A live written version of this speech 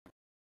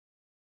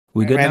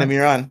We good now? Random,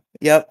 you're on.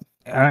 Yep.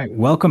 All right.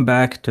 Welcome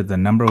back to the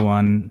number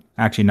one,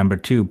 actually number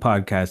two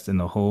podcast in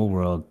the whole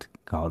world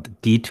called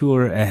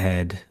Detour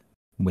Ahead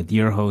with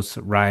your hosts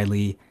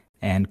Riley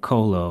and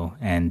Colo.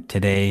 And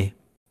today,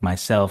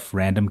 myself,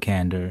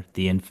 RandomKandor,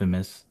 the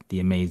infamous, the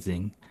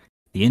amazing,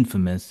 the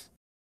infamous,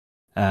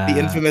 The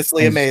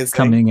infamously is amazing.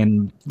 coming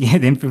in. Yeah,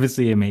 the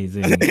infamously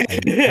amazing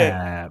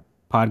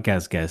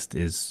podcast guest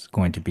is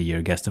going to be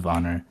your guest of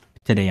honor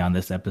today on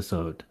this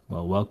episode.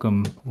 Well,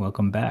 welcome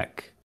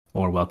back,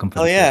 or welcome for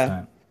Oh the first yeah.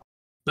 time.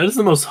 That is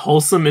the most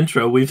wholesome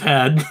intro we've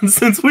had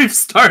since we've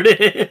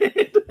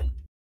started.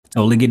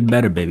 Only getting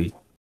better, baby.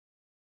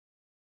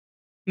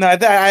 No,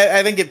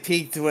 I think it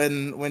peaked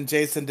when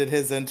Jason did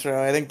his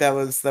intro. I think that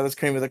was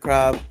cream of the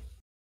crop.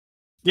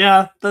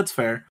 Yeah, that's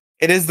fair.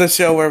 It is the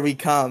show where we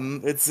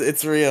come.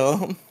 It's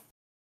real.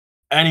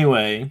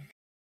 Anyway,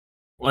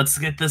 let's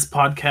get this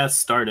podcast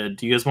started.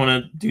 Do you guys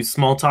want to do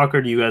small talk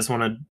or do you guys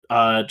want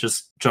to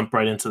just jump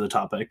right into the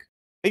topic?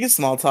 We can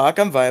small talk.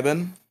 I'm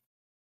vibing.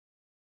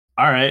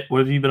 All right, what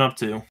have you been up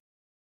to?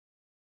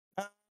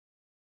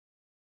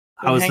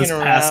 How has hanging this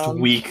past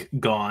around. week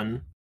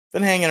gone?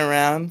 Been hanging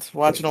around,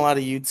 watching a lot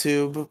of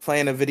YouTube,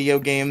 playing a video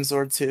games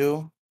or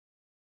two.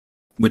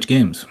 Which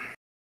games?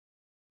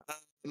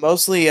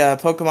 Mostly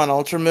Pokemon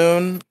Ultra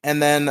Moon,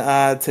 and then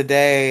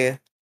today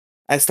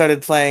I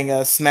started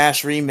playing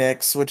Smash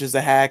Remix, which is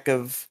a hack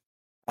of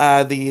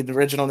the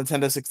original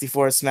Nintendo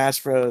 64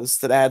 Smash Bros.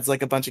 That adds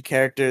like a bunch of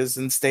characters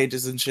and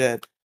stages and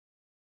shit.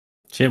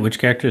 Shit, which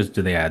characters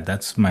do they add?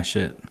 That's my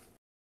shit.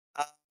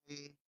 Um,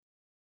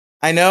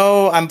 I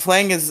know I'm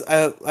playing as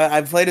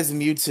I played as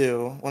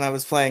Mewtwo when I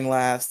was playing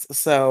last,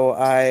 so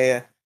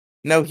I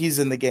know he's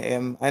in the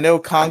game. I know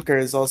Conker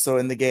is also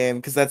in the game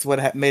because that's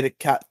what made it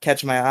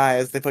catch my eye.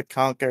 Is they put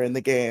Conker in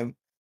the game,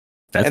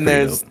 That's and pretty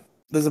there's dope.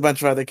 there's a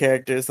bunch of other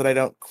characters that I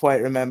don't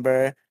quite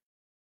remember.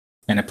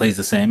 And it plays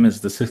the same as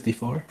the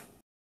 64?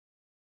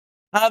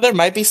 There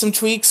might be some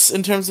tweaks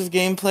in terms of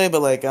gameplay,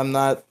 but like I'm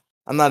not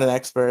an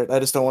expert. I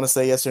just don't want to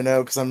say yes or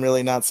no because I'm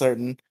really not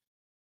certain.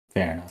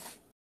 Fair enough.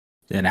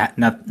 And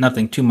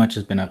nothing too much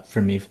has been up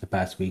for me for the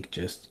past week.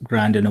 Just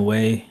grinding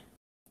away,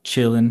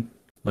 chilling.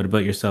 What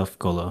about yourself,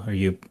 Colo? Are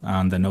you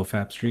on the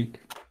no-fap streak?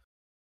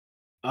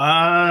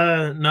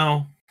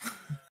 No.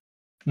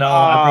 No,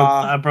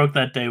 Aw. I broke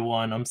that day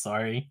one. I'm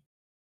sorry.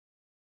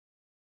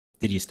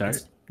 Did you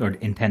start? Or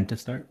intend to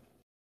start?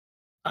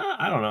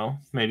 I don't know.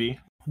 Maybe.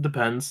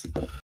 Depends.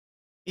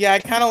 Yeah, I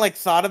kind of like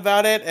thought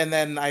about it and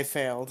then I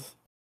failed.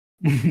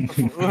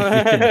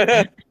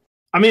 I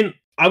mean,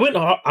 I went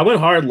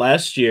hard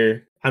last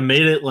year. I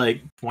made it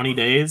like 20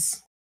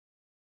 days.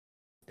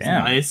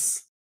 Damn.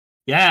 Nice.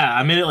 Yeah,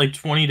 I made it like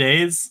 20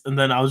 days, and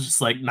then I was just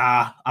like,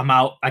 nah, I'm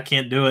out. I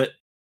can't do it.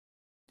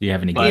 Do you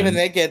have any Can't even games?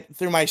 make it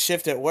through my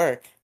shift at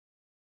work.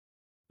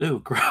 Ooh,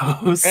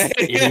 gross.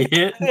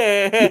 Idiot.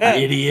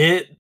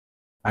 Idiot.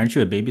 Aren't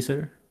you a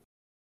babysitter?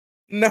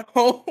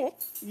 No,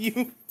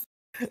 you.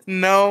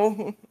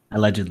 No,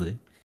 Allegedly.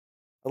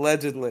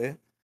 allegedly.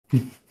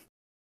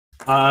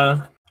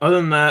 Other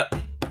than that,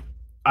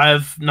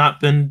 I've not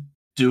been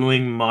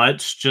doing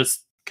much,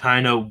 just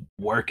kind of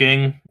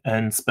working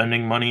and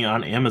spending money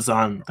on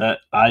Amazon that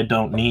I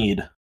don't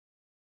need.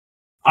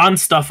 On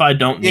stuff I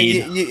don't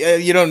You,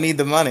 need. you don't need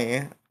the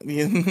money.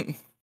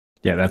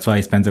 Yeah, that's why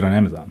he spends it on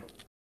Amazon.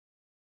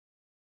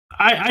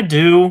 I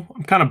do.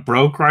 I'm kind of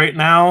broke right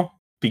now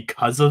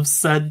because of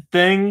said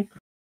thing,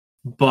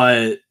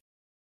 but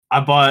I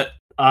bought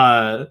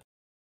let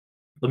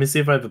me see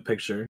if I have a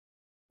picture.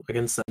 I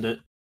can send it.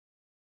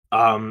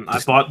 I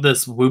bought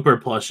this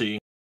Wooper plushie,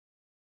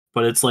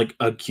 but it's like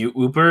a cute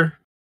Wooper.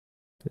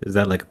 Is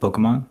that like a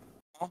Pokemon?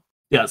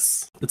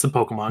 Yes, it's a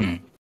Pokemon.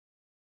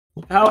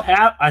 Look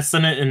how I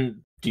sent it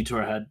in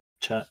Detour Head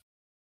chat.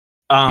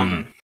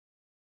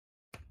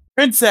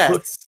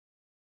 Princess.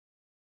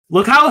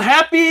 Look how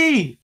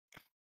happy!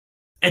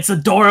 It's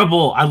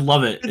adorable. I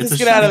love it. Just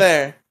get out of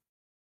there.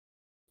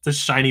 It's a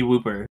shiny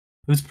Wooper.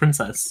 Who's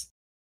Princess?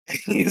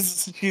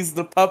 She's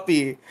the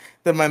puppy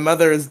that my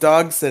mother is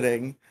dog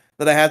sitting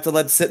that I have to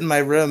let sit in my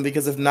room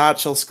because if not,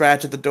 she'll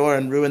scratch at the door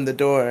and ruin the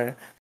door.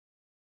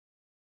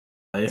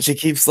 She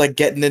keeps like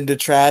getting into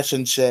trash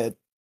and shit.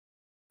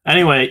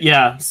 Anyway,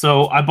 yeah,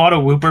 so I bought a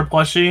Wooper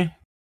plushie.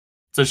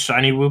 It's a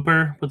shiny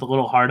Wooper with a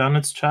little heart on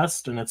its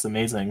chest, and it's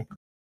amazing.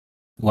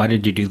 Why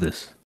did you do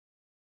this?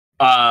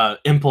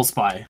 Impulse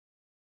buy.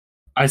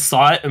 I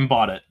saw it and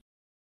bought it.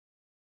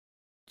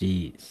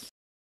 Jeez.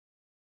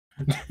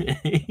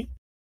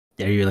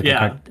 Are you like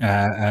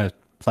a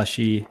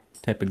plushy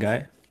type of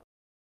guy?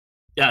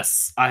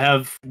 Yes, I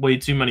have way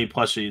too many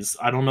plushies.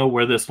 I don't know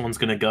where this one's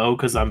gonna go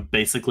because I'm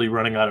basically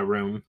running out of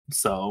room.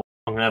 So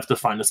I'm gonna have to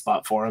find a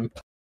spot for him.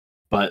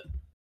 But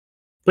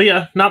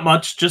yeah, not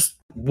much. Just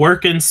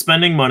work and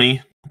spending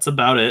money. That's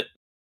about it.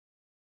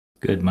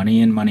 Good. Money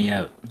in, money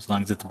out. As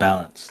long as it's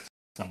balanced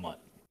somewhat.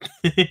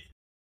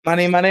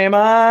 Money, money,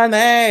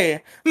 money,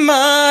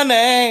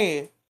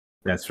 money.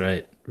 That's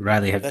right.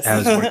 Riley,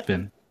 how's work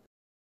been?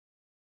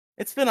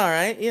 It's been all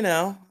right. You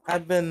know,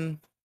 I've been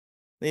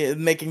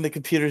making the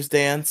computers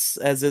dance,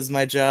 as is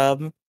my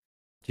job.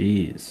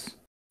 Jeez.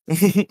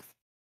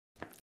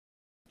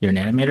 You're an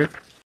animator?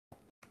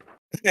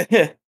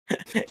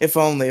 If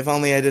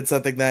only I did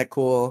something that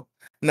cool.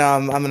 No,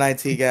 I'm an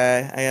IT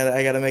guy.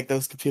 I gotta make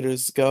those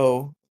computers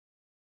go.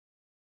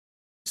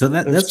 So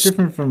that's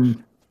different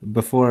from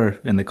before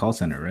in the call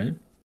center, right?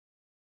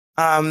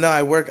 No,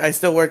 I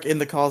still work in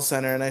the call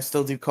center and I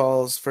still do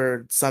calls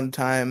for some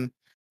time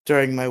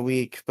during my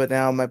week, but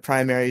now my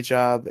primary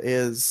job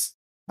is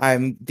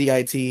I'm the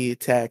IT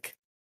tech.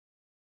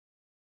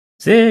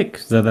 Sick.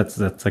 So that's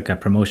like a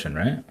promotion,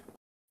 right?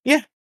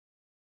 Yeah.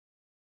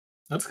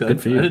 That's good.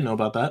 Good for you. I didn't know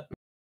about that.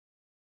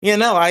 Yeah,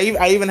 no,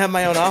 I even have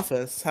my own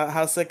office.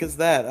 How sick is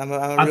that? I'm a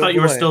I real thought you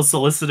were boy. still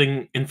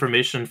soliciting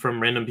information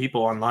from random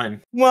people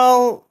online.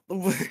 Well,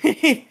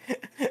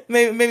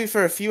 maybe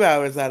for a few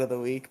hours out of the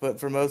week, but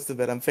for most of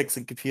it, I'm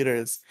fixing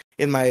computers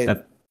in my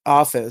That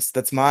office.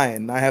 That's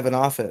mine. I have an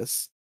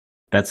office.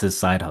 that's his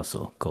side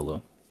hustle,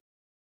 Colo.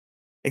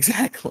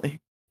 Exactly.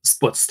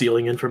 What,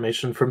 stealing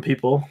information from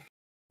people?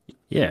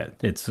 Yeah,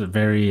 it's a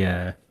very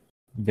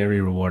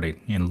rewarding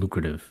and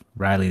lucrative.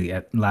 Riley,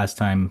 last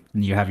time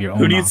you have your own.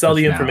 Who do you sell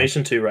the office now.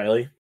 information to,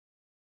 Riley?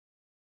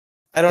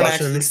 I don't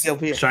Russians, actually steal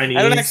people. Chinese.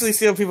 I don't actually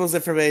steal people's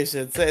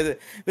information. This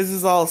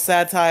is all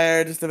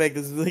satire, just to make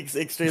this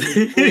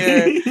extremely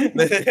clear.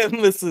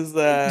 This is.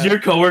 Do your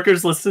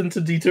coworkers listen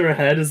to Detour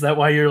Ahead? Is that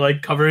why you're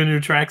like covering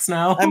your tracks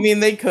now? I mean,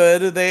 they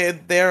could.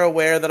 They're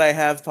aware that I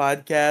have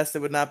podcasts.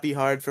 It would not be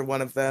hard for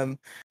one of them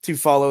to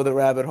follow the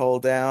rabbit hole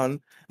down.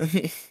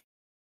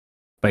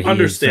 But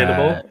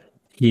Understandable.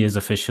 He is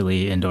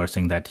officially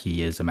endorsing that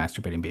he is a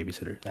masturbating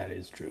babysitter. That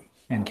is true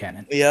and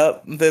canon.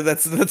 Yep,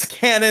 that's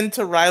canon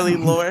to Riley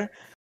lore.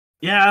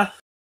 Yeah,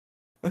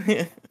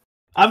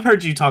 I've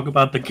heard you talk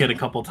about the kid a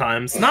couple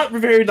times. Not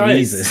very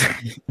nice. Jesus.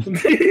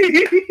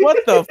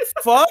 What the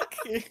fuck?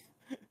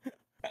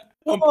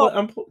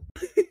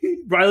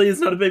 Riley is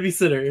not a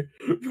babysitter.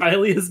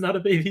 Riley is not a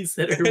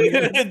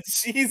babysitter.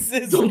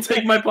 Jesus. Don't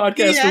take my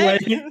podcast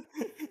away.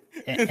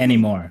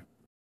 Anymore.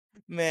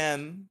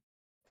 Man,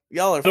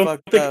 y'all are I don't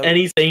fucked think up.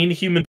 any sane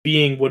human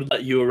being would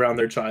let you around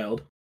their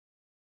child.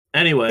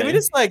 Anyway, Can we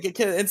just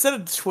instead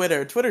of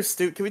Twitter,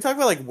 can we talk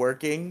about like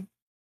working?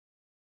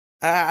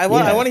 I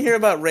want to hear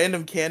about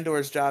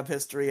RandomKandor's job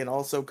history and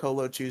also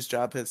Colo Chu's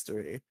job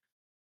history.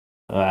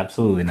 Oh,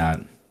 absolutely not.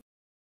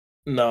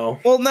 no.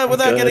 Well, no,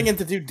 without good. getting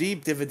into too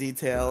deep of a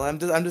detail, I'm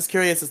just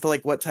curious as to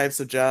like what types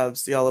of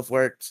jobs y'all have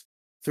worked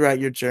throughout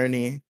your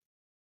journey.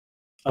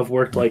 I've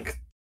worked like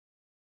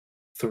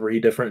 3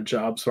 different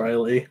jobs,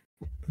 Riley.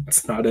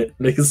 It's not it.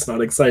 It's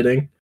not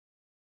exciting.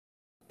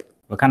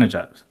 What kind of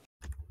jobs?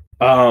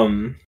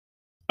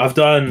 I've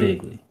done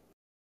Vaguely.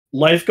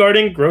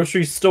 lifeguarding,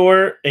 grocery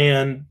store,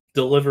 and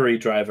delivery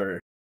driver.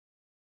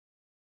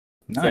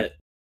 Nice. That's it.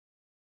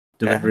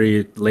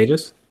 Delivery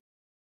latest?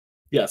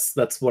 Yes,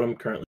 that's what I'm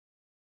currently.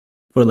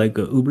 For like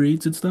Uber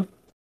Eats and stuff?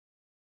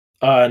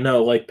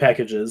 No, like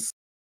packages.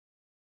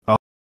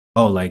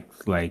 Oh, like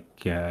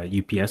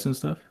UPS and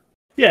stuff?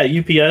 Yeah,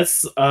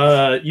 UPS,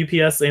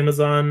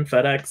 Amazon,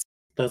 FedEx,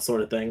 that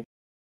sort of thing.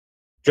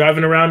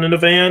 Driving around in a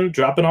van,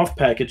 dropping off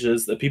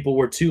packages that people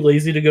were too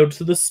lazy to go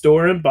to the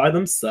store and buy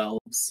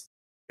themselves.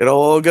 Good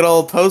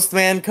old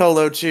postman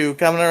Colo Chu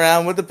coming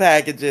around with the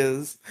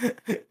packages.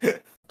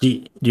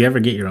 Do you ever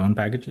get your own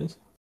packages?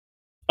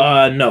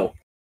 No.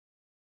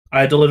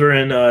 I deliver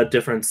in a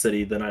different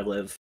city than I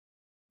live.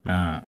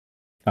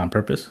 On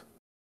purpose?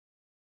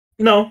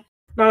 No,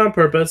 not on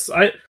purpose.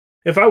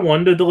 If I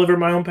wanted to deliver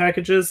my own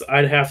packages,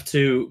 I'd have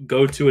to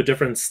go to a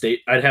different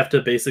state. I'd have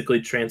to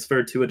basically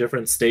transfer to a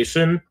different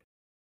station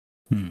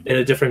in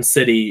a different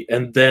city,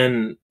 and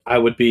then I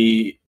would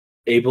be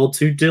able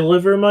to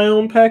deliver my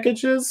own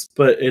packages,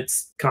 but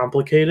it's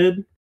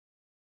complicated.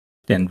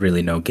 And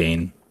really no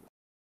gain.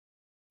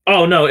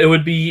 Oh no, I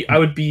would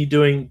be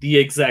doing the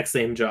exact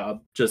same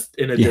job, just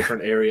in a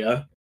different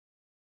area.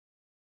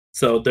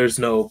 So there's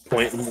no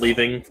point in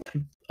leaving.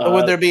 But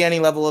would there be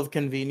any level of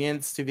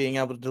convenience to being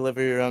able to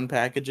deliver your own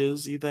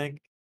packages, you think?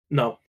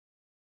 No,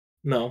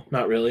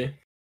 not really.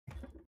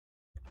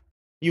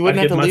 You wouldn't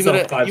I'd have to give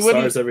leave myself it. 5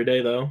 stars every day,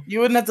 though. You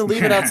wouldn't have to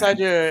leave it outside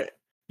your.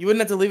 You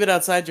wouldn't have to leave it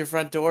outside your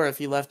front door if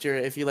you left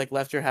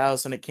your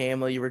house and it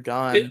came while you were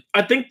gone.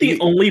 I think the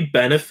only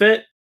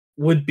benefit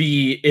would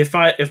be if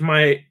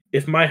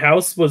my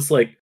house was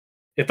like,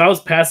 if I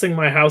was passing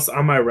my house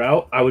on my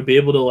route, I would be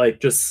able to like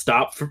just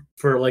stop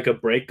for like a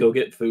break, go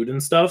get food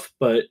and stuff.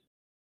 But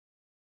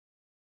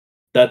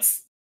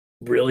that's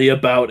really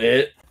about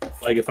it.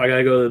 Like if I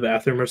gotta go to the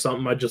bathroom or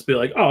something, I'd just be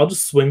like, oh, I'll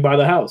just swing by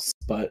the house.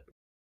 But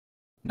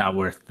not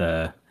worth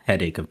the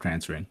headache of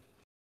transferring.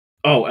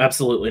 Oh,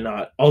 absolutely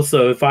not.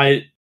 Also, if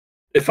I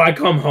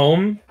come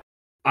home,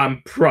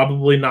 I'm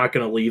probably not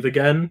going to leave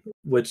again,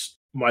 which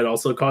might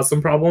also cause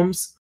some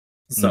problems.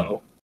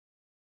 So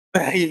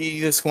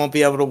you just won't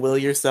be able to will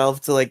yourself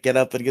to like get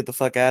up and get the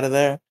fuck out of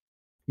there.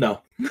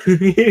 No.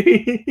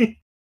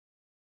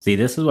 See,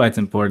 this is why it's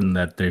important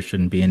that there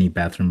shouldn't be any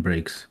bathroom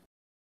breaks.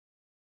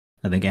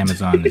 I think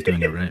Amazon is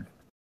doing it right.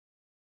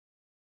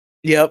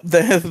 Yep,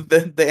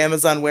 the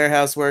Amazon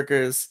warehouse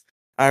workers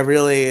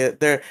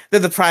they're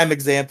the prime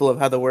example of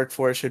how the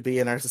workforce should be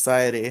in our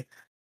society.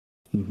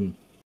 Mm-hmm.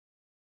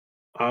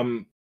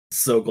 I'm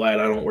so glad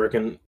I don't work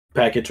in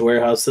package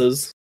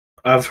warehouses.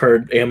 I've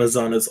heard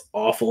Amazon is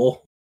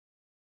awful.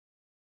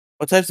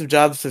 What types of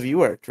jobs have you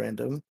worked,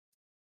 Random?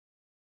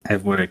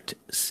 I've worked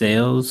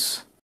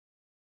sales,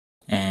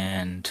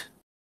 and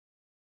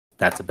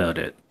that's about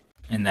it.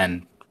 And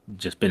then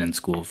just been in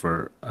school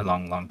for a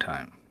long, long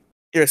time.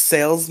 You're a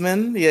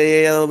salesman? Yeah,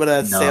 a little bit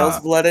of sales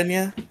blood in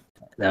you?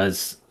 That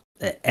was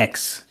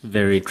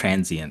very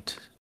transient.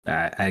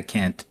 I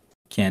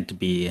can't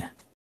be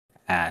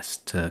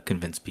asked to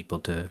convince people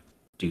to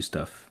do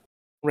stuff.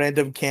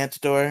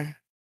 RandomKandor.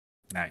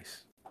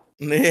 Nice.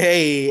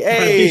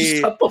 Hey!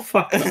 Shut the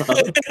fuck up.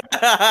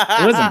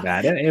 It wasn't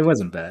bad. It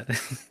wasn't bad.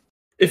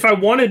 If I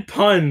wanted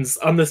puns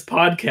on this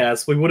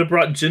podcast, we would have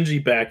brought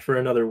Gingy back for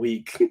another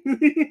week.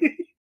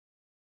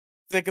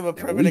 Think of a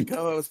permanent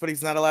co-host, but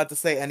he's not allowed to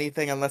say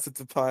anything unless it's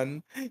a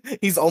pun.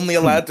 He's only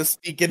allowed to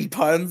speak in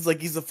puns,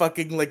 like he's a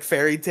fucking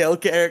fairy tale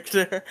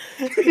character.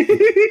 We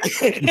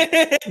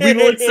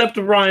will accept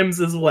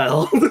rhymes as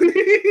well.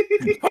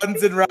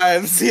 Puns and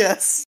rhymes,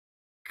 yes.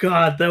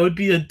 God, that would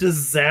be a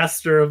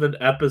disaster of an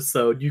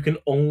episode.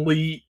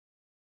 We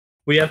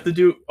have to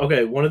do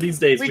one of these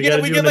days. We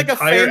get like a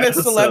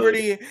famous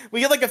celebrity.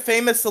 We get like a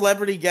famous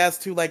celebrity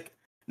guest who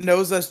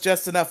knows us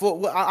just enough.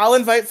 I'll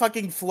invite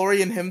fucking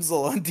Florian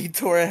Himsel on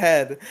Detour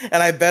Ahead,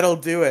 and I bet he'll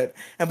do it.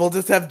 And we'll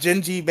just have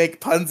Gingy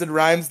make puns and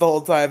rhymes the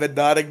whole time and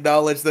not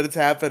acknowledge that it's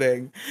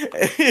happening.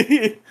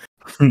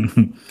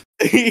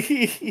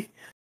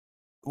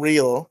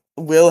 Real.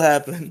 Will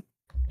happen.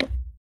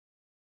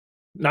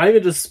 Not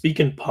even just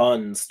speaking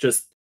puns,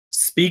 just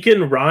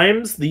speaking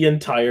rhymes the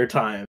entire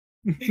time.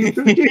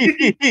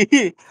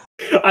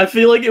 I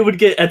feel like it would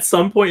get, at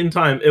some point in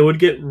time, it would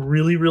get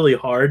really, really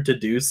hard to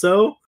do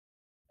so.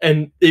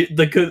 And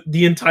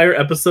the entire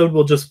episode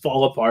will just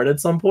fall apart at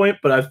some point,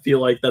 but I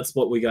feel like that's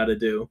what we got to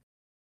do.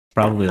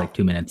 Probably like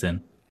 2 minutes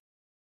in.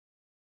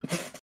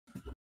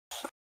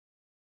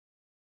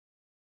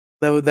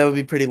 That would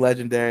be pretty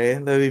legendary.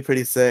 That would be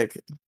pretty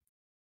sick.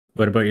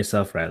 What about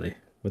yourself, Riley?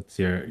 What's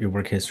your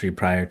work history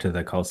prior to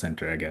the call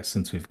center, I guess,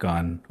 since we've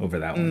gone over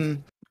that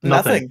one?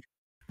 Nothing.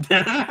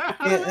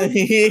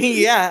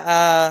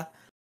 Yeah.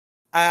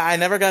 I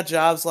never got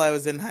jobs while I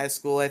was in high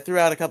school. I threw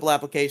out a couple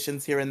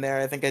applications here and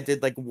there. I think I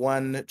did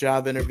one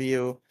job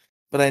interview,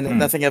 but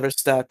nothing ever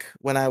stuck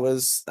when I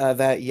was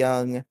that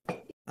young.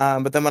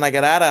 But then when I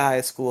got out of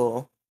high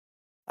school,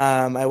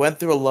 I went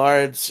through a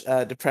large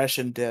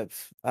depression dip.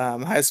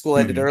 High school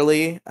ended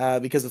early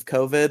because of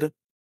COVID.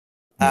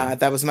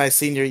 That was my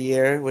senior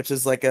year, which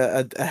is like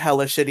a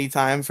hella shitty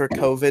time for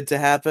COVID to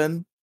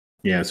happen.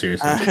 Yeah,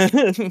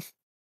 seriously.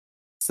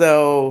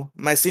 So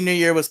my senior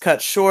year was cut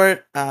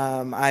short.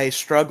 I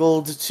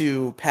struggled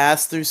to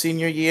pass through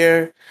senior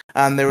year.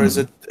 There was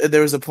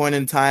a point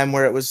in time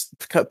where it was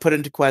put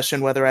into question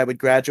whether I would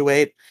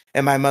graduate,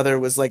 and my mother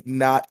was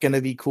not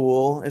gonna be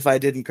cool if I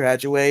didn't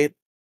graduate.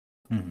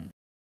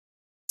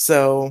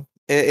 So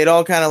it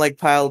all kind of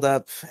piled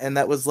up, and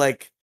that was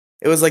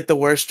it was the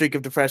worst streak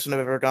of depression I've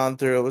ever gone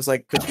through. It was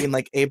between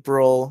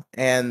April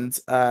and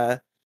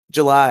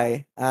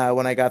July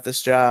when I got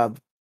this job.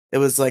 It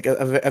was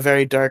a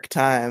very dark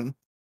time.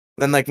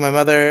 Then my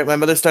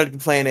mother started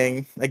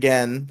complaining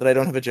again that I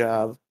don't have a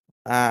job.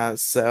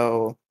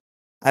 So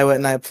I went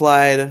and I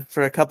applied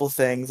for a couple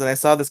things, and I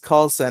saw this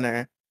call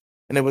center,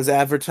 and it was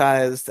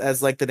advertised as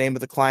the name of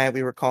the client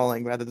we were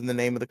calling rather than the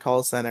name of the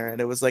call center, and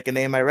it was a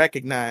name I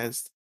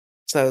recognized.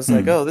 So I was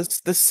oh,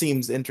 this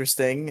seems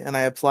interesting, and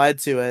I applied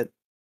to it,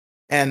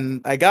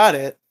 and I got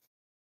it,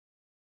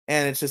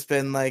 and it's just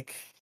been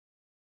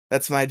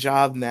that's my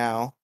job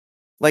now.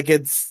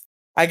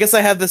 I guess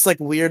I have this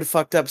weird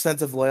fucked up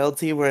sense of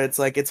loyalty where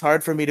it's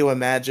hard for me to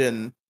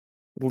imagine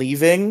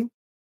leaving,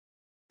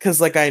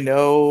 because I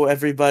know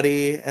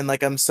everybody, and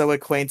I'm so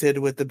acquainted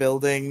with the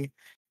building,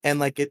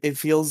 and it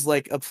feels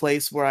like a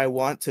place where I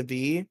want to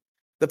be.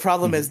 The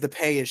problem is the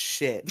pay is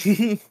shit.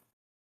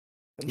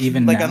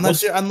 Even now?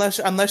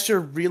 unless you're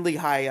really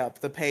high up,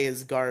 the pay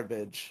is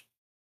garbage.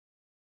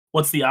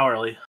 What's the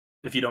hourly,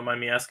 if you don't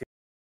mind me asking?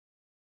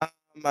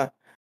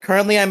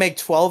 Currently, I make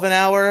 $12 an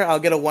hour. I'll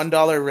get a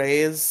 $1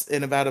 raise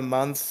in about a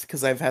month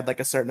because I've had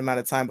a certain amount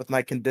of time with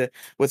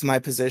my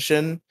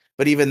position.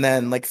 But even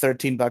then,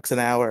 $13 an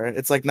hour.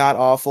 It's not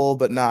awful,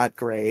 but not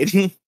great.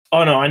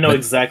 Oh no, I know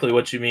exactly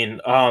what you mean.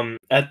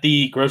 At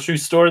the grocery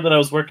store that I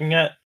was working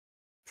at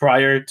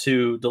prior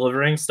to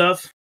delivering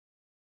stuff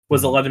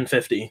was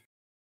 $11.50.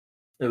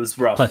 It was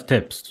rough. Plus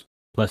tips.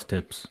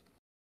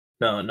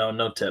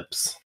 No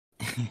tips.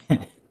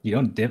 You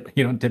don't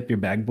tip your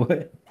bag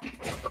boy?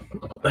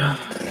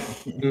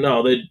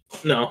 No.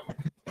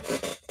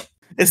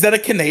 Is that a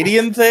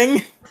Canadian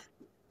thing?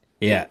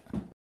 Yeah.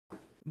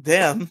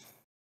 Damn.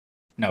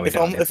 No, if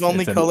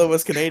only Cola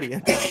was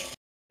Canadian.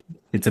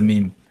 It's a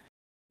meme.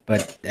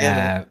 But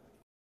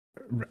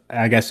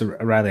I guess,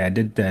 Riley, I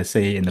did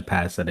say in the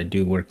past that I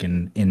do work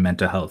in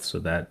mental health, so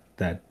that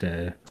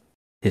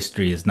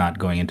history is not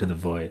going into the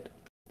void.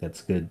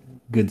 That's good.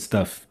 Good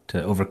stuff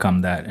to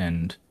overcome that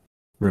and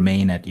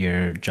remain at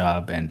your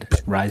job and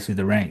rise through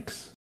the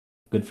ranks.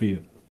 Good for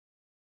you.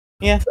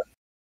 Yeah.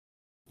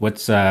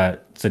 What's so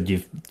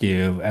do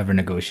you ever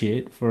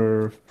negotiate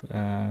for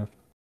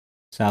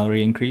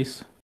salary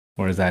increase,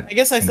 or is that I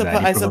guess I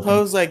anxiety-provoking?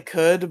 suppose I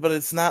could, but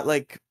it's not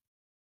like.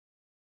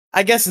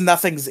 I guess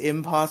nothing's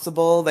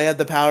impossible. They had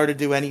the power to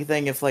do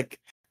anything if like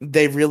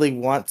they really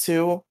want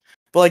to.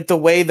 But like the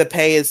way the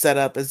pay is set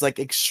up is like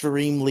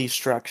extremely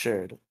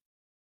structured.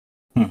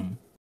 Mhm.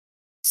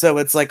 So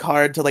it's like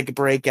hard to like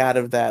break out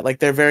of that. Like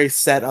they're very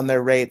set on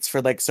their rates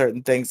for like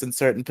certain things in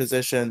certain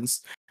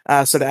positions.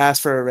 So to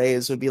ask for a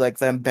raise would be like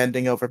them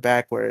bending over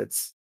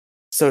backwards.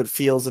 So it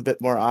feels a bit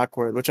more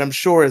awkward, which I'm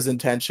sure is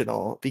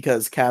intentional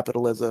because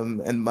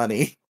capitalism and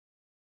money.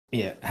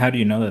 Yeah. How do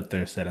you know that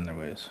they're set in their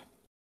ways?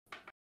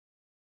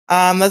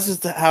 That's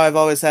just how I've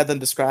always had them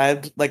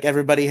described. Like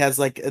everybody has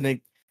like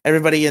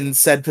everybody in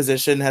said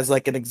position has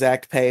like an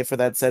exact pay for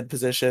that said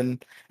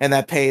position, and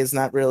that pay is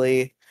not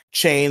really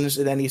changed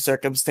in any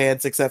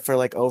circumstance except for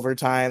like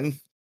overtime.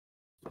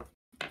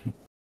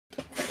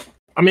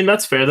 I mean,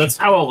 that's fair. That's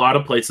how a lot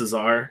of places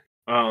are.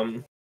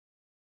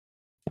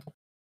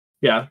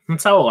 Yeah,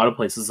 that's how a lot of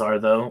places are,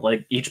 though.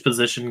 Like each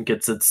position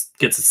gets a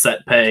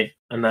set pay,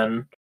 and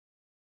then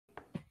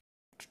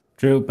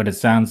True, but it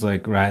sounds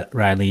like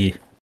Riley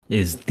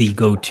is the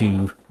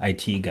go-to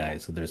IT guy,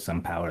 so there's some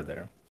power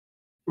there.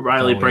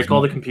 Riley, break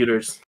all the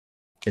computers.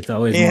 It's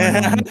always more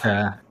annoying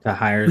to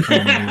hire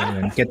someone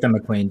new and get them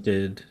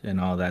acquainted and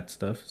all that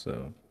stuff.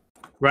 So,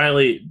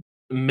 Riley,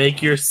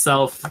 make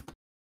yourself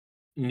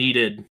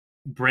needed.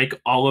 Break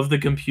all of the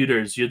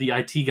computers. You're the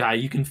IT guy.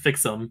 You can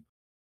fix them.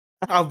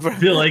 I'll break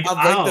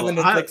them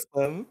and fix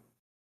them.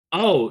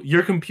 Oh,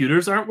 your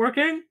computers aren't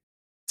working?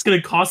 It's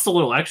gonna cost a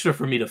little extra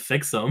for me to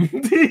fix them.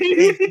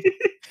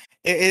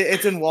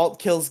 It's in Walt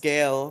kills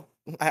Gale.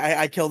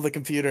 I kill the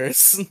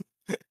computers,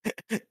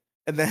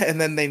 and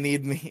then they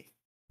need me.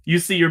 You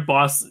see your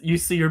boss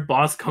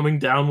coming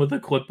down with a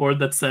clipboard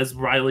that says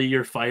Riley,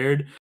 you're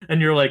fired, and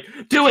you're like,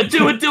 do it,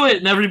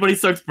 and everybody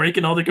starts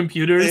breaking all the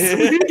computers.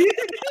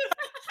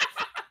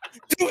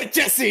 Do it,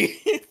 Jesse.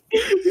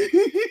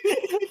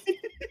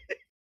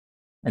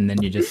 and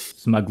then you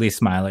just smugly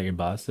smile at your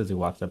boss as he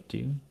walks up to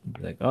you.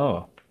 Be like,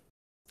 "Oh,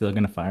 still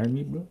gonna fire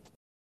me, bro?"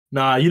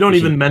 Nah, you don't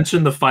even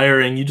mention the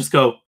firing. You just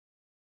go,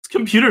 these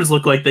computers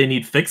look like they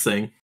need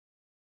fixing.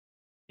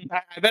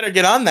 I better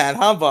get on that,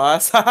 huh,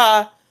 boss?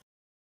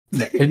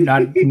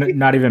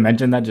 not even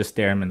mention that. Just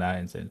stare him in the eye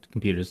and say,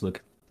 "Computers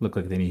look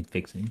like they need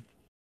fixing,"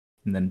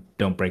 and then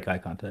don't break eye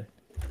contact.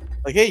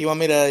 Like, hey, you want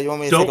me to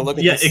take a look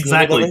at this? Yeah,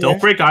 exactly. Don't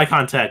break eye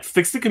contact.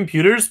 Fix the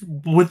computers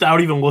without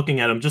even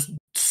looking at them. Just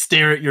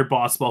stare at your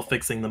boss while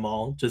fixing them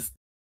all. Just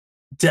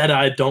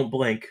dead-eyed, don't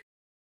blink.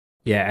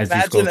 Yeah, as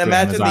imagine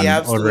Amazon the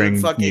absolute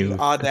fucking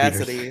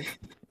audacity.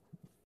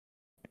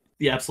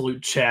 The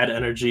absolute Chad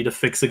energy to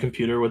fix a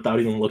computer without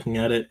even looking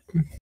at it.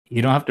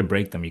 You don't have to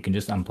break them. You can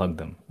just unplug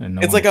them.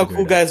 And it's like how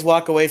cool guys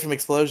walk away from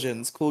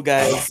explosions. Cool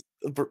guys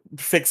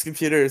fix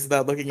computers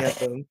without looking at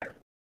them.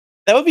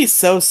 That would be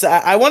so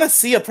sad. I want to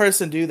see a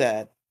person do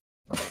that.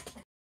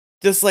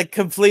 Just like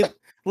complete,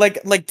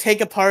 like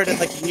take apart and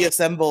like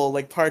reassemble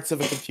like parts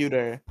of a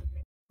computer,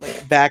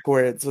 like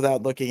backwards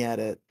without looking at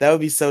it. That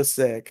would be so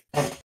sick.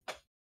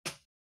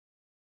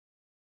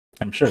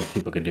 I'm sure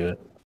people could do it.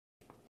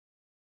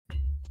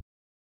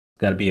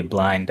 Got to be a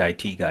blind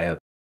IT guy up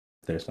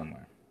there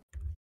somewhere.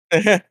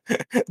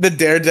 The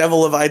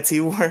daredevil of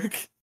IT work.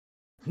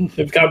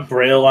 They've got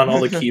Braille on all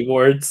the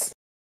keyboards.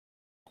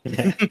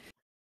 Yeah.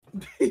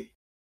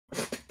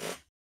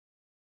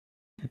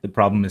 The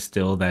problem is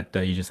still that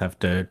you just have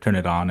to turn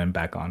it on and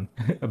back on,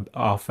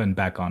 off and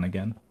back on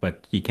again.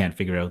 But you can't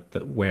figure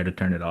out where to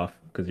turn it off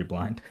because you're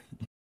blind.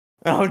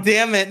 Oh,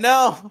 damn it.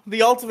 No,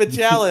 the ultimate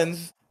challenge.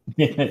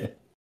 The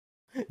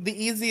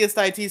easiest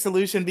IT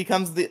solution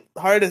becomes the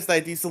hardest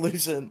IT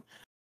solution.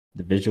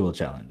 The visual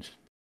challenge.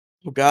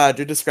 Oh God,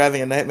 you're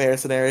describing a nightmare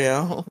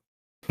scenario.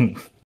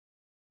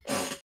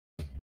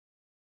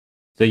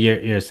 So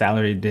your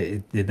salary,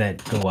 did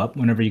that go up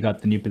whenever you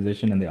got the new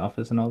position in the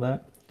office and all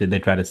that? Did they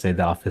try to say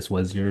the office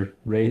was your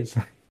raise?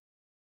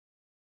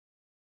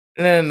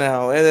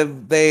 No.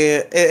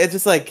 It's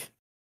just like,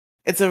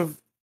 I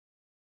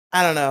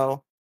don't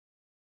know.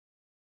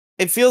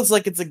 It feels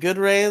like it's a good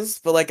raise,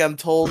 but like I'm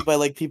told by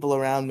like people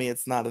around me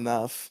it's not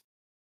enough.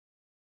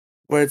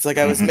 Where it's like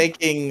I was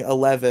making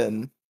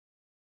 11,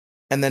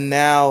 and then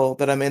now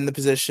that I'm in the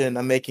position,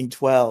 I'm making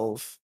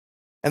 12.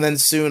 And then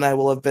soon I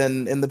will have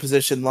been in the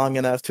position long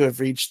enough to have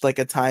reached like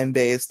a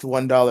time-based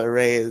 $1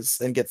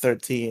 raise and get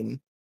 13.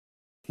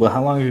 Well,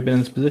 how long have you been in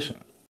this position?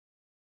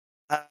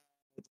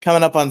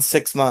 Coming up on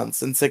 6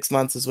 months, and 6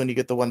 months is when you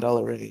get the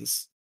 $1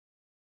 raise.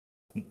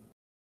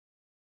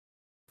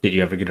 Did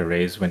you ever get a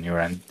raise when you were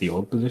in the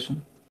old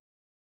position?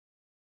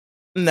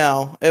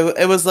 No,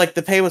 it was like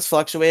the pay was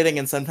fluctuating,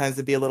 and sometimes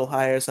it'd be a little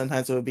higher,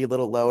 sometimes it would be a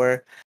little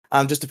lower,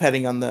 just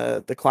depending on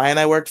the client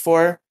I worked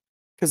for.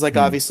 because like Hmm.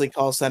 obviously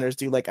call centers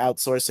do like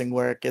outsourcing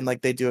work, and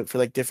like they do it for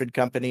like different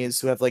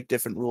companies who have like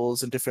different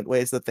rules and different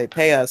ways that they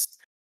pay us.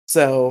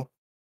 So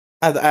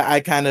I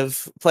kind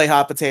of play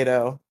hot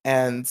potato,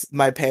 and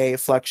my pay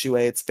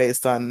fluctuates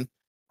based on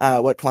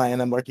what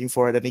client I'm working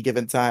for at any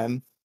given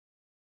time.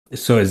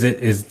 So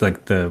is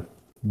like the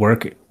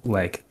work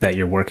like that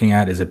you're working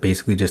at, is it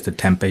basically just a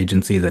temp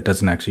agency that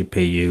doesn't actually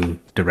pay you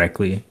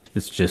directly?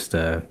 It's just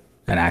an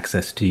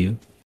access to you?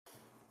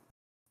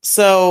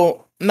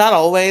 So not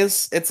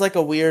always. It's like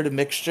a weird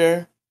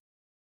mixture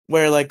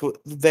where like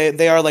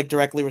they are like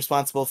directly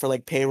responsible for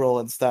like payroll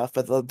and stuff,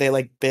 but they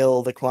like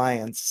bill the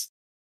clients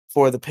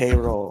for the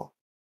payroll.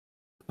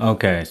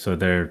 Okay, so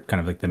they're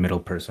kind of like the middle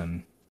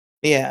person.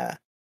 Yeah.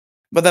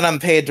 But then I'm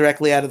paid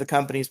directly out of the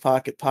company's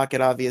pocket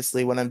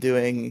obviously when I'm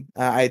doing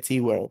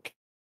IT work.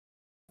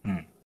 Hmm.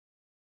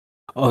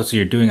 Oh, so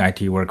you're doing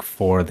IT work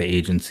for the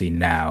agency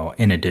now,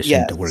 in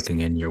addition to Yes.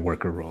 working in your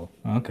worker role.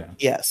 Okay.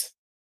 Yes.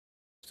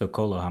 So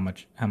Colo, how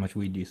much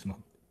weed do you smoke?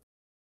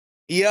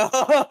 Yo,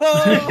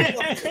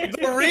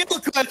 the real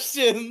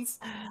questions.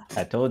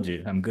 I told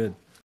you, I'm good.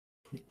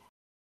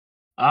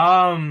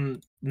 Nah,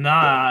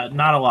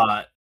 not a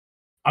lot.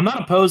 I'm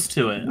not opposed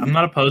to it.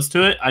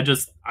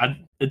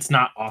 It's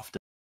not often.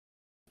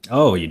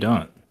 Oh, you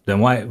don't? Then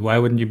why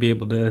wouldn't you be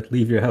able to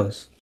leave your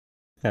house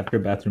after a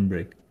bathroom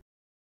break?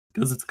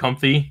 Because it's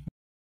comfy.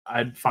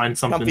 I'd find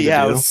something Comfy to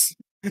house.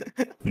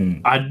 Hmm.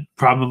 I'd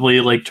probably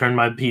like turn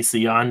my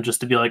PC on just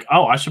to be like,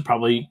 oh, I should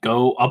probably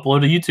go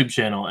upload a YouTube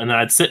channel. And then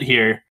I'd sit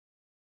here,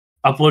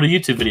 upload a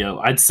YouTube video.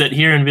 I'd sit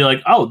here and be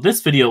like, oh,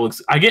 this video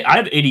looks I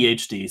have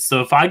ADHD.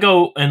 So if I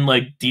go and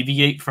like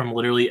deviate from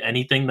literally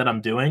anything that I'm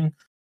doing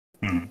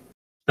Hmm.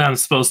 that I'm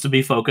supposed to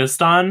be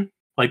focused on,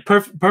 like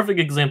perfect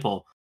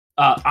example.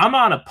 I'm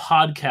on a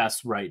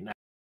podcast right now.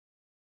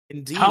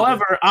 Indeed.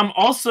 However, I'm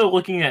also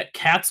looking at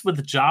cats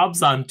with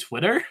jobs on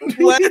Twitter.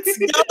 Let's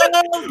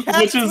go.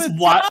 Which is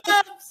why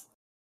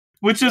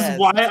Which is Yes.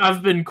 why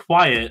I've been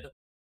quiet,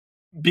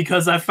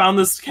 because I found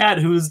this cat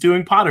who is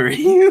doing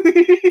pottery.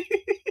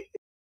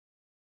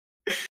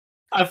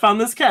 I found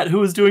this cat who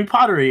was doing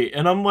pottery,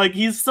 and I'm like,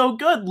 he's so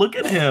good. Look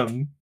at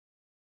him.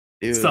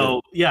 Dude.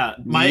 So yeah,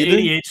 my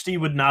ADHD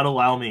would not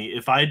allow me.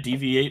 If I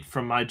deviate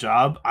from my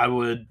job, I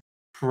would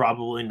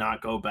probably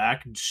not go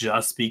back,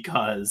 just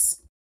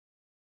because.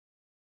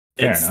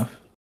 Fair enough.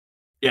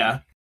 Yeah.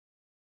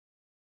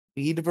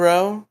 Weed,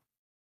 bro.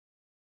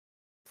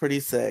 Pretty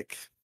sick.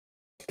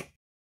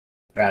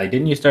 Riley,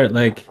 didn't you start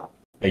like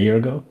a year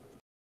ago?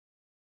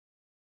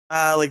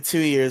 Like 2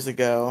 years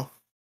ago.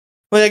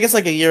 Well, I guess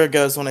like a year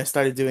ago is when I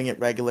started doing it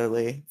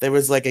regularly. There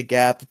was like a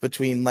gap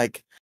between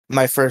like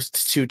my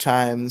first 2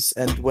 times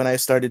and when I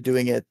started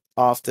doing it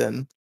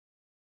often.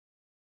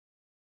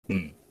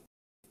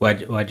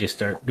 Why'd you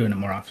start doing it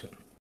more often?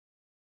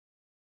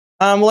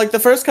 Well, like the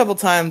first couple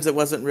times, it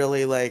wasn't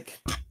really like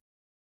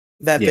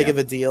that big Yeah. of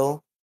a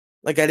deal.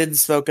 Like I didn't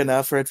smoke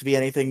enough for it to be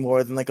anything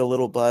more than like a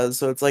little buzz.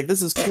 So it's like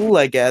this is cool,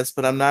 I guess,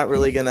 but I'm not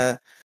really gonna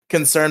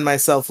concern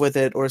myself with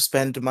it or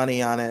spend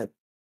money on it.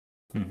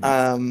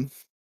 Mhm.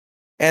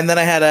 And then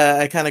I had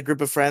a kind of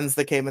group of friends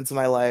that came into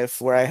my life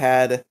where I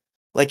had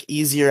like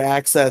easier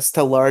access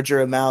to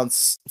larger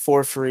amounts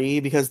for free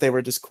because they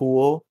were just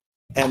cool,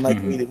 and like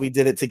we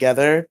did it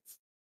together.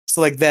 So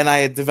like then I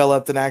had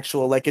developed an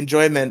actual like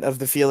enjoyment of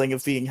the feeling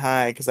of being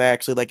high because I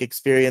actually like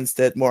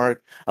experienced it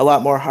a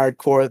lot more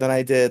hardcore than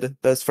I did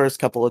those first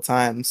couple of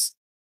times.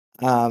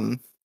 And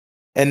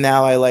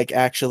now I like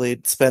actually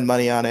spend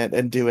money on it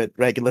and do it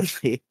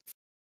regularly.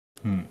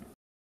 Hmm.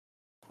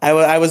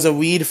 I was a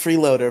weed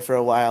freeloader for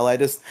a while.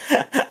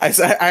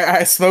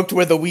 I smoked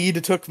where the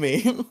weed took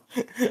me.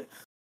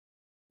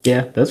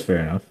 Yeah, that's fair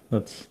enough.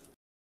 That's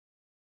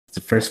the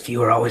first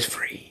few are always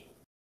free.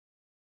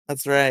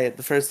 That's right.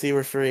 The first few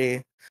were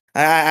free.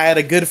 I had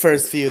a good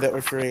first few that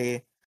were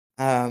free.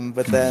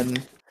 But then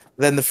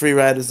the free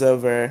ride was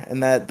over,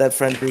 and that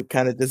friend group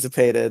kind of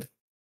dissipated.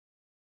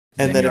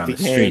 And Then then you're it on the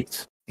became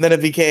streets.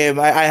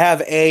 I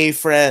have a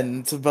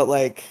friend, but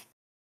like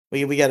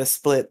we got to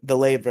split the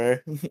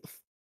labor.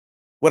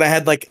 When I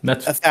had like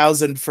That's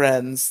 1,000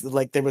 friends,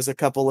 like there was a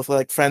couple of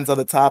like friends on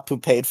the top who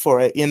paid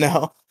for it, you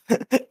know.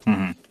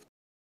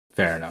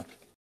 fair enough.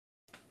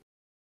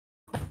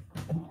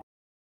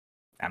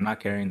 I'm not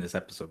carrying this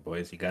episode,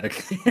 boys. You gotta.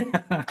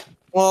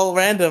 Well,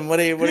 random. What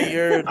are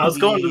your? I was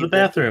going to the weed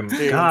bathroom.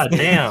 experiences? God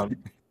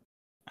damn.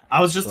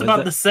 I was just What is about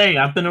that? to say,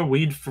 I've been a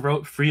weed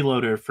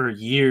freeloader for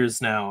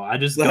years now. I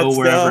just go Let's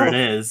wherever go. it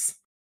is.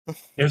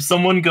 If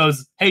someone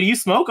goes, hey, do you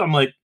smoke? I'm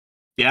like,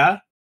 yeah.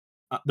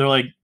 They're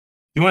like,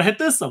 you want to hit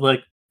this? I'm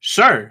like,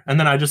 sure. And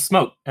then I just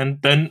smoke.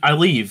 And then I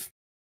leave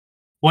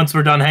once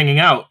we're done hanging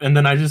out. And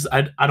then I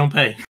don't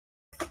pay.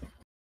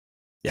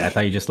 Yeah, I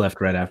thought you just left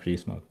right after you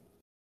smoked.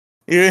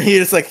 You're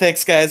just like,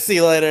 thanks, guys. See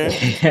you later.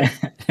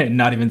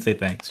 Not even say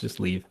thanks. Just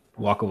leave.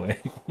 Walk away.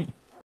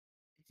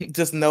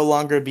 Just no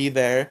longer be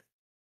there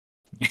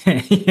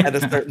at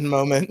a certain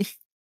moment.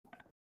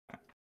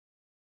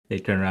 They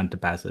turn around to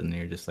pass it, and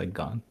you're just like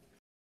gone.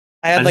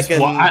 I had like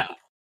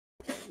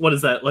what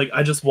is that? Like,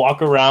 I just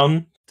walk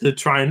around to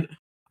try and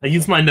I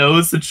use my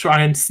nose to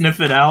try and sniff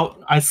it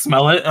out. I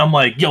smell it. I'm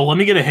like, yo, let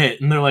me get a hit.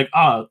 And they're like,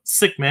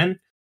 sick, man.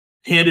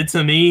 Hand it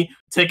to me.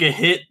 Take a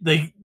hit.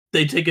 They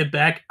take it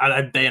back.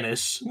 I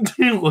vanish,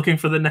 looking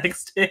for the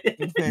next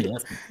hit.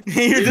 Yep.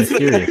 You're just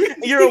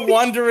you're a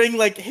wandering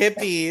like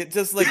hippie,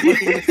 just like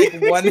looking to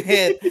take one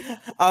hit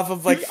off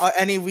of like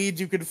any weed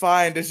you could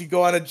find as you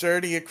go on a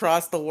journey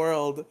across the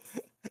world.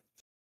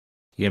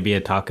 You're gonna be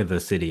a talk of the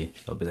city.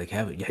 They'll be like,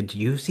 do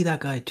you see that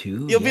guy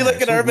too? You'll be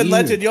like an urban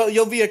legend.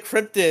 You'll be a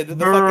cryptid, the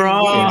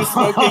fucking weed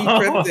smoking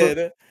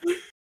cryptid.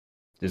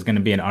 There's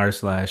gonna be an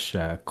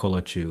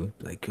r/Kolochu.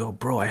 Like, yo,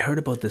 bro, I heard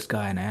about this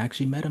guy and I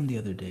actually met him the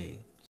other day.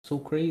 So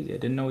crazy. I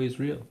didn't know he was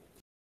real.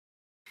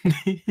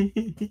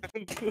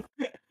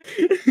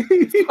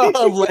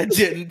 A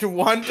legend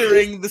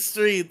wandering the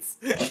streets.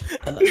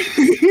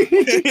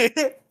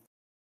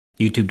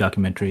 YouTube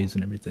documentaries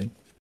and everything.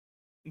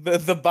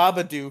 The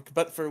Babadook,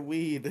 but for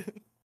weed.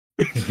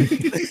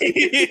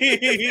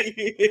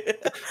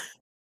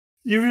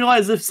 You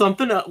realize if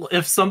something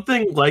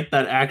like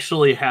that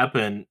actually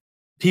happened,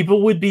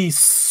 people would be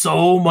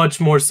so much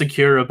more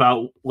secure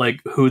about like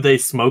who they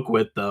smoke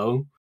with,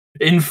 though,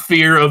 in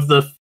fear of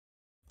the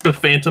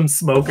phantom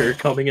smoker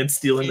coming and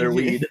stealing their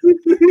weed.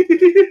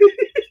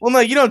 Well, no,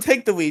 you don't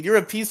take the weed. You're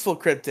a peaceful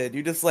cryptid.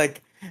 You just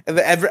like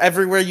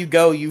everywhere you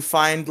go, you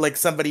find like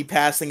somebody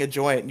passing a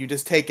joint, and you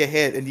just take a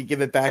hit and you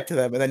give it back to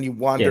them, and then you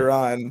wander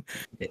on.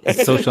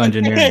 It's social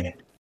engineering.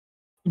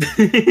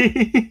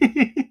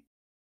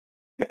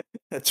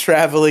 A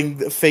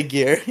traveling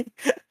figure.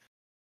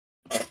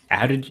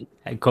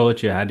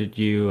 Kolochu, how did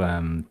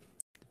you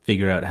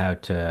figure out how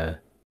to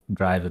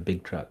drive a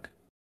big truck?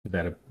 Was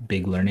that a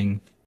big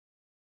learning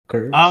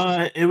curve?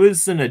 It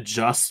was an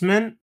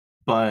adjustment,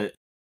 but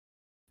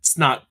it's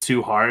not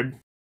too hard.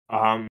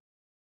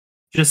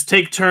 Just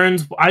take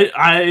turns.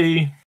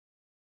 I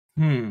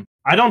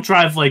don't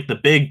drive like the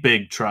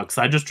big trucks.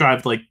 I just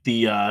drive like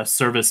the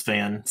service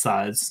van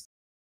size.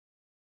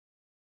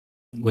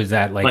 Was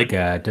that like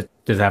does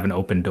it have an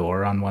open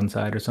door on one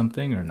side or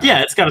something, or not?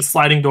 Yeah, it's got a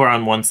sliding door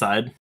on one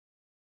side.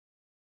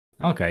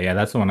 Okay, yeah,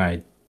 that's the one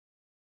I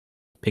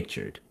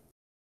pictured.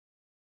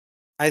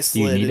 I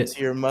slid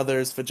into your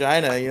mother's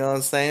vagina, you know what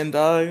I'm saying,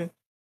 dog?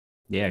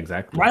 Yeah,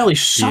 exactly. Riley,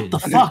 shut the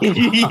fuck up.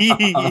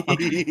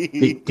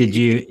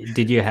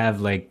 Did you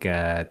have like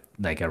a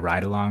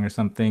ride along or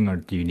something, or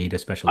do you need a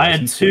special I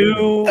had license?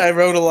 two. I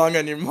rode along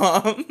on your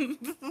mom.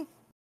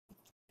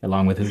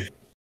 Along with who?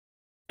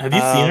 Have you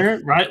seen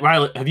her?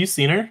 Riley, have you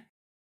seen her?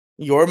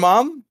 Your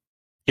mom?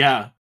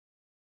 Yeah.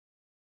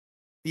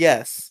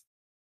 Yes.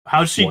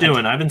 How's she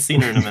doing? I haven't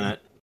seen her in a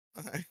minute.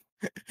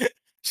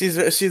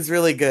 She's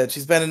really good.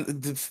 She's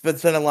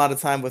spent a lot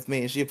of time with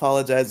me. She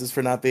apologizes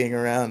for not being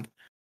around.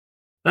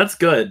 That's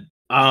good.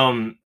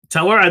 Tell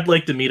her I'd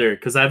like to meet her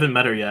because I haven't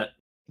met her yet.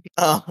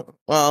 Oh,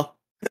 well.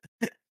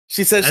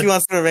 She says she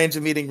wants to arrange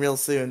a meeting real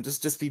soon.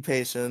 Just be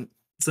patient.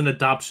 It's an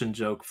adoption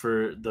joke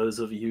for those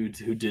of you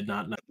who did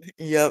not know.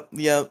 Yep.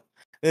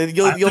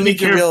 You'll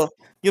meet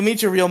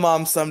your real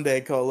mom someday,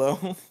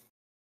 Colo.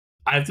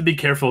 I have to be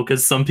careful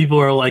because some people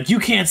are like, you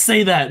can't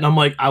say that, and I'm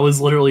like, I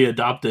was literally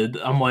adopted.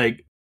 I'm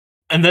like,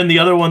 and then the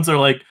other ones are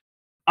like,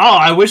 oh,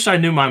 I wish I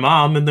knew my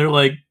mom, and they're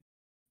like,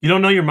 you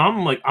don't know your mom?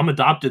 I'm like, I'm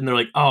adopted, and they're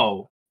like,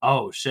 oh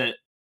shit,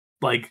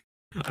 like.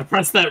 I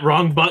pressed that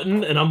wrong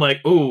button, and I'm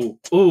like, ooh,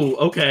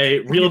 okay,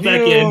 reel it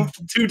back in.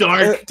 Too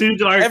dark.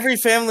 Every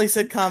family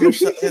sitcom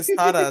has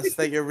taught us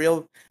that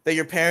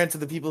your parents are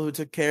the people who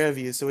took care of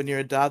you. So when you're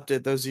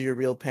adopted, those are your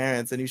real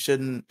parents, and you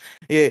shouldn't.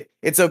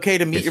 It's okay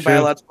to meet your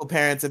biological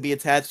parents and be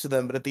attached to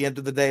them, but at the end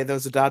of the day,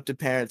 those adopted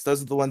parents,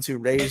 those are the ones who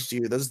raised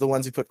you. Those are the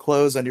ones who put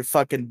clothes on your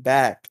fucking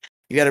back.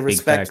 You got to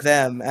respect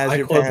them as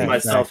your parents. I clothed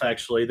myself,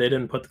 actually. They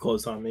didn't put the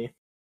clothes on me.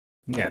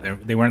 Yeah,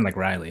 they weren't like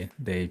Riley.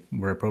 They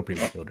were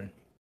appropriate children.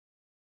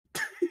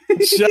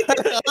 Shut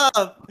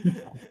up.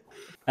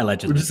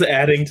 Allegedly. We're just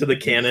adding to the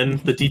canon,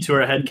 the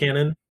Detour Ahead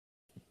canon.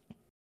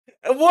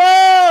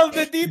 Whoa,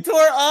 the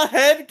Detour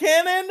Ahead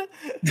canon?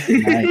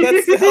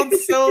 That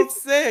sounds so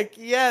sick.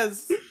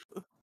 Yes.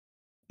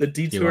 The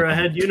Detour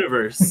Ahead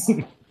universe.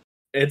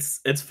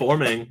 It's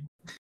forming.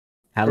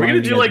 How are we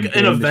gonna do like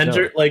an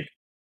Avenger, like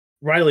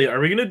Riley, are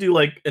we gonna do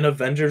like an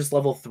Avengers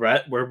level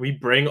threat where we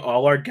bring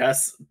all our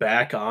guests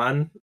back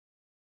on?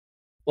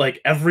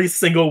 Like every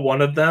single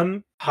one of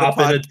them hop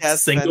in a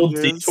single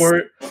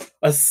detour,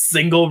 a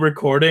single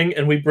recording,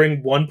 and we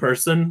bring one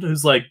person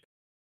who's like,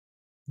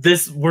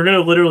 this, we're gonna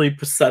literally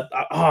set.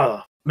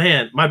 Oh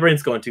man, my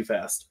brain's going too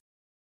fast.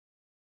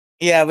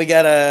 Yeah, we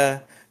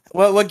got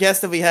what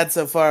guests have we had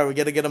so far? We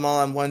got to get them all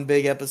on one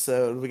big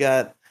episode. We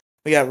got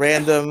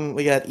Random,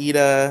 we got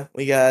Ida,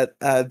 we got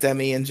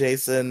Demi and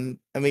Jason,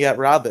 and we got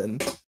Robin.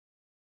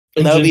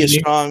 And that would be a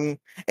strong,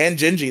 and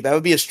Gingy. That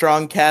would be a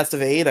strong cast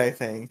of 8, I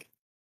think.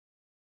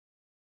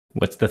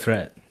 What's the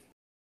threat?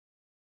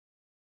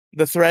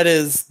 The threat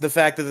is the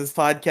fact that this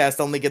podcast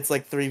only gets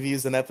like 3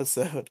 views an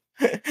episode.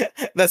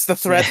 That's the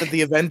threat that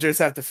the Avengers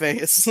have to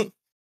face.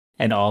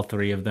 And all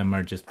three of them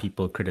are just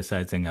people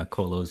criticizing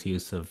Colo's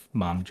use of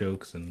mom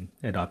jokes and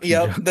adoption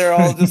Yep, jokes. they're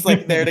all just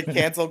like there to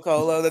cancel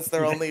Colo. That's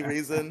their only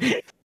reason.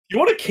 You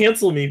want to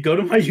cancel me? Go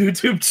to my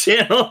YouTube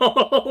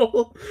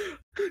channel.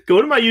 Go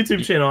to my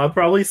YouTube channel. I've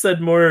probably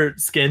said more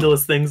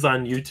scandalous things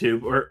on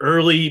YouTube or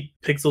early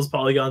Pixels,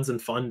 Polygons,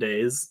 and Fun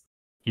days.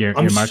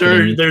 I'm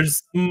sure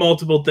there's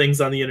multiple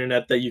things on the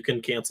internet that you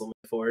can cancel me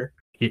for.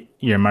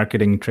 Your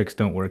marketing tricks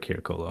don't work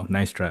here, Colo.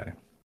 Nice try.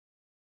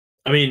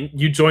 I mean,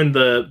 you joined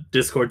the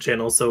Discord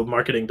channel, so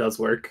marketing does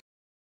work.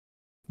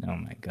 Oh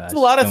my gosh. There's a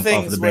lot of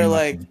things where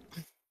like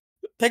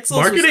Pixels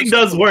marketing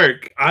does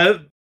work.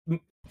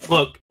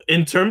 Look,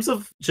 in terms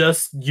of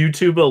just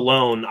YouTube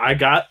alone, I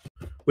got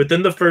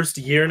within the first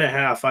year and a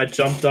half, I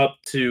jumped up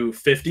to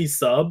 50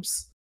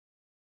 subs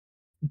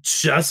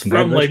just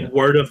from like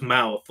word of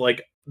mouth.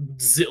 Like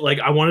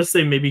I want to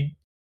say maybe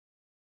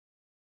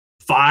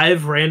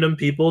 5 random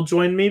people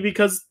joined me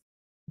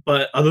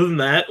but other than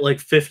that, like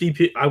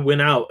 50 I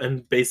went out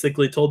and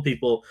basically told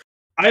people,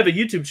 I have a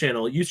YouTube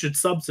channel, you should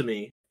sub to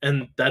me.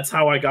 And that's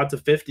how I got to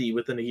 50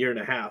 within a year and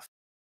a half.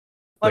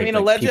 I mean,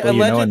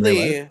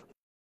 allegedly...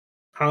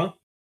 Huh?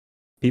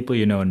 People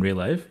you know in real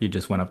life? You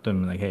just went up to them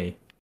and like, hey.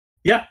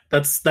 Yeah,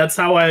 that's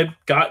how I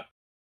got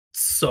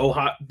so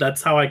hot.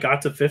 That's how I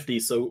got to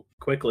 50 so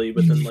quickly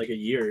within like a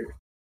year.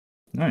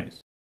 Nice.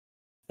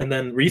 And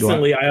then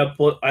recently I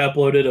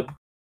uploaded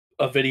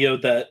a video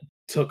that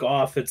took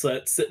off. It's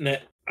sitting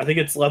at, I think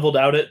it's leveled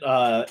out at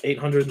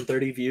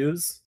 830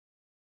 views.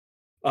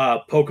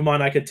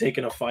 Pokemon I could take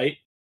in a fight.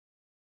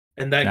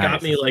 And that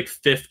got me like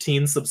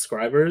 15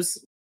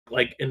 subscribers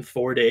like in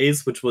 4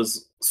 days, which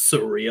was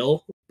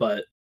surreal,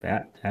 but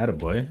that had a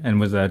boy. And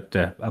was that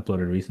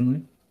uploaded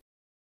recently?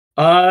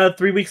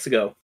 3 weeks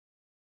ago.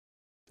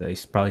 So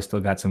he's probably still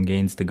got some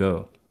gains to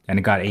go. And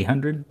it got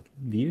 800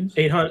 views?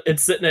 800.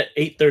 It's sitting at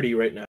 830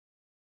 right now.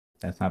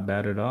 That's not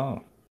bad at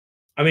all.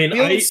 I mean,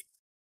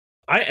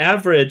 I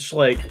average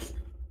like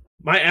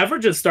my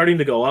average is starting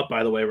to go up,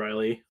 by the way,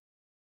 Riley.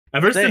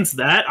 Ever since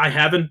that, I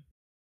haven't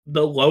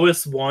the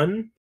lowest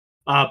one.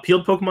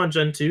 Peeled Pokemon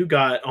Gen 2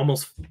 got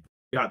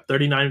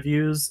 39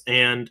 views,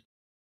 and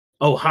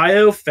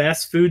Ohio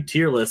fast food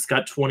tier list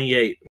got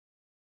 28.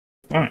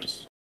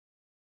 Nice.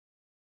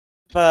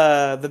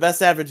 The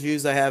best average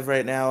views I have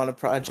right now on a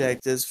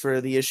project is for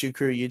the Issue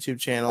Crew YouTube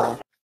channel,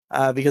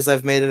 because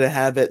I've made it a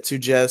habit to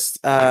just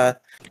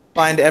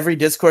find every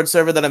Discord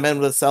server that I'm in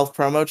with a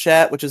self-promo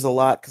chat, which is a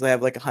lot because I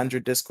have like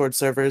 100 Discord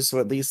servers, so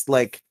at least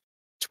like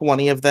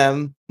 20 of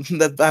them,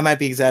 I might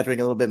be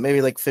exaggerating a little bit,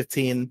 maybe like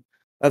 15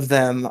 of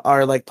them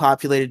are like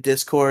populated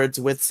Discords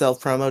with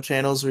self-promo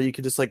channels where you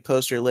can just like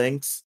post your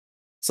links.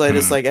 So I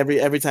just like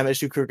every time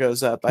Issue Crew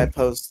goes up, I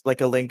post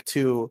like a link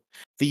to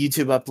the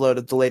YouTube upload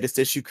of the latest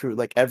Issue Crew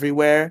like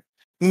everywhere.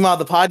 Meanwhile,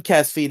 the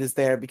podcast feed is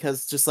there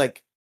because just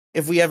like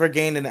if we ever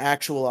gain an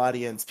actual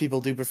audience,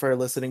 people do prefer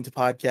listening to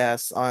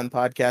podcasts on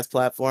podcast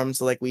platforms.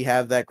 So like we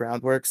have that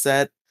groundwork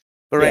set.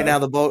 But right now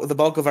the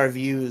bulk of our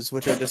views,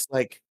 which are just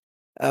like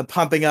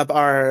pumping up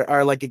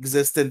our like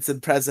existence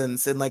and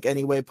presence in like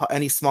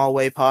any small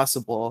way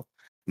possible.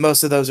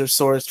 Most of those are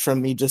sourced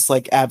from me just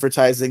like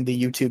advertising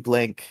the YouTube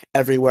link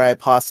everywhere I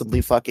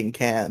possibly fucking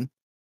can.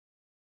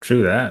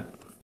 True that.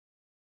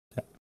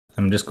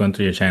 I'm just going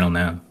through your channel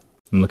now.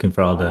 I'm looking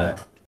for all the.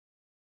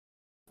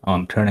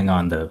 I'm turning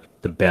on the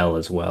bell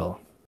as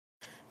well.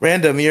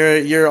 Random,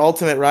 your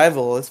ultimate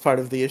rival is part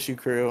of the Issue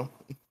Crew.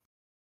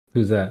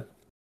 Who's that?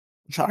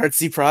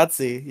 Artsy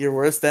Protsy, your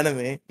worst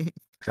enemy. Oh,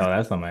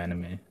 that's not my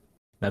enemy.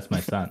 That's my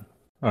son.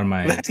 Or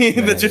my...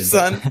 That's your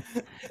son?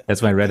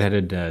 That's my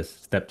redheaded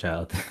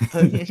stepchild.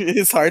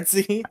 Is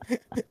Artsy?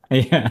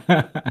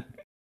 Yeah.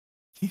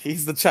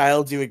 He's the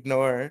child you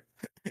ignore.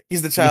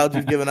 He's the child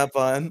you've given up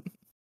on.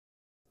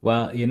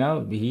 Well, you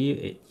know,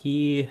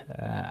 he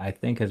I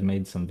think has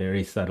made some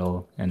very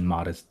subtle and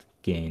modest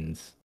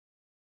gains.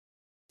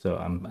 So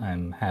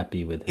I'm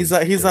happy with his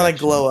he's on a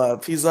glow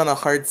up. He's on a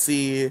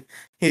Heartsy.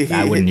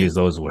 I wouldn't use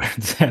those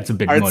words. That's a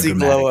bit more dramatic.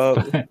 Glow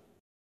up.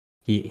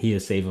 He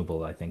is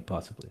savable, I think,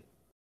 possibly.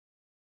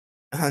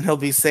 And he'll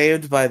be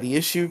saved by the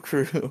Issue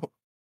Crew.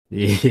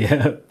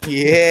 Yeah.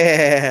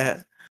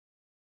 Yeah.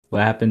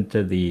 What happened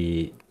to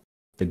the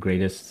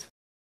greatest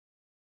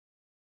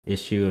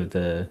issue of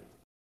the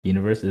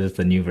universe? Is this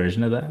the new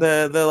version of that?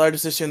 The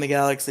largest issue in the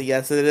galaxy.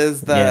 Yes, it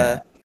is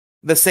the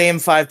same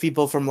 5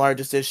 people from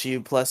largest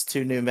issue plus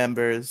 2 new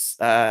members.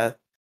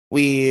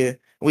 We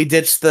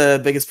ditched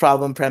the biggest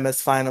problem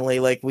premise finally.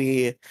 Like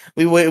we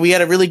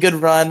had a really good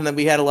run and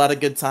we had a lot of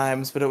good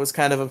times, but it was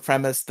kind of a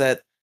premise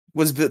that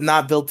was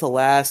not built to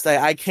last.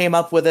 I came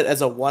up with it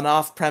as a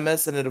one-off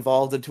premise and it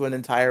evolved into an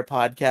entire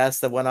podcast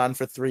that went on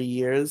for 3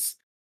 years.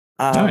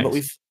 Nice. But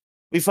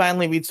we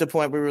finally reached a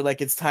point where we were like,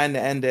 it's time to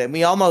end it. And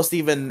we almost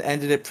even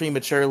ended it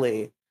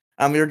prematurely.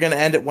 We were going to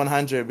end at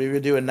 100. We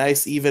would do a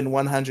nice even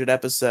 100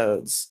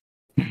 episodes.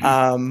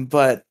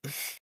 But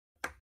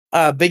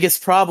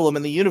biggest problem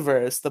in the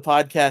universe, the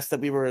podcast that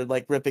we were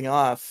like ripping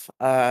off,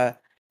 had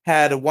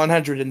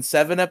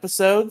 107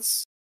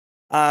 episodes.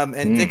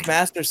 And Dick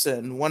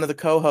Masterson, one of the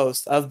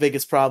co-hosts of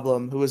Biggest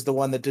Problem, who was the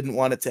one that didn't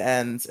want it to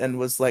end and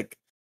was like,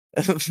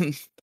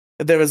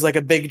 there was like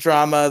a big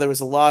drama, there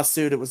was a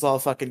lawsuit, it was all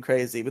fucking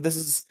crazy. But this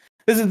is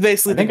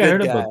basically the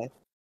good guy.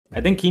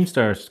 I think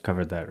Keemstar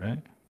covered that,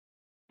 right?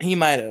 He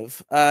might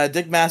have.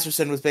 Dick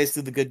Masterson was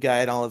basically the good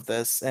guy in all of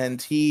this,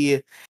 and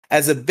he,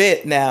 as a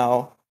bit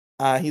now,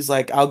 he's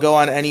like, I'll go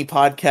on any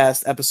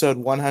podcast episode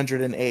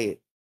 108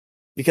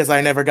 because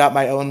I never got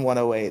my own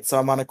 108, so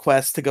I'm on a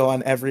quest to go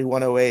on every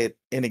 108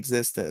 in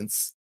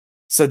existence.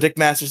 So Dick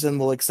Masterson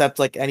will accept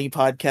like any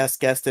podcast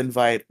guest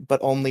invite, but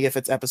only if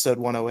it's episode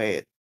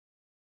 108.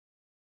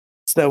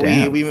 So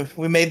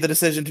we made the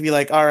decision to be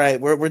like, all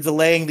right, we're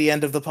delaying the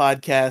end of the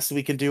podcast so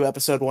we can do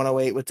episode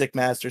 108 with Dick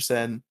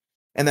Masterson.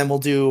 And then we'll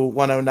do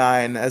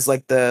 109 as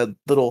like the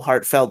little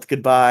heartfelt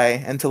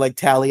goodbye and to like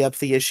tally up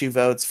the issue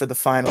votes for the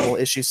final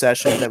issue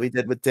session that we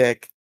did with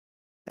Dick.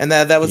 And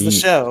that was the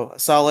show. A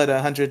solid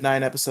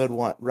 109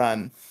 episode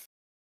run.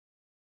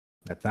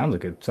 That sounds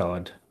like a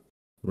solid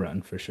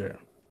run for sure.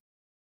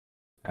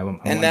 I'm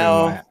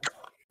now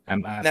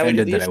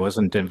offended that I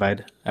wasn't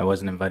invited. I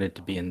wasn't invited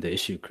to be in the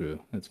issue crew.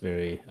 That's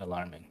very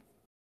alarming.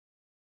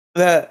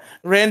 The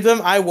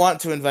Random, I want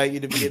to invite you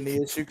to be in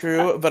the issue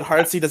crew, but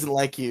Heartsy doesn't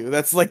like you.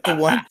 That's like the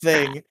one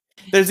thing.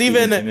 There's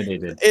even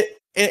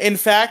in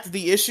fact,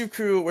 the issue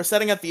crew. We're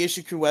setting up the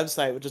issue crew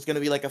website, which is going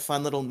to be like a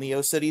fun little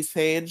NeoCities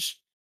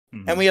page,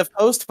 and we have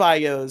post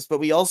bios, but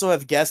we also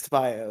have guest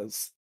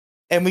bios.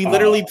 And we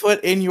literally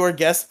put in your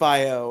guest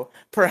bio,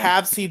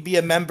 perhaps he'd be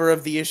a member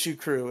of the issue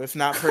crew, if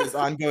not for his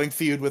ongoing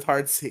feud with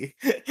Heartsy.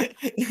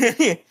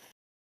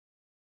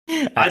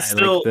 I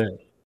still like that.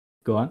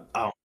 Go on.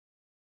 Oh,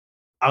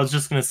 I was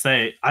just gonna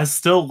say, I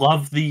still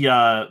love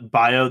the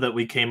bio that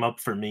we came up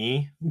for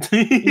me.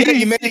 Yeah,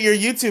 you made it your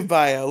YouTube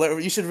bio.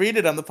 You should read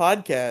it on the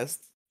podcast.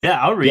 Yeah,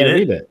 I'll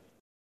read it.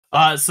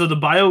 So the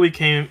bio we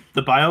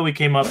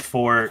came up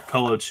for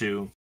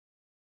Kolochu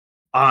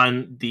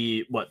on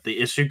the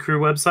issue crew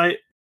website.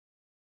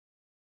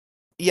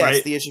 Yes,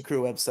 right? The issue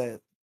crew website.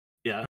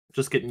 Yeah,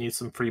 just getting you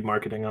some free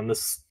marketing on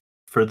this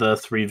for the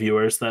 3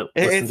 viewers that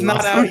it's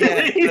not out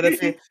yet. But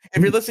if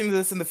you're listening to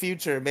this in the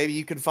future, maybe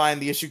you can find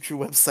the issue crew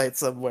website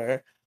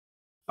somewhere.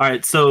 All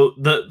right, so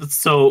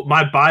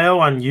my bio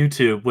on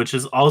YouTube, which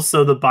is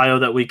also the bio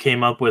that we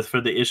came up with for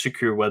the issue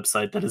crew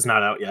website that is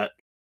not out yet,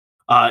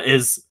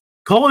 is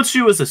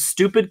Kolochu is a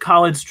stupid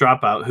college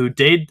dropout who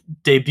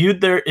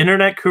debuted their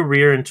internet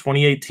career in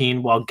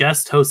 2018 while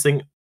guest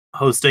hosting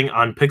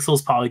on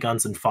Pixels,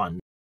 Polygons, and Fun.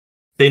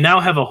 They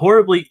now have a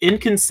horribly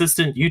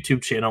inconsistent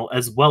YouTube channel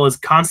as well as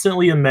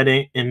constantly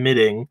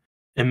emitting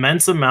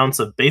immense amounts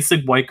of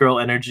basic white girl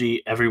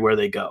energy everywhere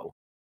they go.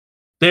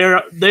 They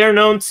are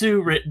known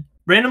to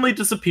randomly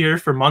disappear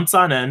for months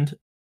on end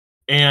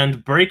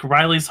and break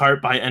Riley's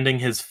heart by ending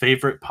his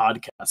favorite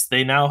podcast.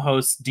 They now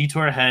host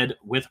Detour Ahead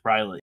with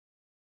Riley.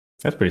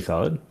 That's pretty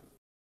solid.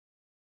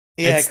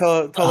 Yeah,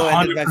 Colo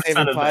ended my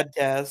favorite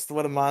podcast.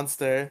 What a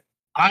monster.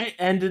 I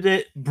ended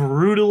it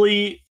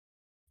brutally.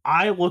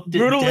 I looked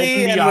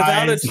brutally and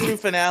without a true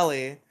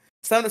finale.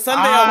 Someday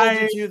I'll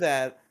hold you to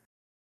that.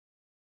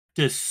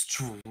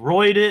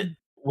 Destroyed it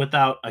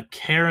without a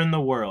care in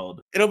the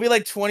world. It'll be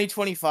like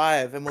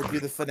 2025 and we'll do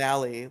the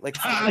finale. Like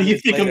you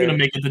think later. I'm gonna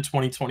make it to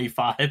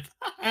 2025?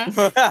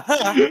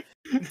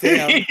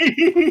 Damn.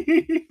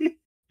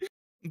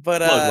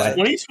 But look,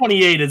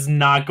 2028 is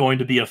not going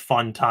to be a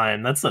fun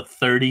time. That's a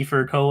 30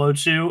 for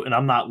Kolochu, and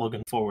I'm not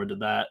looking forward to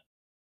that.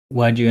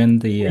 Why'd you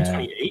end the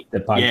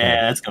podcast?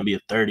 Yeah, that's gonna be a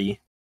 30.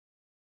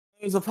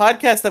 It was a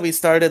podcast that we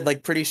started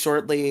like pretty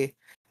shortly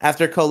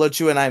after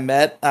Kolochu and I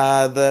met.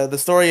 The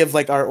story of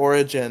like our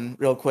origin,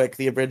 real quick,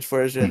 the abridged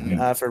version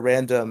for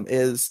Random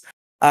is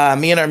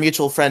me and our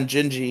mutual friend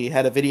Gingy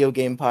had a video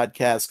game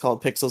podcast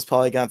called Pixels,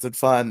 Polygons, and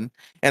Fun,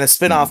 and a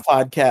spin-off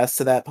podcast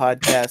to that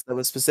podcast that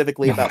was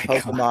specifically about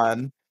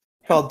Pokemon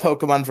called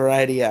Pokemon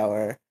Variety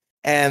Hour.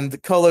 And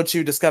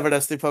Kolochu discovered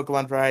us through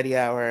Pokemon Variety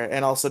Hour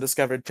and also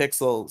discovered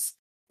Pixels.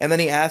 And then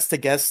he asked to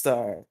guest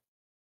star.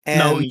 And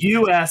no,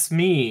 you asked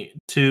me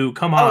to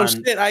come on. Oh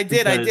shit, I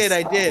did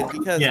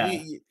because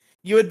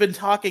you had been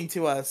talking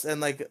to us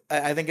and like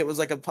I think it was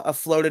like a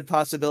floated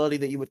possibility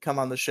that you would come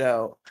on the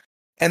show.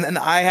 And then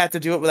I had to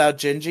do it without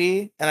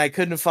Gingy, and I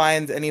couldn't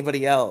find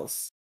anybody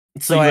else.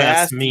 So I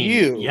asked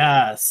you.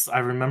 Yes, I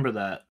remember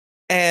that.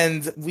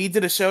 And we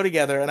did a show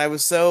together, and I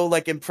was so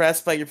like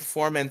impressed by your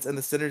performance and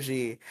the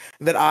synergy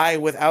that I,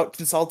 without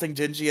consulting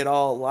Gingy at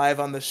all, live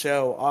on the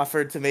show,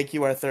 offered to make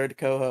you our third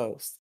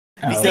co-host.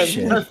 Because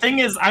the thing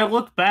is, I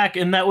look back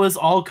and that was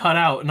all cut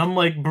out, and I'm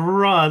like,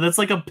 bruh, that's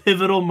like a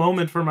pivotal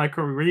moment for my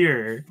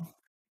career.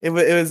 It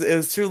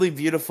was truly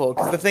beautiful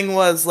because the thing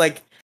was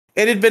like.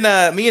 It had been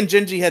me and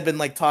Gingy had been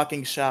like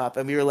talking shop,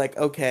 and we were like,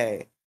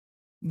 okay,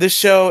 this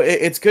show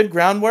it's good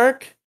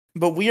groundwork,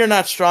 but we are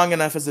not strong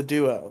enough as a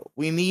duo.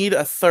 We need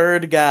a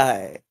third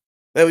guy.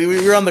 That we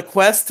were on the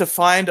quest to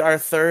find our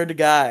third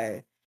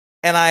guy,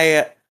 and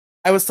I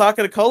was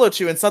talking to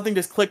Kolochu, and something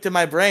just clicked in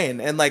my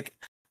brain, and like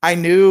I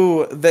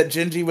knew that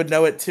Gingy would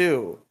know it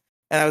too,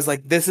 and I was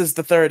like, this is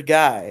the third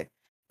guy.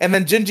 And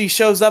then Gingy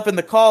shows up in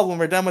the call when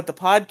we're done with the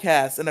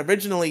podcast. And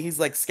originally he's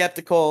like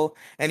skeptical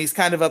and he's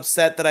kind of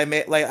upset that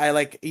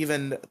I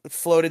even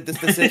floated this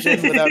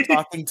decision without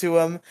talking to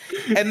him.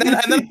 And then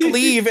I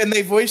leave and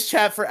they voice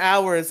chat for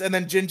hours. And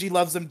then Gingy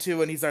loves him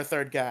too, and he's our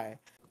third guy.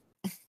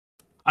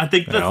 I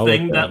think the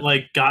thing that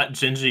like got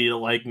Gingy to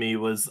like me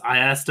was I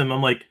asked him,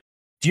 I'm like,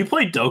 do you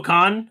play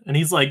Dokkan? And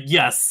he's like,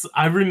 yes,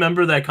 I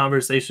remember that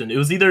conversation. It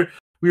was either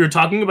we were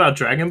talking about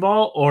Dragon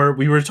Ball or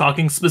we were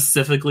talking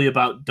specifically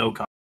about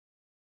Dokkan,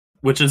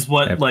 which is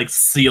what like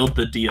sealed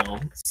the deal.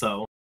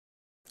 So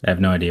I have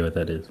no idea what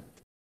that is.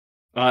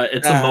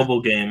 It's a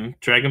mobile game,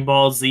 Dragon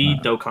Ball Z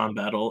Dokkan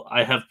Battle.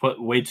 I have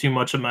put way too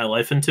much of my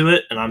life into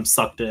it, and I'm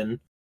sucked in.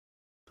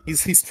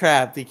 He's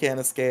trapped. He can't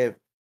escape.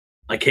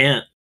 I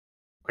can't.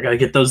 I gotta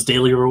get those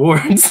daily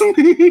rewards.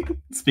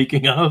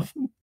 Speaking of,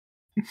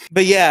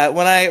 but yeah,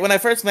 when I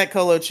first met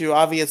Kolochu,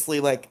 obviously,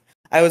 like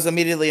I was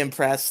immediately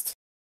impressed.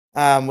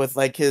 With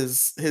like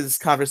his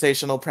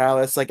conversational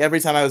prowess. Like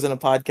every time I was in a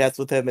podcast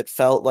with him, it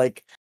felt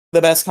like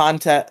the best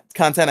content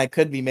I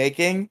could be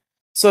making.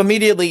 So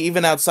immediately,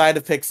 even outside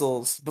of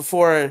Pixels,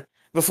 before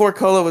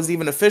Kolo was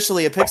even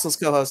officially a Pixels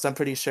co-host, I'm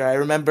pretty sure.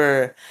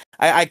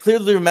 I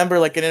clearly remember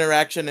like an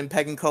interaction in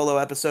Peg and Kolo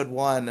episode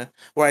 1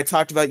 where I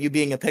talked about you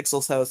being a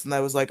Pixels host, and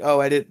I was like,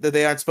 oh,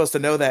 they aren't supposed to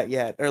know that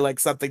yet, or like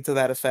something to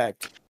that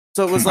effect.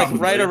 So it was like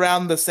right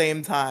around the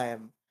same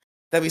time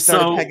that we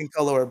started Peg and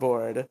Kolo are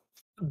bored.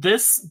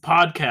 This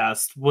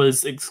podcast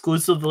was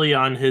exclusively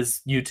on his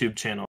YouTube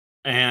channel,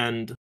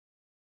 and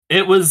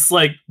it was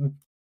like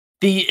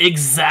the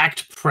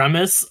exact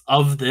premise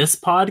of this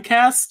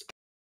podcast,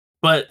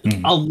 but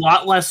a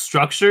lot less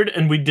structured,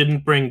 and we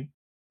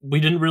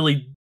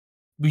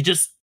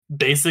just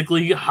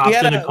basically hopped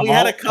in a call. We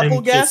had a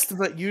couple guests,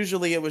 but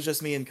usually it was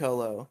just me and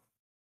Kolo.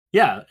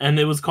 Yeah, and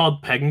it was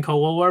called Peg and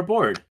Kolo Are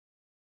Bored.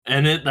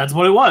 And that's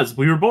what it was.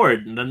 We were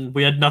bored, and then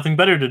we had nothing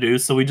better to do,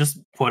 so we just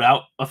put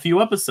out a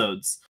few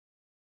episodes.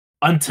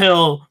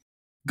 Until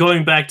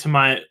going back to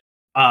my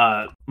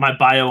my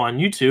bio on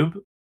YouTube,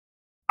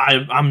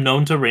 I'm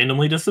known to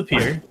randomly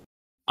disappear.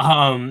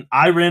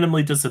 I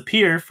randomly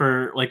disappear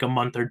for like a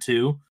month or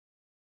two.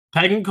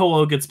 Peg and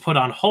Kolo gets put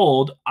on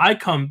hold. I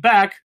come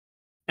back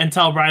and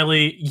tell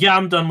Riley, yeah,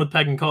 I'm done with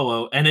Peg and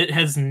Kolo, and it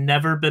has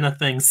never been a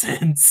thing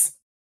since.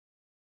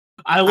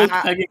 I looked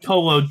Peg and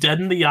Kolo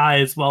dead in the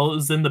eyes while it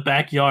was in the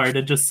backyard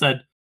and just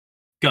said,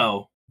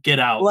 go, get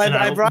out. Well, and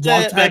I walked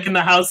back in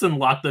the house and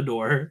locked the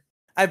door.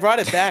 I brought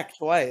it back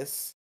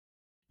twice.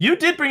 You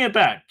did bring it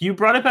back. You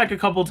brought it back a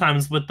couple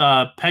times with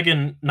Peg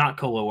and Not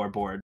Kolo Are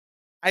Bored.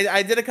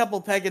 I did a couple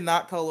Peg and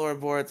Not Kolo Are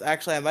Boards.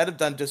 Actually, I might have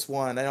done just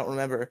one. I don't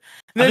remember.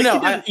 I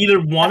did either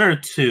one or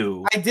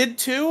two. I did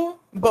two,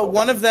 but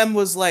one of them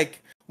was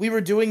like, we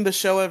were doing the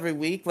show every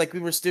week. Like, we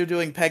were still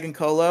doing Peg and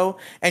Kolo,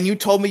 and you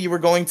told me you were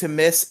going to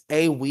miss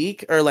a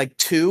week or like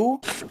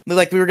 2.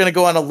 Like, we were going to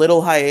go on a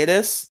little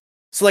hiatus.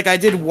 So, like, I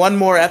did one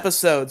more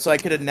episode so I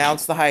could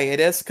announce the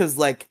hiatus, because,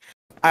 like,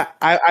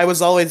 I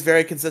was always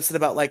very consistent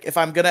about, like, if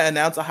I'm going to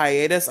announce a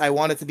hiatus, I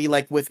want it to be,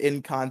 like,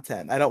 within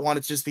content. I don't want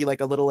it to just be, like,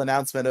 a little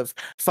announcement of,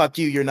 fuck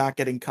you, you're not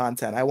getting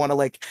content. I want to,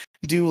 like,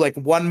 do, like,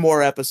 one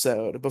more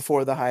episode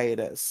before the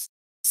hiatus.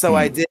 So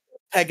I did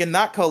Peg and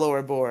Not Kolo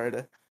Are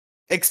Bored,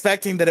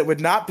 expecting that it would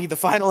not be the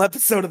final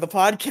episode of the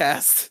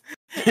podcast.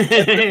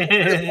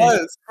 It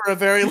was for a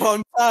very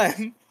long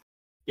time.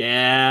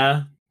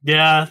 Yeah,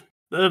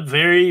 a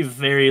very,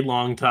 very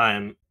long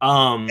time.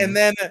 And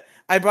then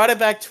I brought it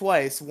back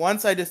twice.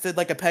 Once I just did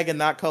like a Peg and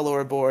Not Kolo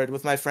Are Bored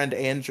with my friend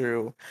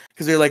Andrew,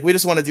 because we were like, we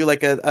just want to do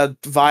like a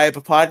vibe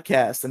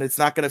podcast, and it's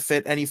not going to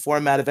fit any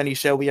format of any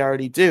show we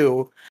already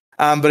do.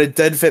 But it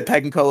did fit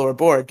Peg and Kolo Are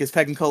Bored, because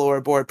Peg and Kolo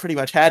Are Bored pretty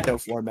much had no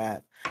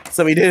format.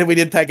 So we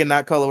did Peg and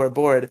Not Kolo Are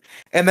Bored.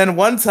 And then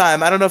one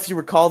time, I don't know if you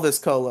recall this,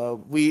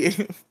 Kolo,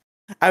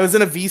 I was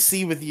in a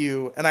VC with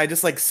you, and I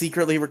just like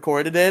secretly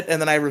recorded it, and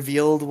then I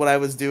revealed what I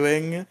was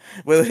doing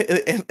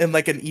in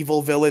like an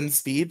evil villain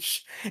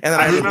speech, and then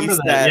I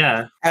released that.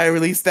 Yeah, I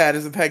released that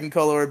as a Peg and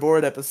Kolo Are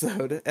Bored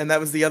episode, and that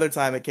was the other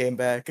time it came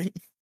back.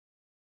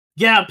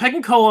 Yeah, Peg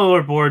and Kolo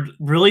Are Bored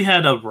really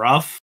had a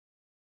rough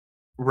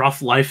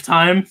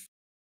lifetime.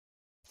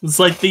 It's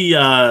like the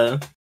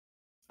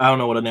I don't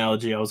know what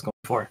analogy I was going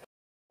for.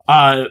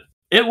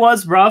 It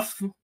was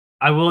rough,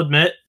 I will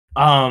admit.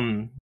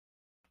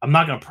 I'm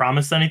not going to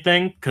promise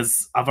anything,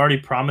 because I've already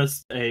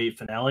promised a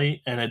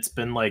finale, and it's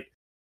been like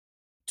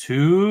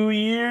 2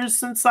 years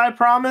since I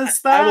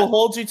promised that. I will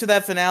hold you to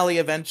that finale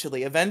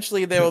eventually.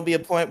 Eventually, there will be a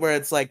point where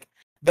it's like,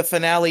 the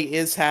finale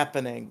is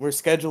happening. We're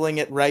scheduling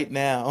it right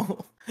now.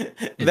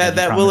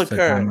 that will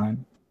occur.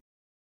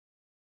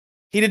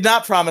 He did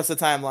not promise a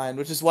timeline,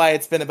 which is why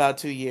it's been about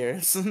 2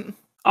 years.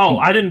 Oh,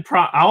 I didn't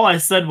all I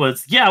said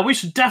was, yeah, we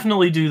should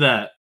definitely do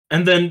that.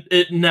 And then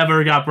it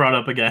never got brought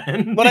up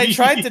again. What I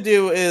tried to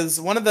do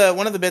is one of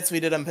the bits we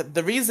did on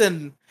the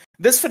reason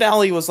this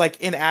finale was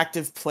like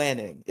inactive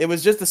planning. It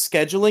was just a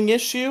scheduling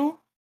issue,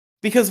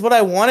 because what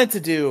I wanted to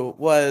do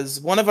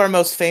was one of our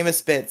most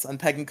famous bits on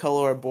Peg and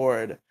Kolo Are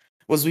Bored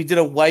was we did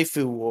a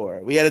waifu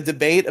war. We had a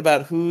debate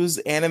about whose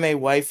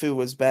anime waifu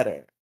was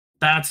better.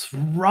 That's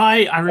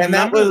right. I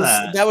remember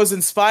And that was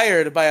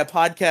inspired by a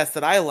podcast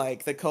that I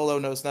like that Kolo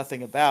knows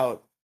nothing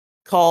about,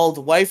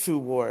 called Waifu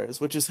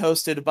Wars, which is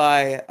hosted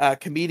by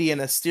comedian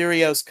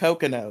Asterios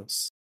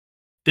Kokonos.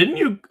 Didn't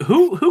you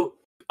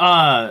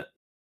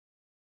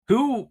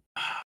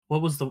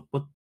what was the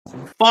what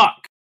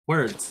fuck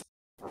words?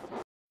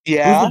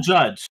 Yeah. Who's the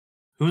judge?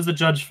 Who's the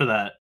judge for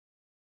that?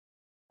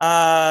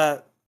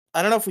 I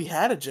don't know if we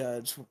had a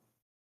judge.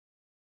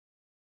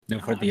 No,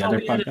 for the other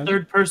we had a podcast.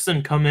 third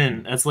person come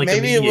in as like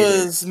maybe a it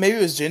mediator.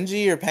 was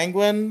Gingy or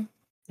Penguin.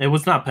 It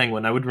was not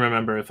Penguin. I would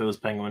remember if it was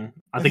Penguin.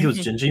 I think it was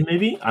Gingy,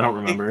 maybe? I don't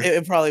remember.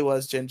 It probably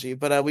was Gingy,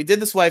 but we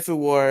did this waifu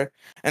war,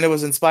 and it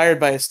was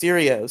inspired by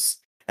Asterios.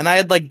 And I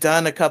had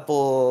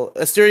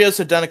Asterios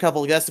had done a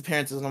couple of guest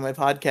appearances on my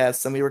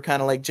podcasts, and we were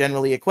kind of like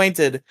generally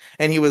acquainted,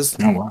 and he was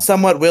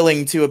somewhat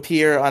willing to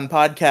appear on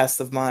podcasts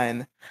of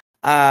mine.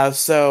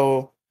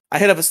 So I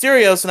hit up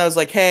Asterios, and I was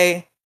like,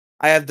 hey,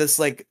 I have this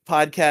like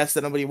podcast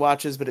that nobody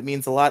watches, but it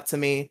means a lot to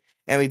me.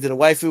 And we did a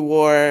waifu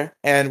war,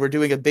 and we're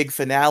doing a big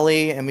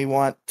finale, and we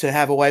want to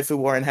have a waifu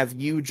war and have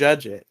you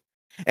judge it.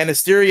 And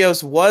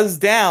Asterios was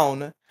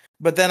down,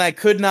 but then I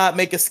could not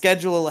make a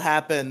schedule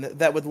happen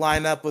that would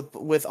line up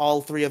with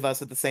all three of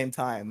us at the same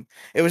time.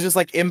 It was just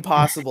like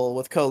impossible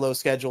with Kolo's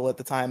schedule at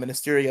the time and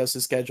Asterios'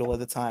 schedule at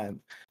the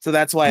time. So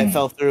that's why it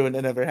fell through and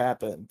it never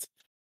happened.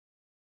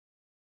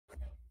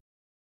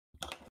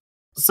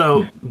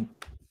 So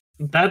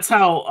that's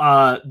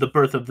how the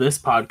birth of this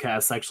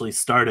podcast actually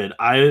started.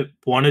 I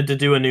wanted to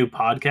do a new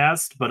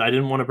podcast, but I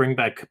didn't want to bring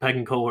back Peg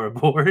and Kohler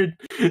aboard.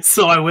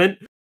 So I went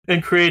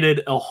and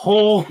created a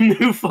whole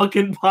new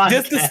fucking podcast.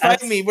 Just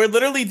despite me, we're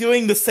literally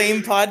doing the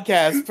same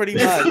podcast pretty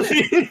much.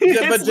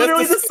 It's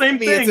literally the same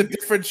thing. It's a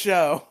different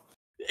show.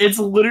 It's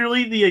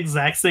literally the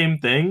exact same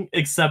thing,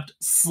 except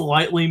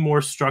slightly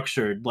more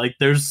structured. Like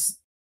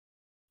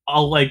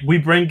we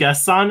bring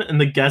guests on and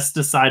the guests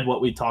decide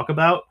what we talk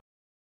about.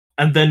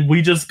 And then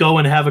we just go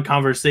and have a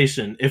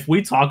conversation. If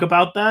we talk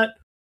about that,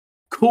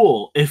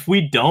 cool. If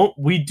we don't,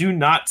 we do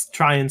not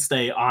try and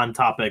stay on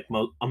topic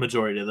a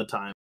majority of the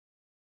time.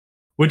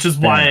 Which is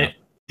why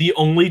the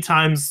only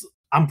times,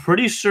 I'm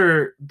pretty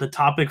sure the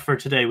topic for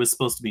today was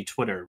supposed to be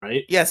Twitter,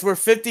 right? Yes, we're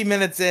 50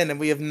 minutes in and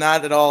we have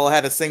not at all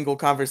had a single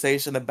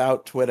conversation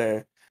about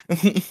Twitter.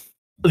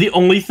 The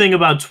only thing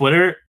about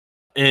Twitter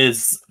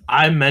is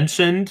I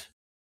mentioned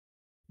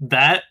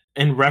that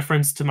in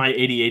reference to my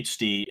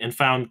ADHD and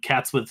found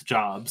cats with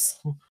jobs.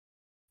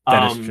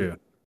 That is true.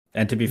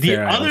 And to be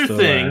fair,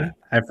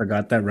 I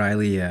forgot that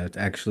Riley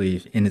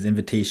actually, in his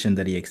invitation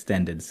that he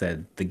extended,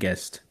 said the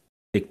guest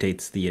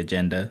dictates the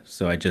agenda.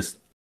 So I just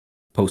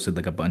posted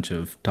like a bunch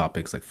of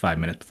topics like 5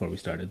 minutes before we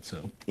started.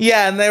 So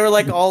yeah, and they were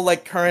like all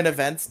like current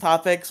events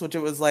topics, which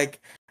it was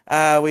like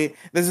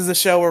this is a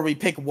show where we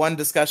pick one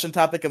discussion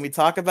topic and we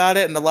talk about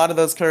it, and a lot of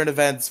those current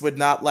events would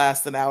not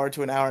last an hour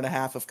to an hour and a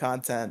half of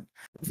content.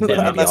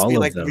 Unless we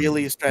like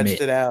really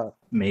stretched it out.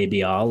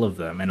 Maybe all of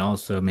them, and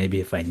also maybe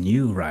if I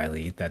knew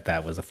Riley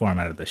that was the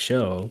format of the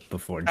show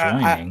before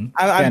joining,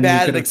 I'm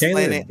bad at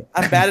explaining.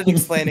 I'm bad at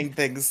explaining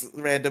things.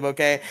 Random,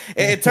 okay.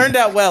 It turned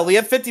out well. We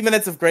have 50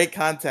 minutes of great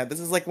content. This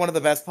is like one of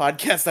the best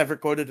podcasts I've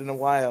recorded in a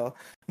while.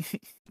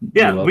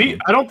 Yeah,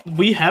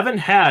 we haven't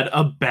had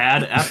a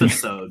bad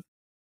episode.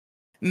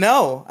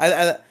 No,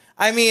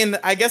 I mean,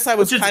 I guess I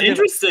was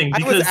interesting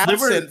because I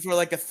was absent for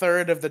like a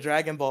third of the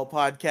Dragon Ball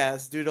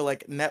podcast due to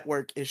like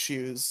network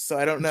issues. So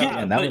I don't know.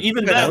 Yeah, but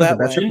even that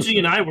Shinji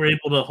and I were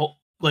able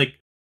to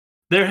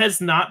there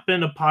has not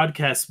been a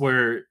podcast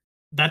where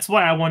that's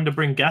why I wanted to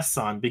bring guests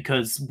on,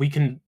 because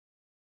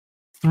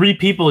three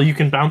people, you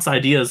can bounce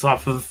ideas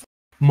off of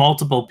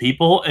multiple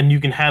people and you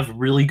can have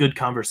really good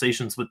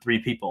conversations with three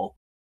people.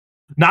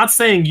 Not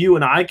saying you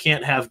and I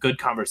can't have good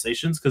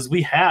conversations, because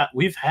we've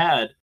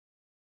had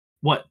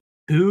what,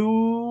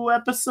 2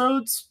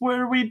 episodes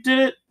where we did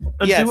it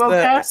duo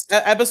cast?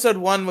 Episode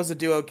 1 was a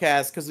duo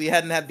cast because we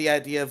hadn't had the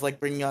idea of like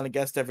bringing on a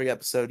guest every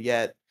episode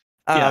yet.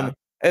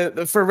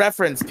 For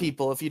reference,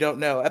 people, if you don't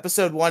know,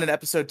 episode 1 and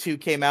episode 2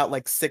 came out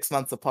like 6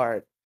 months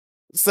apart.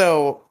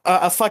 So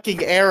a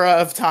fucking era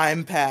of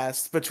time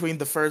passed between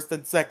the first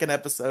and second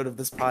episode of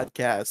this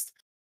podcast.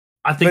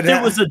 I think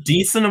there was a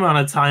decent amount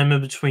of time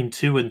in between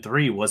 2 and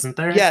 3, wasn't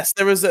there? Yes,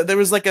 there was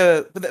like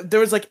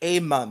a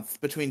month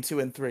between 2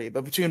 and 3,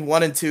 but between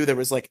 1 and 2 there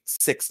was like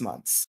 6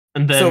 months.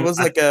 And then so it was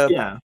like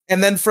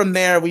and then from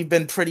there we've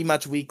been pretty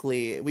much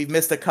weekly. We've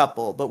missed a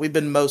couple, but we've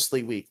been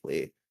mostly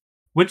weekly,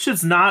 which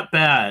is not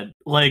bad.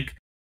 Like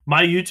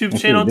my YouTube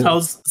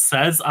channel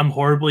says I'm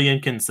horribly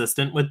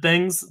inconsistent with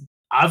things.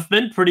 I've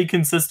been pretty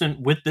consistent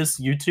with the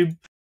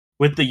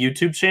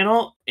YouTube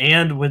channel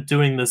and with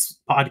doing this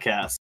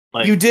podcast.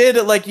 Like, you did,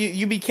 like,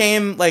 you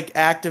became like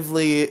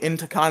actively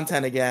into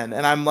content again,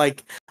 and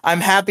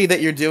I'm happy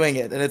that you're doing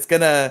it, and it's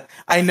gonna,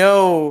 I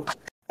know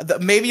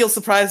Maybe you'll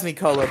surprise me,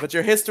 Kolo, but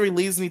your history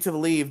leads me to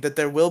believe that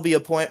there will be a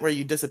point where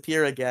you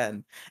disappear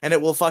again, and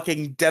it will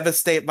fucking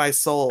devastate my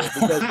soul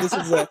because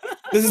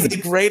this is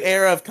a great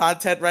era of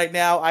content right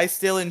now. I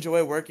still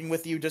enjoy working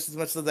with you just as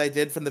much as I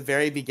did from the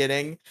very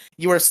beginning.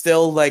 You are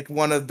still like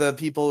one of the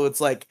people who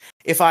it's like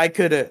if I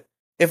could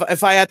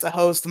if I had to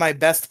host my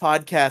best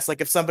podcast,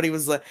 like if somebody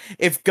was like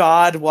if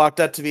God walked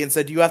up to me and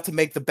said, "You have to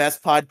make the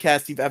best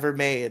podcast you've ever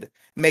made.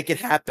 Make it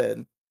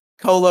happen."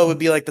 Kolo would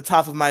be like the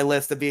top of my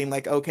list of being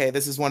like, okay,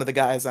 this is one of the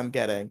guys I'm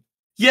getting.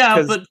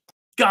 Yeah, but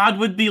God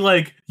would be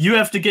like, you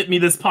have to get me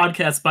this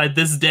podcast by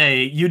this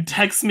day. You'd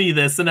text me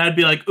this, and I'd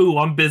be like, ooh,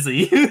 I'm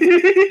busy.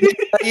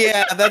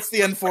 Yeah, that's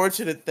the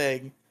unfortunate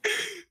thing.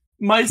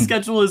 My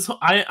schedule is,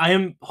 I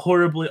am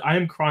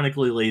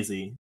chronically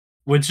lazy,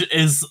 which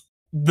is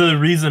the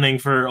reasoning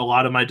for a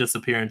lot of my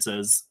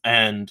disappearances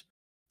and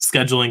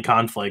scheduling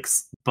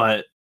conflicts,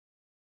 but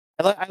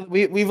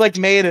we've like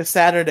made a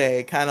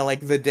Saturday kind of like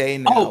the day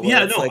now. Oh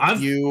yeah, no, like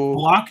I've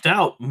blocked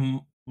out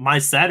my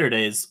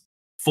Saturdays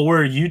for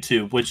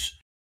YouTube, which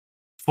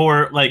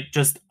for like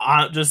just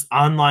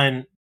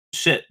online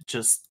shit,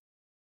 just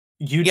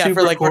YouTube. Yeah,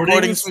 for like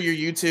recordings for your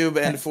YouTube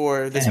and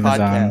for this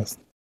podcast,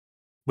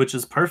 which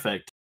is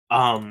perfect.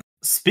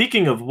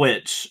 Speaking of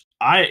which,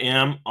 I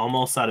am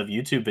almost out of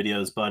YouTube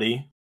videos,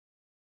 buddy.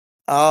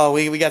 Oh,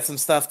 we got some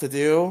stuff to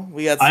do.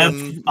 We got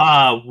some.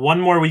 I have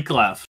 1 more week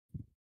left.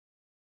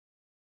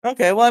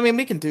 Okay, well, I mean,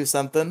 we can do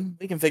something.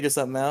 We can figure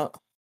something out.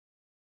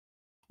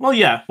 Well,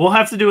 yeah, we'll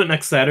have to do it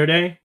next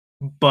Saturday,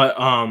 but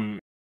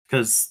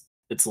because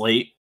it's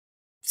late,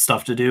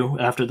 stuff to do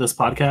after this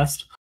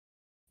podcast.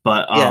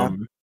 But yeah.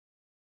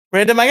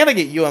 Random, I gotta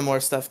get you on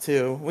more stuff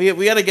too. We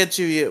gotta get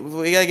you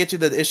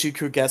the issue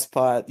crew guest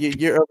spot.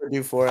 You're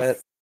overdue for it.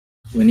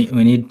 We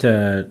need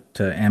to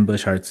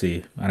ambush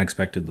Heartsy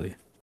unexpectedly.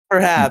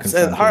 Perhaps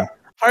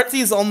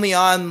Heartsy's only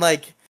on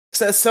like.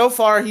 So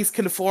far, he's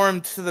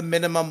conformed to the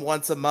minimum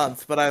once a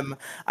month, but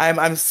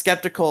I'm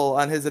skeptical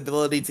on his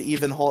ability to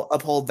even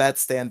uphold that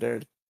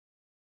standard.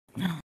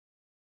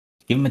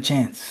 Give him a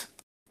chance.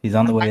 He's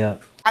on the way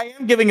up. I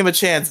am giving him a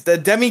chance. The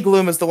Demi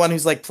Gloom is the one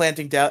who's like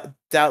planting doubt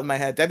in my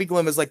head. Demi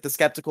Gloom is like the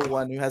skeptical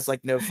one who has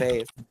like no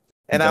faith,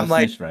 and I'm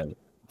like,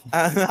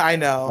 I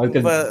know,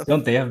 but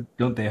don't they have?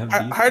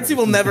 Heartsy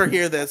will never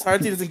hear this.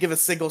 Heartsy doesn't give a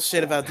single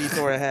shit about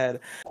Detour Ahead.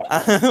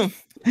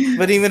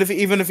 But even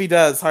if he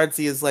does,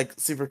 Heartsy is like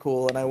super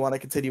cool, and I want to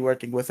continue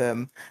working with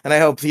him. And I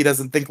hope he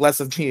doesn't think less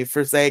of me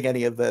for saying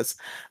any of this.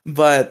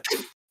 But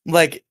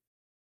like,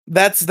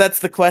 that's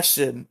the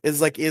question: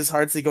 is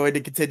Heartsy going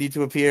to continue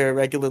to appear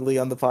regularly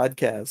on the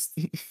podcast?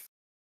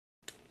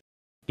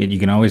 You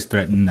can always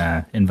threaten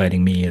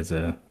inviting me as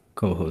a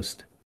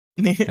co-host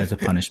as a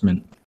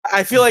punishment.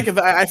 I feel like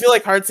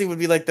Heartsy would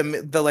be like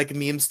the like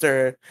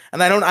memester,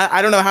 and I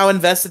don't know how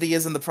invested he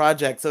is in the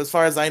project. So as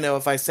far as I know,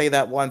 if I say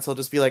that once, he'll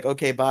just be like,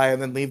 "Okay, bye,"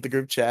 and then leave the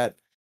group chat,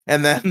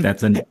 and then and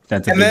then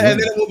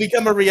it will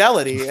become a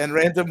reality, and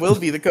Random will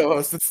be the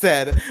co-host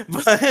instead.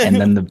 But and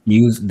then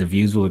the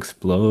views will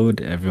explode.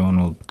 Everyone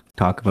will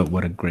talk about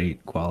what a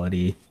great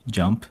quality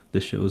jump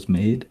the show's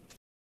made.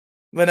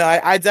 But no,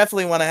 I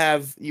definitely want to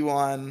have you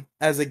on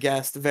as a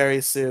guest very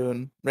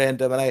soon,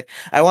 Random. And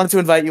I wanted to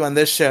invite you on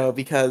this show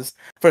because,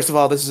 first of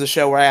all, this is a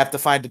show where I have to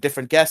find a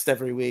different guest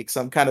every week.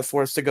 So I'm kind of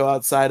forced to go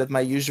outside of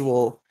my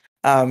usual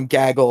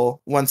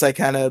gaggle once I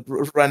kind of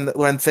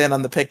run thin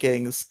on the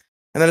pickings.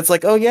 And then it's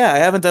like, oh yeah, I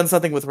haven't done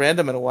something with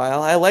Random in a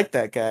while. I like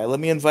that guy.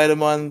 Let me invite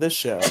him on this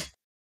show.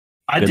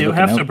 I do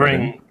have to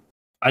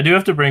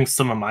bring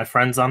some of my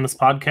friends on this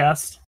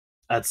podcast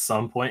at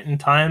some point in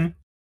time.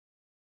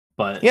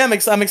 But yeah,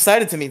 I'm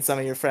excited to meet some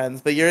of your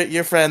friends, but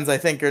your friends I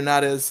think are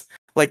not as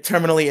like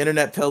terminally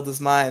internet pilled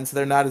as mine, so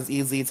they're not as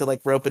easy to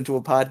like rope into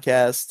a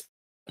podcast.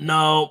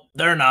 No,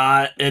 they're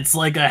not. It's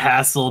like a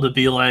hassle to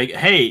be like,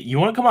 "Hey, you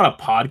want to come on a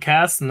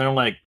podcast?" And they're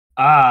like,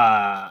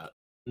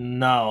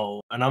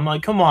 no. And I'm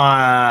like, "Come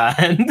on."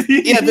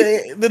 Yeah,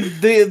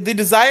 the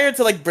desire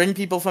to like bring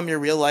people from your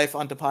real life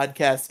onto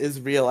podcasts is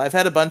real. I've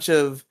had a bunch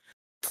of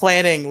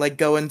planning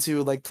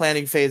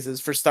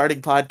phases for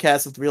starting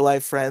podcasts with real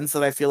life friends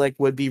that I feel like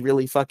would be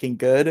really fucking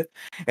good,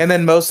 and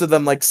then most of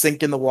them like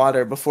sink in the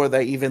water before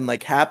they even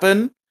like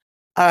happen.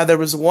 There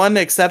was one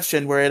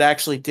exception where it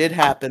actually did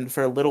happen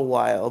for a little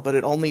while, but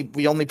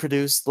we only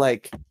produced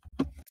like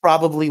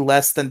probably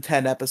less than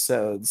 10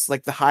 episodes,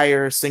 like the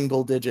higher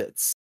single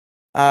digits,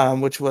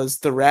 which was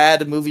the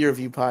Rad Movie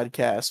Review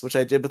podcast, which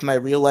I did with my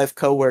real life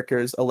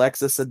coworkers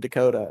Alexis and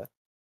Dakota.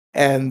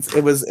 And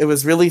it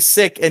was really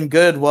sick and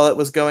good while it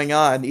was going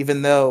on,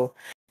 even though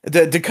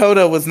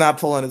Dakota was not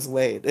pulling his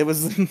weight. It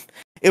was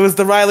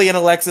the Riley and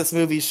Alexis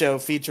movie show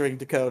featuring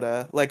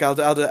Dakota. Like I'll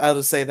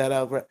just say that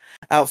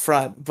out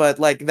front. But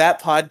like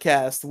that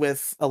podcast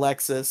with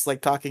Alexis,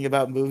 like talking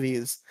about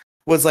movies,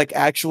 was like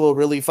actual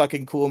really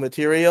fucking cool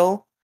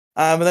material.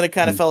 And then it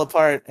kind of fell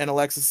apart, and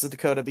Alexis and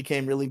Dakota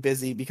became really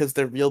busy because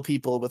they're real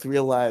people with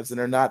real lives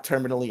and are not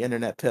terminally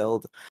internet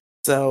pilled.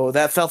 So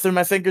that fell through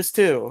my fingers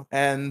too,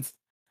 and.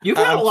 You've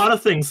had a lot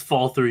of things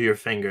fall through your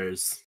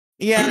fingers.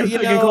 Yeah,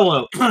 you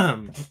know,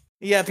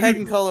 Yeah, Peg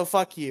and Colo,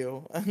 fuck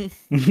you.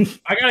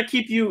 I gotta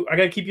keep you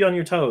on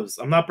your toes.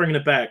 I'm not bringing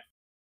it back.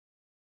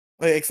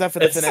 Wait, except for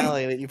the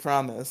finale that you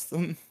promised.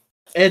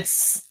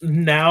 It's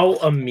now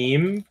a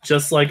meme,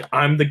 just like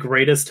I'm the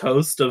greatest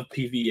host of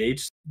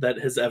PVH that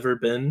has ever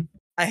been.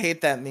 I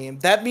hate that meme.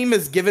 That meme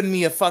has given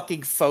me a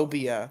fucking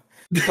phobia,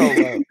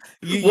 Colo.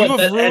 You What,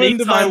 have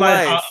ruined my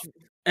life.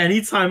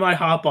 Anytime I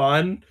hop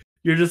on,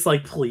 you're just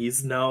like,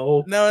 please,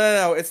 no.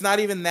 No. It's not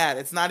even that.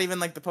 It's not even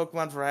like the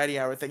Pokemon Variety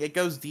Hour thing. It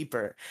goes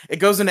deeper. It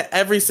goes into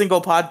every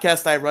single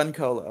podcast I run,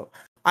 Colo.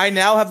 I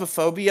now have a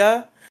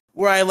phobia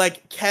where I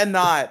like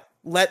cannot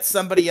let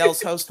somebody else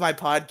host my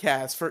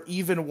podcast for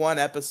even one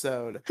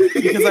episode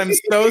because I'm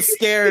so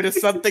scared if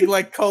something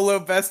like Colo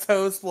Best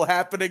Host will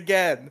happen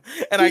again,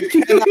 and I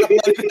cannot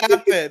let it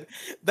happen.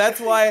 That's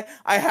why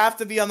I have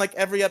to be on like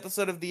every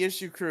episode of the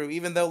Issue Crew,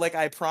 even though like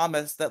I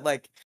promised that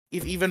like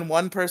if even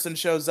one person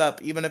shows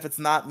up, even if it's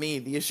not me,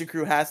 the Issue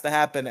Crew has to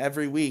happen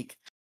every week.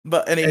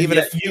 But even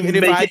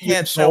if I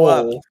can't show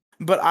up,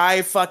 but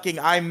I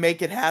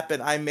make it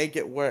happen. I make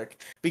it work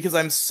because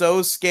I'm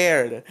so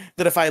scared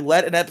that if I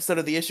let an episode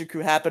of the Issue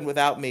Crew happen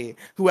without me,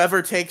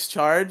 whoever takes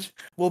charge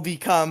will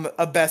become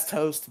a best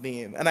host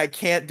meme, and I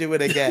can't do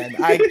it again.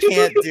 I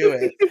can't do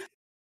it.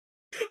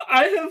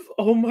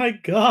 Oh my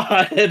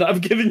god, I'm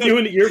giving you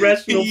an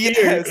irrational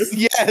fear.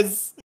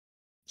 Yes.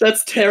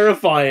 That's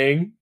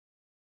terrifying.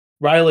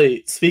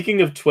 Riley,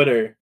 speaking of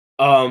Twitter,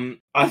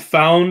 I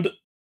found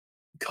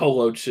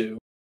Colochu.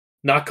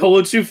 Not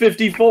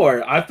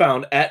Colochu54. I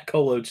found at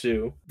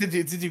Colochu.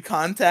 Did you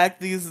contact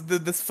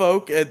this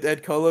folk at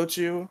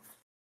Colochu?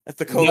 At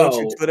the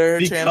Colochu Twitter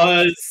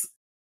channel? Because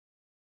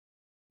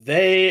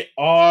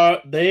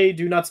they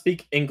do not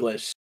speak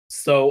English,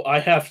 so I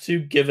have to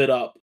give it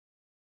up.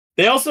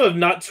 They also have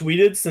not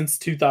tweeted since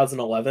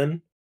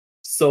 2011,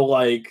 so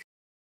like,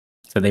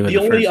 they were the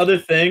only other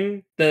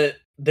thing that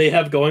they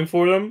have going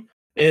for them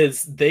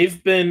is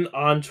they've been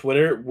on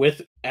Twitter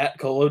with at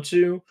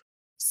Colochu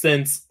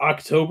since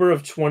October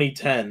of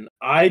 2010.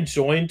 I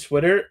joined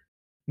Twitter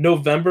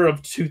November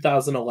of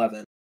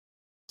 2011.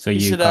 So you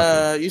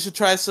should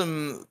try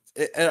some.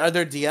 Are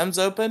there DMs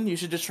open? You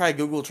should just try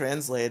Google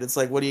Translate. It's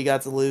like, what do you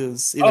got to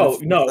lose?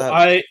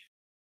 I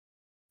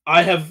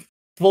have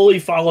fully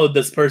followed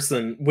this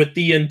person with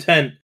the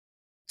intent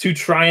to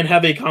try and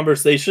have a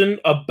conversation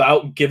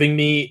about giving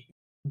me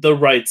the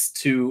rights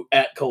to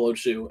at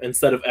Colochu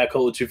instead of at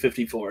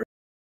Colochu54.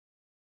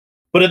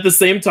 But at the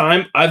same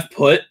time, I've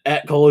put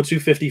at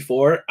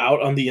Colochu54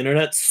 out on the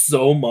internet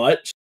so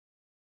much,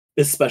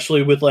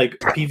 especially with like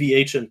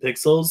PVH and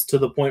Pixels, to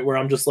the point where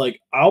I'm just like,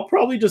 I'll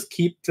probably just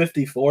keep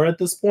 54 at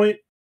this point.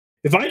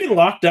 If I can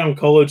lock down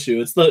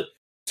Colochu,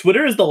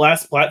 Twitter is the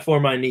last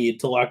platform I need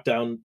to lock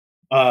down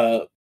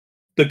the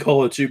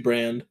Colochu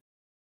brand.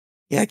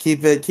 Yeah,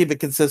 keep it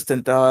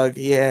consistent, dog.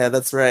 Yeah,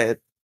 that's right.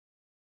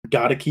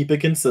 Gotta keep it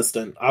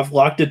consistent. I've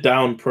locked it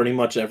down pretty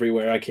much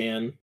everywhere I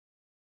can.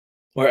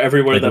 Or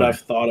everywhere that I've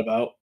thought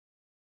about.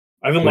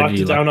 I even locked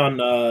it down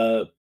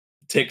on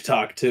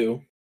TikTok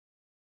too.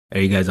 Are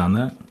you guys on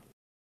that?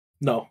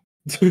 No.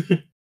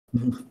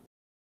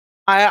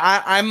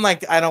 I'm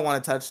like, I don't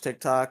want to touch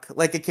TikTok.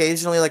 Like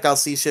occasionally, like I'll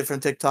see shit from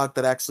TikTok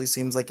that actually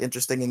seems like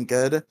interesting and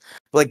good. But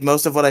like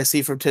most of what I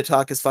see from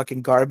TikTok is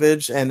fucking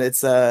garbage, and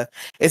it's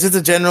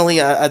just generally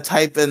a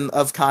type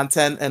of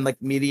content and like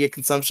media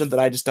consumption that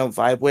I just don't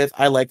vibe with.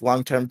 I like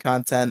long-term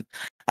content.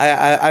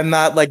 I'm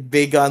not like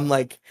big on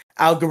like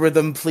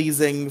algorithm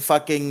pleasing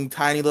fucking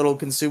tiny little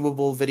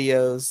consumable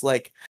videos.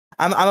 Like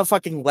I'm a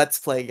fucking Let's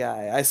Play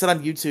guy. I sit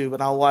on YouTube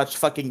and I'll watch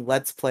fucking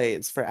Let's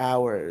Plays for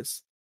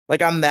hours.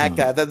 Like I'm that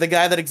guy, the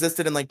guy that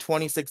existed in like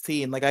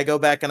 2016. Like I go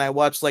back and I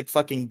watch like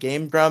fucking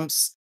Game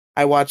Grumps.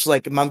 I watch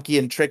like Monkey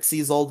and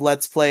Trixie's old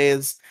Let's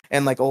Plays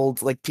and like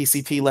old like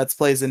PCP Let's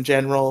Plays in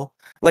general.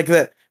 Like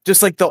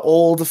just like the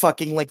old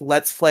fucking like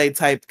Let's Play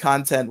type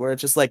content where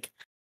it's just like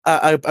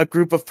a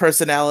group of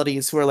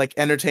personalities who are like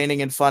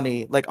entertaining and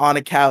funny, like on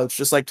a couch,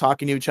 just like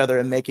talking to each other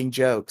and making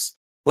jokes.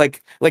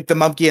 Like the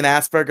Mumpke and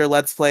Asperger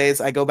Let's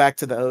Plays, I go back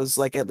to those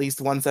like at least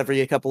once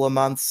every couple of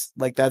months.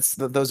 Like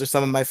those are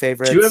some of my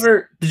favorites.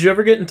 Did you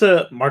ever get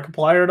into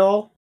Markiplier at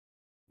all?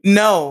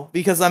 No,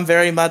 because I'm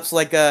very much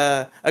like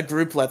a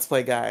group Let's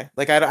Play guy.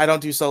 Like I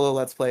don't do solo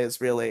Let's Plays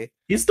really.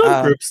 He's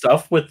done group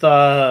stuff with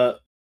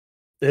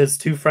his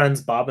two friends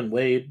Bob and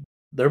Wade.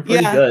 They're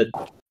pretty good.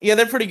 Yeah,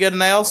 they're pretty good.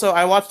 And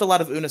I watched a lot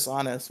of Unis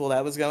Honest while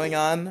that was going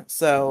on.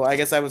 So I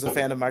guess I was a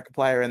fan of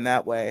Markiplier in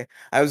that way.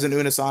 I was an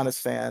Unis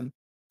Honest fan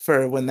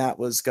for when that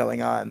was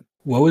going on.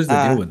 What was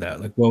the deal with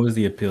that? Like, what was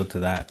the appeal to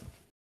that?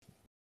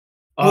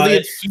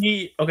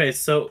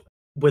 So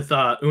with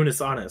Unis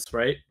Honest,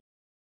 right?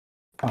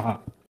 Uh-huh.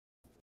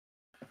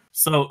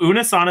 So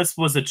Unis Honest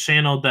was a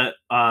channel that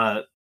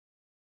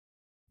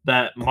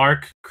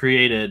Mark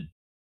created,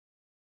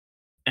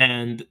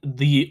 and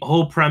the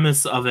whole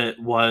premise of it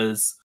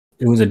was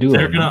a duo.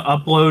 They're gonna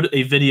upload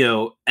a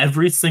video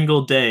every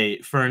single day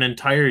for an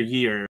entire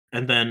year,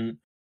 and then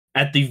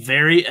at the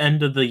very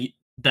end of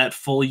that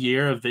full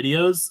year of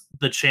videos,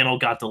 the channel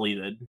got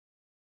deleted.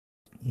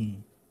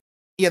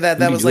 Yeah, that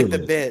We could was like Google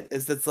the it. bit.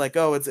 Is it's like,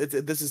 oh, it's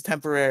this is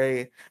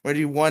temporary. We're gonna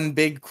do one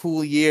big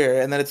cool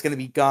year, and then it's gonna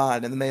be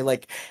gone. And then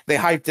they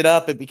hyped it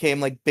up. It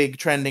became like big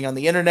trending on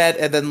the internet.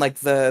 And then like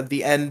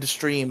the end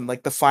stream,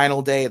 like the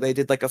final day, they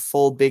did like a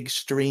full big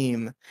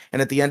stream.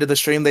 And at the end of the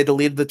stream, they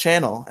deleted the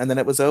channel, and then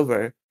it was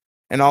over.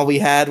 And all we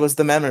had was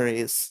the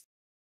memories.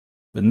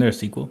 Isn't there a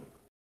sequel?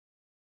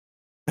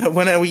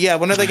 When are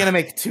when are they gonna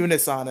make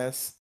Tunis on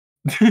us?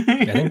 I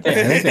think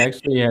they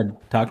actually had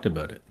talked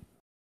about it.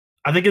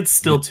 I think it's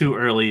still too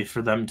early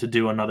for them to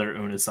do another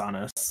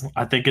Unisanis.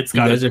 I think it's You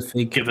got guys are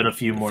to give it a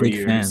few more fake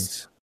years.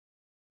 fans.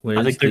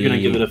 I think they're going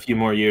to give it a few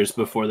more years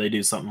before they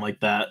do something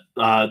like that.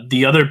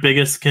 The other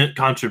biggest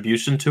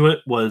contribution to it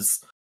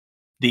was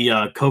the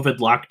COVID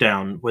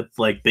lockdown, with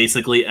like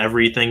basically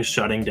everything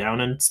shutting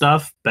down and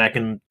stuff back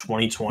in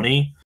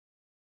 2020.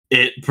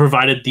 It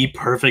provided the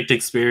perfect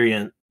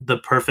experience, the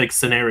perfect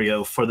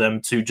scenario for them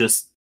to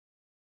just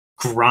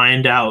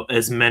grind out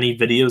as many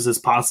videos as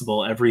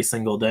possible every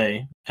single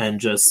day and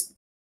just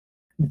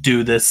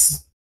do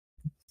this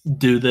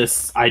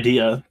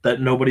idea that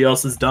nobody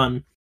else has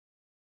done.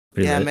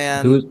 Yeah,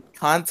 man.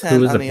 Content who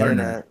was on the the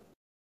partner?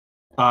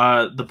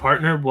 Internet. The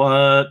partner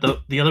was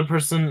the other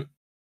person.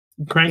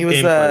 Crank He was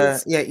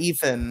Gameplays.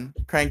 Ethan.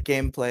 Crank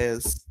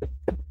Gameplays.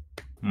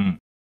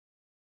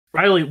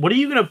 Riley, what are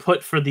you gonna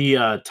put for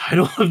the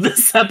title of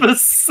this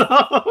episode?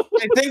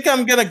 I think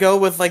I'm gonna go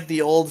with like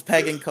the old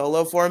Peg and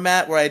Colo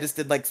format where I just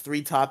did like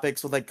 3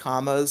 topics with like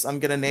commas. I'm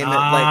gonna name it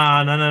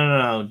like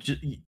no.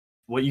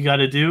 What you're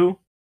gonna do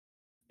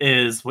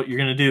is it's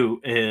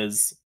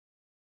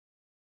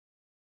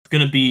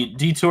gonna be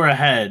Detour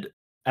Ahead,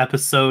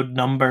 episode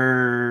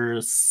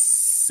number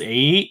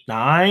 8,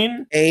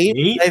 9,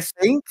 8. I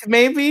think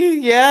maybe.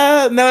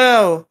 Yeah,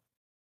 no.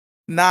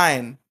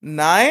 9.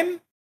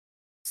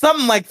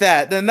 Something like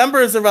that. The number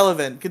is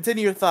irrelevant.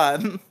 Continue your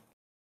thought.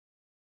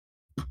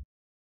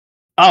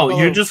 Oh,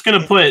 you're just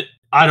gonna put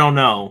I don't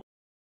know.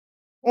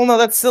 Well, no,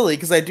 that's silly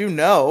because I do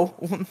know.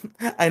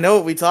 I know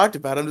what we talked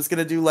about. I'm just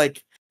gonna do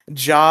like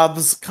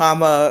jobs,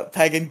 comma,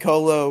 Peg and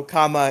Colo,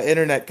 comma,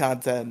 internet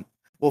content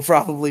will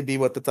probably be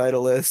what the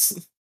title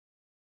is.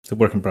 It's a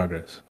work in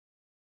progress.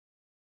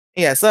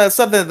 Yeah, so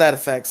something to that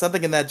effect.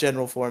 Something in that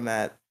general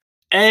format.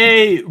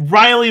 Hey,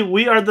 Riley,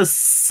 we are the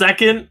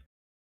second.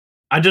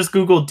 I just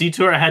Googled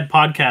Detour Ahead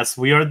podcast.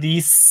 We are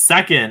the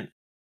second.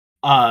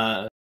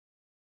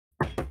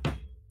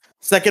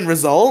 Second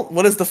result?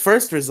 What is the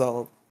first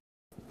result?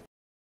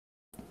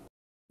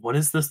 What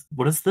is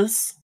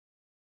this?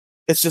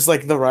 It's just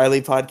like the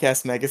Riley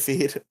podcast mega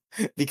feed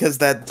because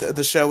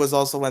the show was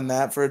also in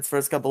that for its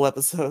first couple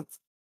episodes.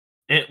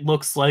 It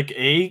looks like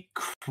a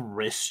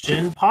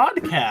Christian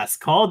podcast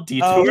called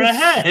Detour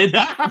Ahead.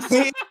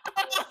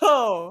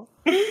 Oh,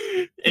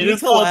 it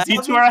is called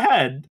Detour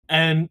Ahead,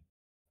 and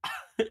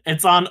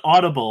it's on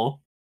Audible.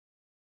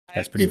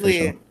 That's pretty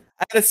official.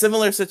 I had a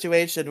similar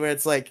situation where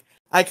it's like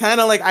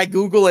I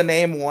Google a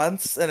name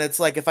once, and it's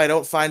like if I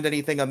don't find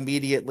anything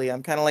immediately,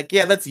 I'm kind of like,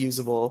 yeah, that's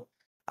usable.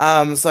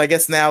 So I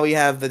guess now we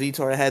have the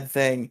Detour Ahead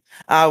thing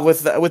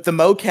with the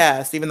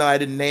MoCast. Even though I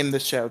didn't name the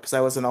show because I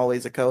wasn't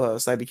always a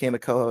co-host, I became a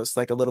co-host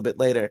like a little bit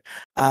later.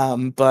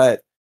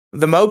 But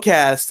the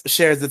MoCast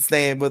shares its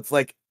name with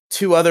like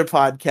 2 other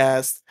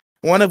podcasts,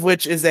 one of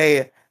which is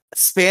a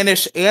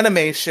Spanish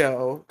anime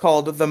show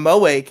called the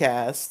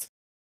MoeCast,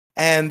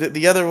 and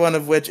the other one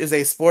of which is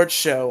a sports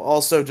show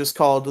also just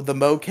called the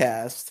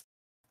MoCast.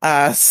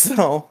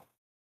 So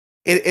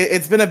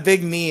it's been a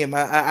big meme.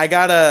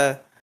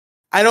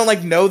 I don't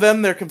like know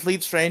them. They're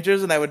complete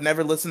strangers, and I would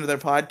never listen to their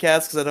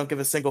podcast because I don't give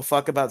a single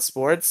fuck about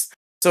sports.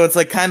 So it's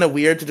like kind of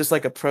weird to just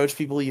like approach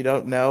people you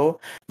don't know.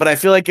 But I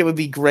feel like it would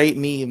be great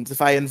memes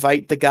if I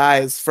invite the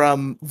guys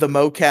from the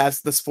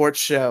MoCast, the sports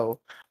show,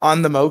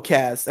 on the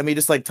MoCast, and we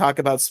just like talk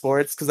about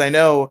sports because I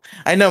know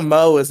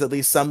Mo is at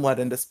least somewhat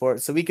into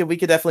sports, so we could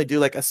definitely do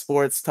like a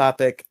sports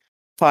topic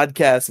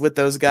podcast with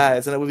those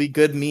guys, and it would be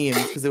good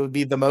memes because it would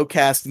be the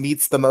MoCast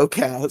meets the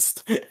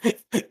MoCast.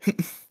 Do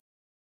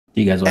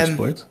you guys watch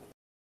sports?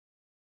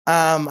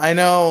 I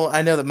know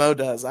that Mo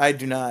does. I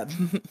do not.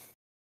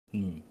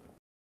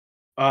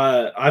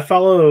 I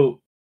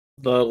follow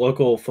the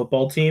local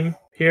football team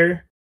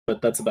here,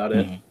 but that's about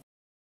it.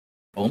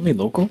 Only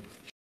local?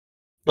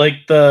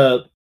 Like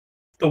the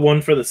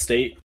one for the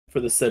state, for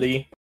the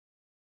city,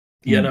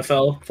 the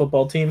NFL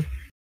football team.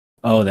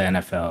 Oh, the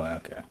NFL.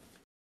 Okay.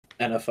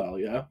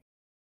 NFL, yeah.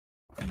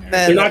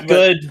 They're not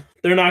good.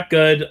 They're not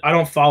good. I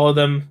don't follow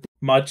them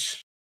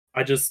much.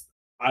 I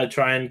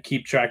try and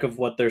keep track of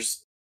what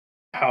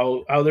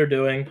how they're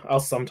doing. I'll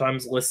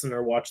sometimes listen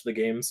or watch the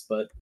games,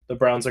 but the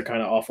Browns are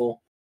kind of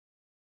awful.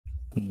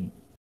 They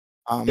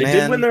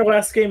did win their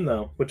last game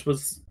though, which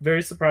was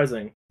very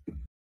surprising.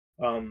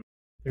 They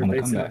were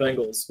facing the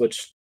Bengals,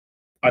 which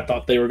I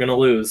thought they were going to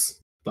lose,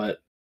 but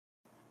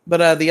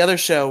the other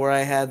show where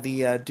I had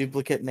the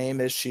duplicate name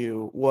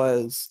issue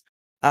was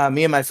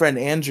me and my friend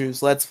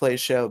Andrew's Let's Play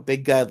show,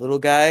 Big Guy Little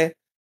Guy,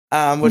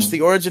 which the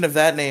origin of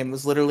that name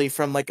was literally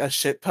from like a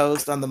shit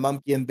post on the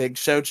Monkey and Big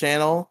Show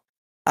channel.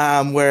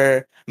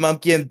 where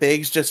Monkey and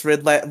Biggs just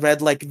read like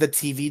the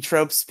TV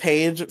tropes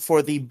page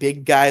for the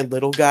big guy,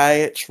 little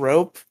guy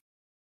trope.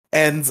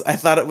 And I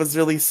thought it was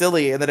really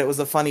silly and that it was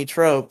a funny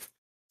trope.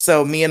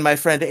 So me and my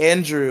friend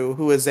Andrew,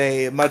 who is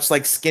a much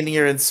like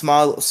skinnier and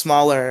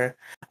smaller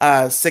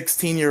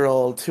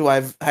 16-year-old who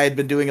I had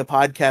been doing a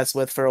podcast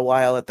with for a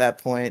while at that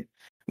point,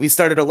 we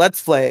started a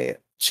Let's Play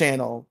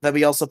channel that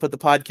we also put the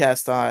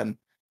podcast on.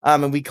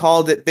 And we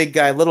called it Big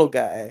Guy Little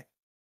Guy.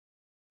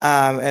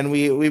 And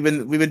we've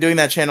been doing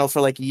that channel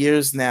for like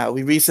years now.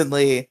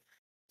 We're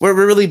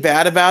really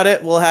bad about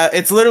it.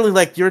 It's literally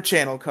like your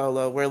channel,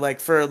 Colo, where like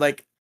for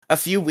like a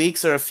few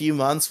weeks or a few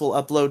months we'll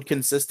upload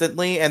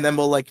consistently and then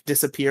we'll like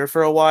disappear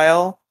for a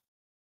while.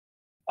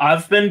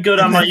 I've been good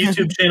on my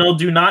YouTube channel.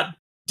 Do not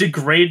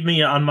degrade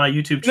me on my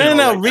YouTube channel.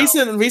 No.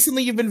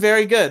 Recently you've been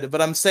very good,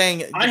 but I'm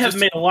saying I have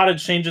made a lot of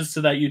changes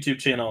to that YouTube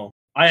channel.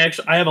 I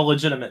have a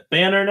legitimate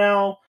banner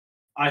now.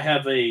 I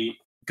have a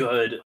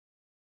good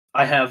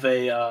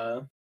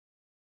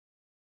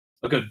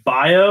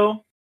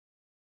bio.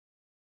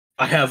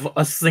 I have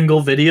a single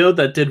video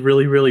that did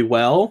really, really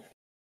well.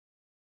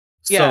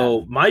 Yeah,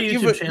 so my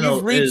YouTube channel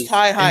you've reached is,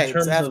 high heights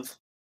in terms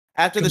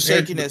after the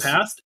compared shakiness. To the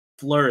past,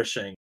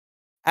 flourishing.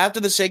 After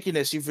the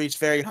shakiness, you've reached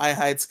very high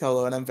heights,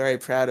 Colo, and I'm very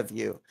proud of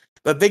you.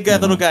 But Big Guy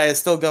Little Guy is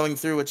still going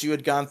through what you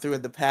had gone through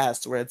in the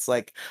past, where it's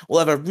like we'll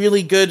have a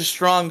really good,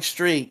 strong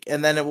streak,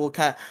 and then we'll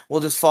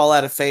just fall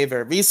out of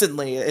favor.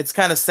 Recently, it's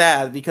kind of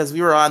sad because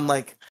we were on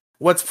like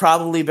what's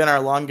probably been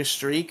our longest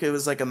streak. It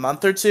was like a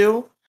month or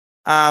two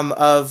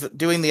of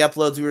doing the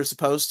uploads we were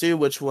supposed to,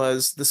 which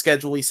was the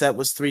schedule we set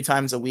was 3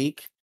 times a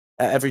week.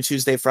 Every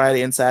Tuesday,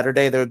 Friday, and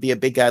Saturday, there would be a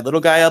Big Guy Little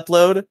Guy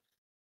upload.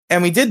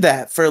 And we did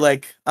that for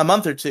like a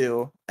month or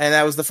two. And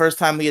that was the first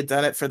time we had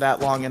done it for that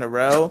long in a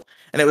row.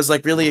 And it was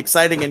like really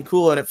exciting and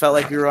cool. And it felt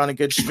like we were on a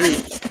good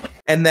streak.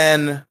 And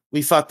then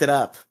we fucked it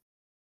up.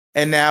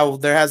 And now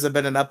there hasn't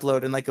been an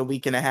upload in like a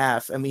week and a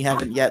half. And we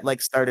haven't yet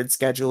like started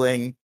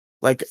scheduling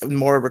like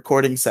more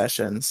recording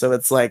sessions. So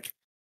it's like,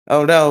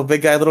 oh no,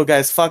 Big Guy Little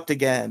Guy's fucked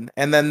again.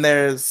 And then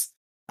there's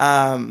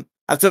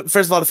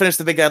first of all, to finish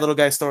the Big Guy Little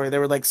Guy story,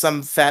 there were like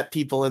some fat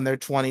people in their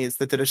 20s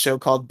that did a show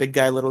called Big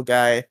Guy Little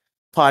Guy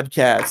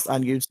podcast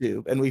on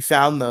YouTube, and we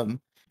found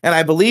them. And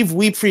I believe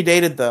we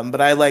predated them,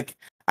 but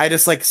I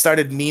just like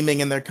started memeing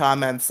in their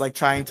comments, like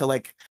trying to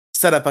like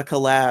set up a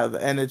collab,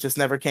 and it just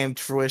never came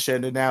to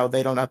fruition. And now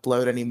they don't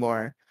upload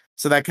anymore,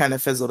 so that kind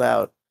of fizzled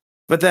out.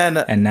 But then,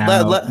 and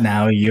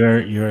now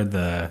you're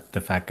the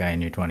fat guy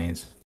in your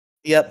 20s.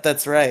 Yep,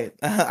 that's right.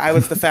 I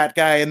was the fat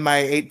guy in my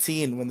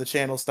 18 when the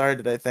channel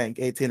started, I think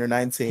 18 or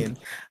 19,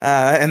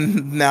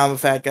 and now I'm a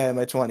fat guy in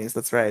my 20s.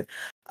 That's right.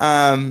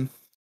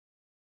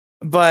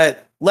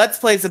 But Let's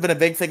Plays have been a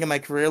big thing in my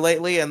career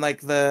lately, and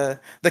like the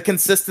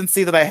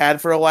consistency that I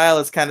had for a while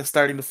is kind of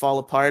starting to fall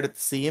apart at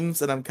the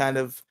seams, and I'm kind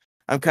of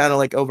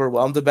like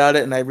overwhelmed about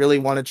it, and I really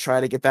want to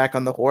try to get back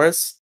on the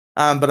horse.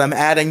 But I'm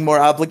adding more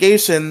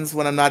obligations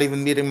when I'm not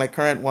even meeting my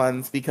current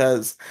ones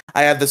because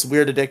I have this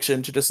weird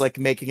addiction to just like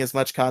making as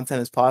much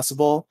content as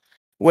possible.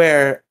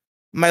 Where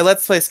my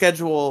Let's Play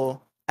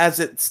schedule, as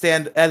it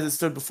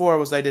stood before,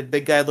 was I did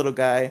Big Guy Little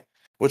Guy,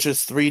 which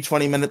is 3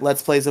 20-minute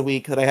Let's Plays a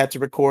week that I had to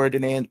record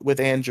with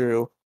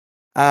Andrew.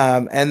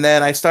 And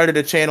then I started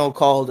a channel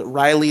called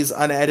Riley's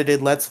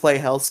Unedited Let's Play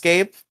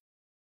Hellscape.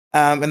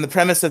 And the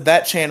premise of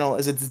that channel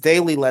is it's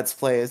daily Let's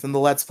Plays, and the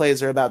Let's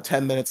Plays are about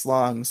 10 minutes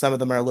long. Some of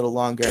them are a little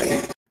longer.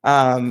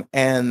 And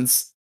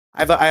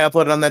I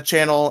uploaded on that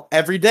channel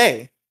every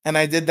day, and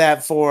I did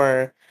that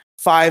for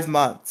 5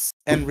 months.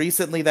 And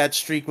recently that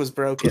streak was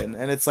broken,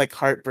 and it's like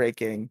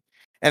heartbreaking.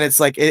 And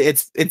it's like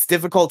it's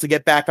difficult to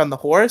get back on the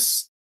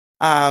horse.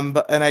 And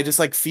I just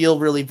like feel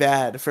really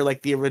bad for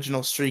like the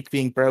original streak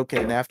being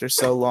broken after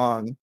so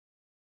long.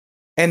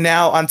 And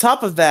now, on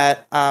top of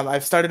that,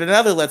 I've started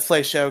another Let's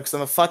Play show because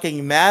I'm a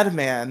fucking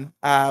madman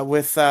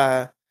with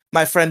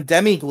my friend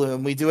Demi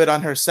Gloom. We do it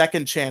on her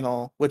second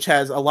channel, which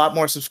has a lot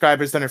more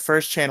subscribers than her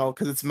first channel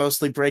because it's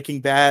mostly Breaking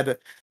Bad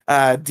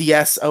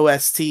DS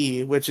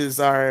OST, which is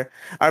our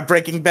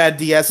Breaking Bad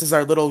DS is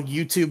our little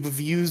YouTube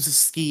views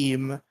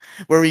scheme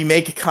where we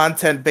make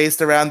content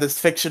based around this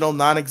fictional,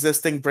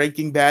 non-existing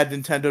Breaking Bad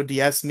Nintendo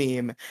DS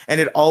meme, and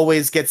it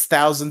always gets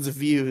thousands of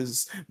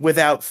views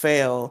without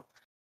fail.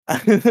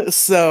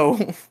 So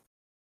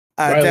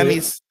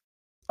Demi's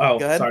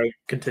sorry,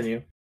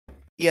 continue.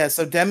 Yeah,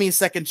 so Demi's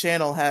second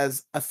channel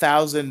has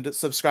 1,000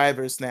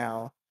 subscribers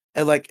now,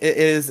 and like it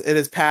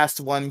is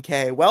past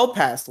 1K, well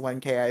past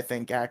 1K, I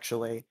think,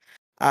 actually.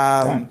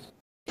 And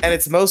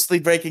it's mostly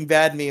Breaking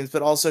Bad memes,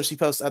 but also she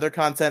posts other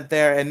content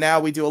there, and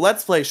now we do a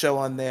Let's Play show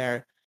on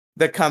there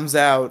that comes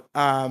out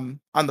on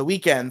the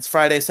weekends,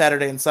 Friday,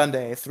 Saturday, and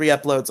Sunday. 3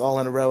 uploads all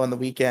in a row on the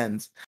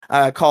weekends,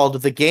 called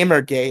The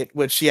Gamergate,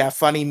 which,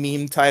 funny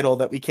meme title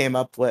that we came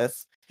up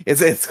with.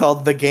 It's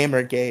called The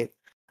Gamergate.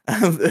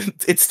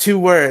 It's 2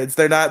 words.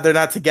 They're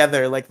not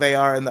together like they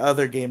are in the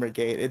other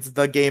Gamergate. It's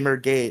The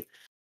Gamergate.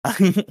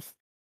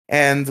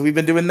 And we've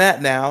been doing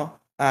that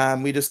now.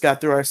 We just got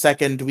through our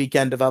second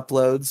weekend of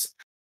uploads.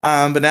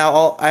 But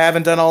now I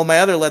haven't done all my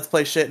other Let's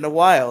Play shit in a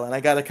while, and I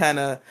gotta kind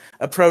of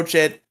approach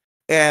it.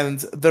 And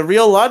the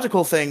real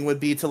logical thing would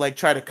be to like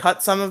try to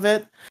cut some of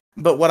it.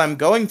 But what I'm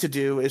going to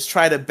do is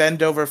try to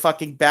bend over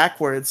fucking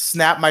backwards,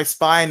 snap my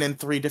spine in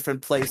 3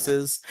 different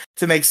places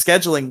to make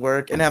scheduling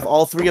work, and have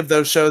all 3 of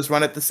those shows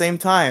run at the same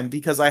time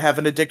because I have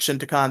an addiction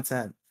to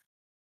content.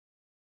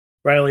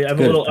 Riley, I have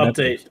a little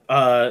update.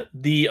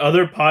 The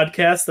other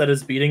podcast that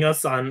is beating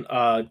us on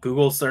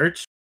Google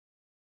search,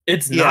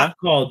 it's not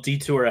called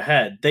Detour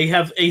Ahead. They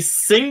have a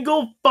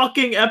single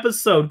fucking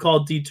episode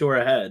called Detour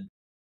Ahead.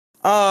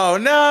 Oh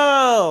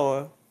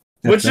no!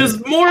 Which is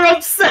more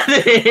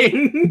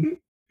upsetting.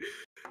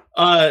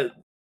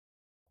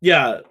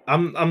 Yeah,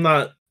 I'm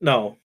not.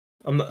 No,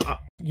 I'm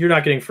not. You're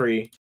not getting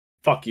free.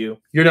 Fuck you.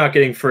 You're not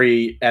getting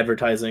free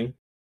advertising.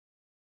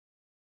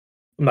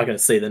 I'm not gonna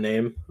say the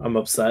name. I'm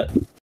upset.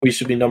 We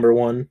should be number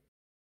 1.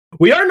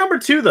 We are number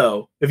 2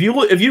 though. If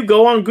you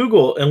go on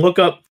Google and look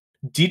up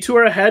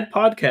Detour Ahead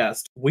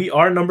podcast, we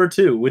are number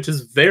 2, which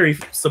is very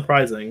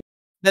surprising.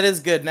 That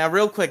is good. Now,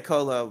 real quick,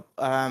 Colo.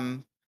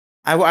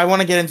 I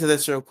want to get into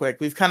this real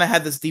quick. We've kind of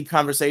had this deep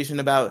conversation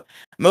about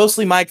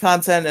mostly my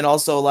content and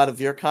also a lot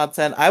of your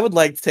content. I would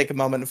like to take a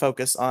moment and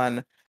focus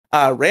on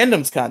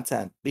Random's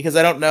content because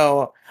I don't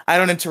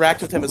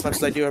interact with him as much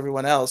as I do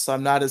everyone else, so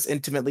I'm not as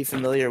intimately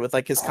familiar with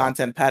like his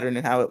content pattern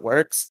and how it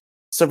works.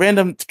 So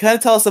Random, kind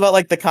of tell us about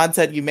like the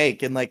content you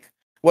make and like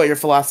what your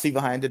philosophy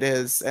behind it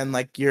is, and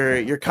like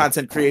your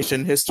content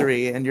creation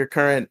history and your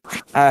current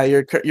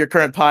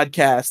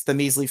podcast, The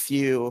Measly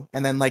Few,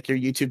 and then like your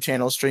YouTube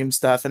channel, stream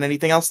stuff, and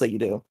anything else that you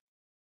do.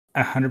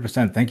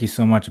 100%. Thank you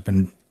so much. I've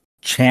been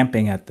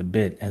champing at the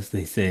bit, as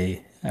they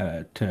say,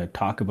 to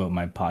talk about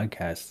my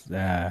podcast.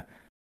 I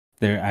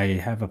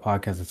have a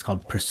podcast that's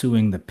called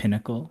Pursuing the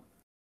Pinnacle.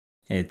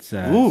 It's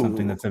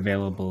something that's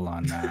available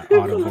on Audible.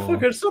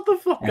 Motherfucker, shut the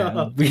fuck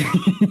up.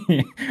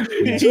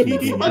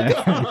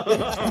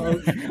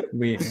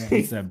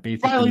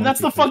 Riley,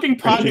 that's the fucking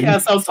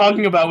podcast I was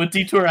talking about with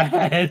Detour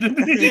Ahead.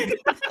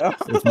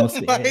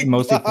 It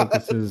mostly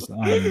focuses on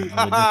religious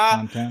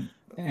content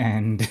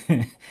and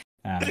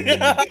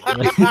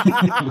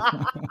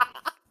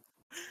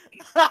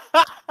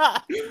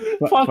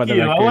fuck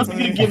you! I wasn't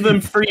gonna give them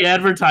free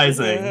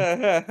advertising.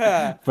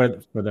 For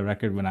the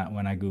record, when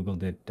I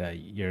googled it,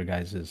 your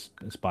guys'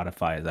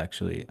 Spotify is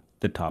actually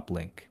the top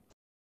link.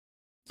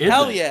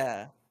 Hell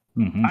yeah!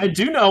 Mm-hmm. I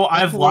do know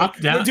I've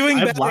locked down. We're doing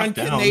better on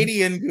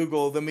Canadian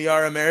Google than we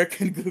are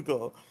American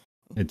Google.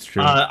 It's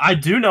true. I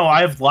do know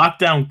I've locked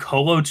down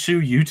Colo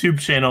Chew YouTube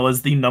channel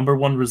as the number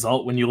 1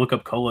 result when you look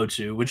up Colo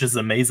Chew, which is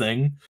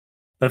amazing.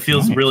 That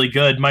feels really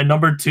good. My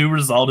number 2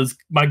 result is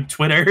my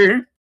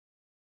Twitter.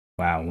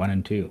 Wow, 1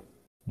 and 2.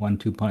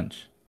 1-2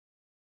 punch.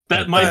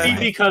 That might be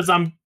because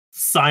I'm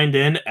signed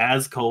in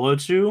as Colo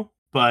Chew,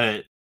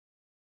 but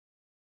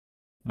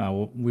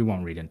we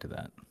won't read into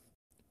that.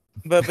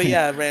 But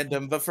yeah,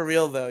 Random. But for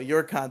real though,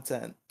 your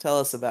content. Tell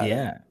us about it.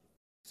 Yeah.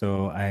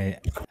 So I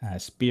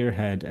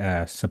spearhead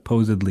a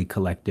supposedly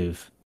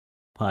collective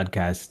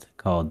podcast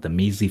called The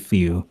Measly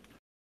Few.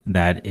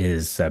 That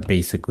is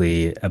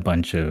basically a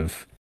bunch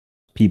of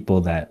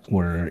people that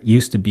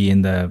used to be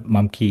in the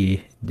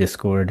Mumkey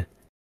Discord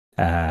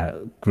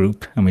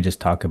group, and we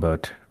just talk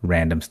about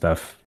random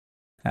stuff.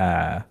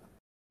 But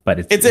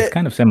it's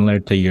kind of similar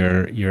to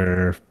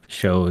your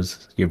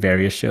shows, your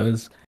various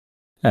shows.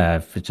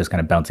 It's just kind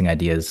of bouncing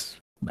ideas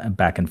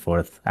back and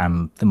forth.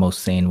 I'm the most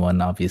sane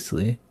one,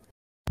 obviously.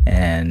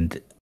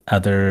 And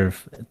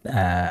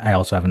I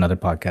also have another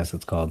podcast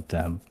that's called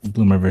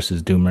Bloomer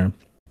versus Doomer.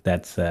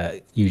 That's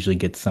usually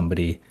gets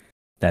somebody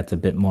that's a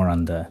bit more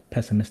on the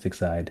pessimistic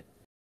side,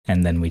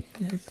 and then we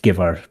give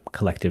our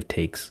collective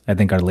takes. I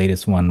think our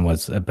latest one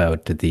was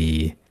about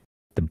the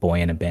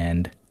boy in a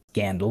band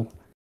scandal.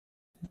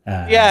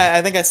 Yeah,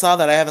 I think I saw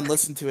that. I haven't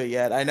listened to it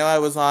yet. I know I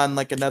was on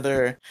like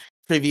another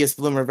previous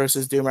Bloomer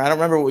versus Doomer. I don't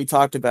remember what we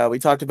talked about. We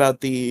talked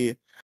about the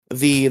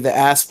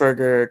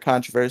Asperger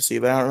controversy,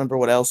 but I don't remember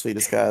what else we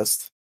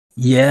discussed.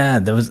 Yeah,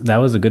 that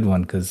was a good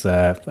one because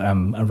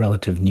I'm a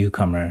relative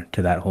newcomer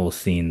to that whole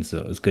scene, so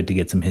it was good to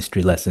get some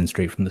history lessons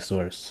straight from the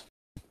source.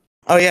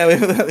 Oh yeah,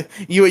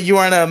 you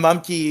aren't a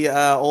Mumkey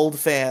old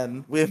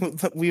fan.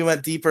 We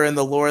went deeper in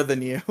the lore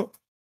than you.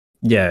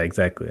 Yeah,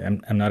 exactly.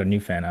 I'm not a new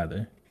fan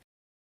either.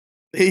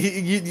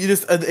 You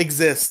just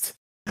exist,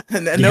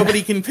 and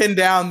nobody can pin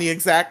down the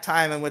exact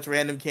time in which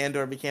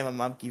RandomKandor became a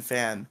Mumkey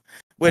fan.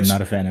 Which I'm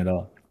not a fan at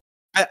all.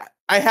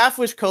 I half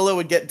wish Colo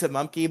would get into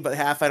Mumkey, but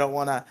half I don't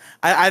want to.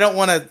 I don't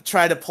want to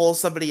try to pull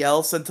somebody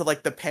else into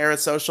like the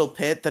parasocial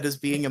pit that is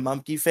being a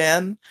Mumkey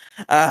fan,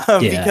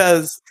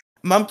 because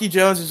Mumkey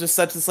Jones is just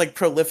such this like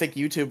prolific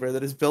YouTuber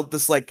that has built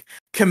this like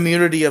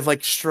community of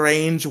like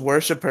strange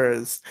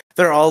worshippers.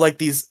 They're all like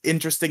these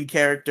interesting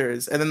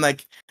characters, and then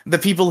like the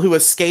people who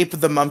escape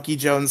the Mumkey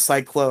Jones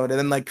cyclone, and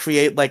then like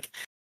create like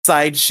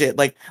side shit,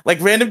 like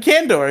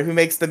RandomKandor, who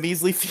makes the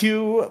Measly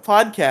Few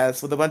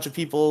podcast with a bunch of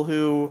people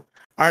who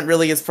aren't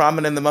really as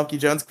prominent in the Mumkey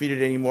Jones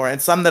community anymore,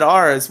 and some that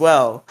are as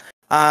well.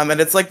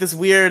 And it's like this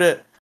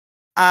weird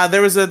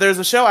There's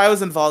a show I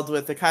was involved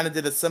with that kind of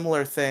did a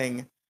similar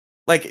thing,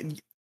 like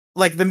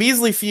the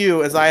Measly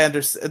Few, as I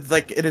understand,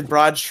 like in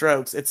broad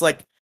strokes, it's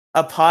like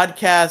a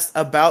podcast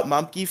about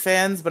Mumkey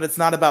fans, but it's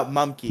not about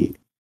Mumkey.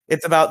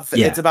 It's about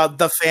Yeah.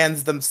 the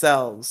fans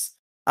themselves.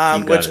 You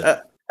got Which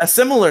it. a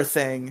similar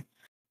thing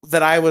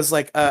that I was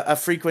like a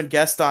frequent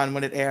guest on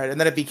when it aired, and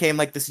then it became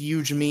like this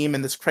huge meme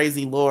and this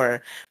crazy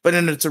lore. But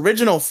in its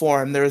original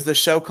form, there was this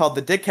show called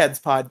the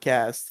Dickheads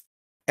Podcast,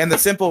 and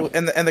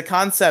the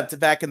concept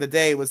back in the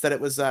day was that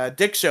it was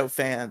Dick Show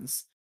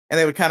fans, and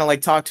they would kind of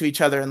like talk to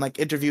each other and like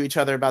interview each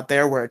other about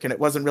their work, and it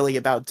wasn't really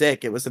about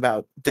Dick; it was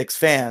about Dick's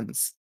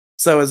fans.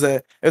 So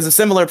it was a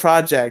similar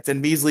project,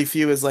 and Measly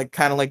Few is like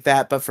kind of like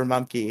that, but for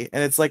Monkey,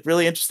 and it's like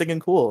really interesting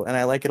and cool, and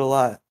I like it a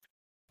lot.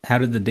 How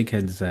did the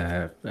Dickheads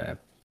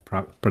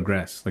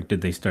progress? Like,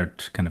 did they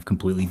start kind of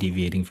completely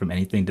deviating from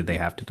anything? Did they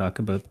have to talk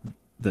about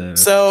the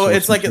So source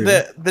it's like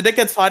material? the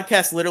Dickheads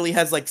podcast literally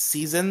has like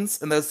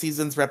seasons, and those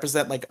seasons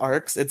represent like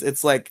arcs.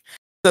 It's like,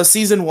 so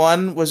season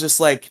 1 was just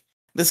like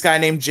this guy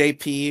named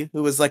JP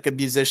who was like a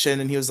musician,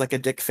 and he was like a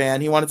Dick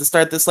fan. He wanted to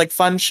start this like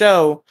fun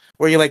show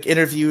where he like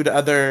interviewed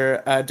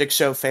other Dick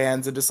Show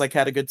fans and just like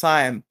had a good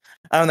time.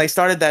 And they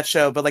started that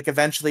show, but like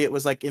eventually it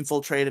was like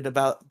infiltrated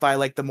by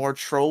like the more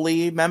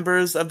trolly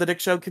members of the Dick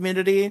Show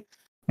community,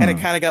 and it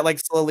kind of got like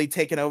slowly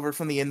taken over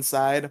from the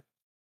inside.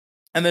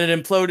 And then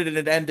it imploded and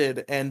it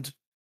ended, and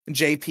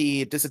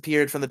JP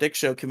disappeared from the Dick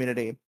Show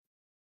community.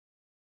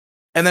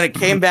 And then it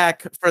came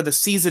back for the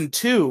season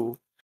 2,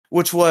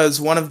 which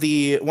was one of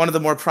the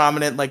more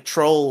prominent like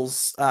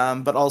trolls,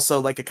 but also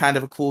like a kind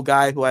of a cool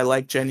guy who I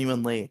like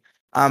genuinely.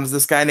 Is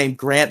this guy named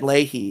Grant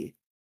Leahy,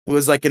 who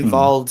was like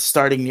involved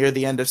starting near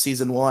the end of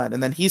season 1,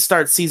 and then he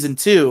starts season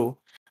 2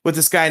 with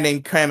this guy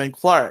named Cameron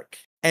Clark.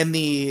 And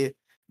the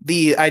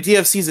idea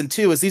of season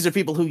 2 is these are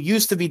people who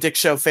used to be Dick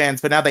Show fans,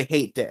 but now they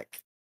hate Dick.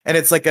 And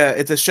it's like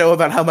it's a show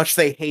about how much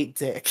they hate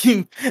Dick,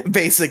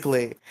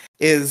 basically,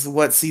 is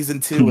what season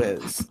 2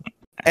 is.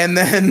 And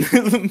then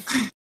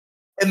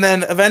and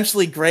then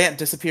eventually Grant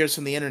disappears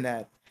from the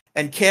internet,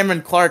 and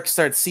Cameron Clark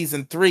starts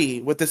season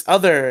 3 with this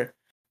other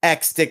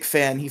ex-Dick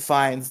fan he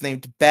finds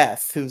named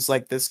Beth, who's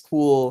like this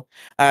cool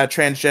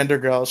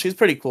transgender girl. She's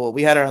pretty cool.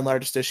 We had her on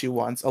Largest Issue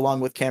once, along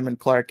with Cameron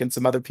Clark and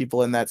some other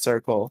people in that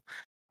circle.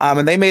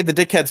 And they made the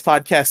Dickheads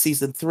podcast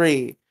season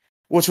 3,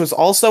 which was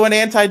also an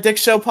anti-Dick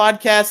Show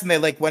podcast, and they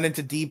like went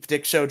into deep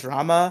Dick Show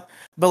drama.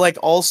 But like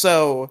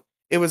also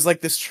it was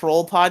like this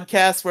troll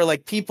podcast where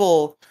like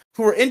people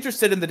who were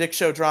interested in the Dick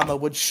Show drama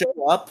would show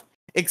up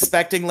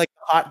expecting like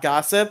hot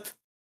gossip,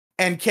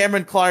 and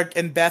Cameron Clark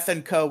and Beth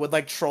and Co would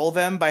like troll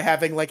them by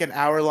having like an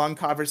hour-long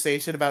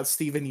conversation about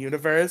Steven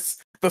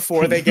Universe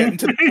before they get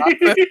into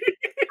the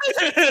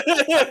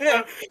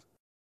gossip.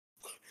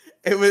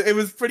 It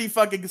was pretty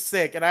fucking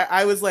sick, and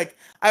I was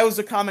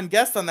a common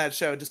guest on that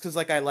show just because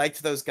like I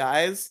liked those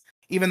guys,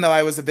 even though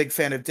I was a big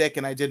fan of Dick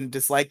and I didn't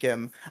dislike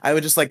him. I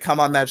would just like come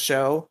on that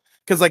show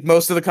because like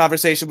most of the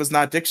conversation was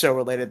not Dick Show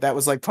related. That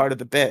was like part of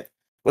the bit.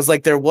 Was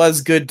like there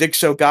was good Dick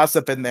Show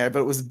gossip in there, but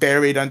it was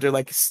buried under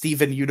like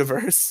Steven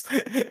Universe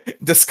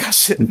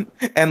discussion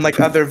and like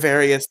other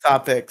various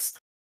topics.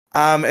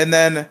 And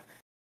then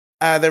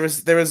there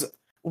was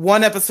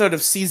one episode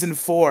of season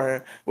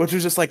 4, which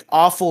was just like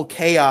awful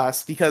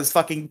chaos because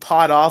fucking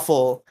Pod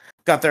Awful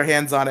got their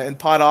hands on it, and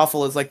Pod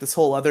Awful is like this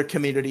whole other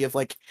community of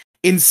like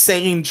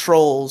insane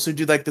trolls who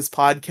do like this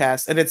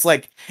podcast, and it's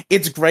like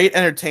it's great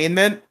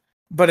entertainment,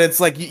 but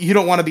it's like you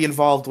don't want to be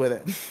involved with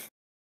it.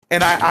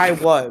 And I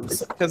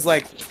was, because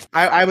like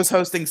I was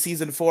hosting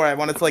season 4. I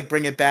wanted to like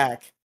bring it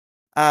back,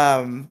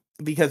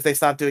 because they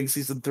stopped doing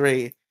season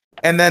 3,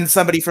 and then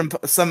somebody from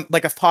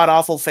like a Pod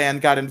Awful fan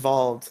got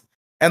involved.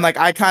 And like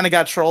I kind of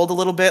got trolled a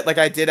little bit. Like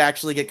I did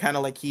actually get kind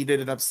of like heated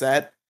and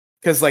upset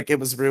because like it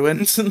was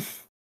ruined. So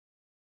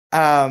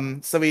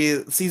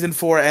season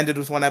 4 ended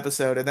with one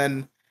episode, and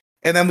then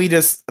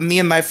me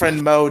and my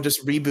friend Mo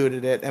just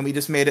rebooted it, and we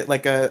just made it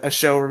like a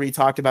show where we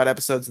talked about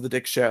episodes of the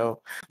Dick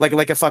Show, like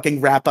a fucking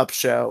wrap up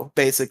show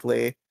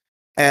basically.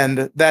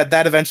 And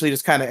that eventually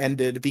just kind of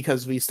ended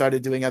because we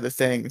started doing other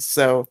things.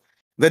 So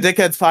the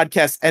Dickheads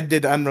podcast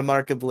ended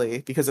unremarkably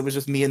because it was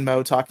just me and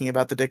Mo talking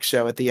about the Dick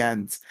Show at the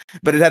end.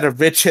 But it had a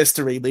rich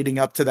history leading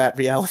up to that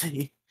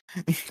reality.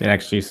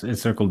 It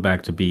circled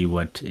back to be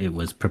what it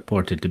was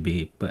purported to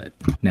be, but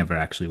never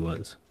actually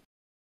was.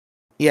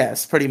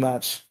 Yes, pretty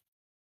much.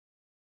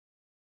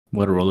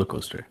 What a roller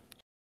coaster.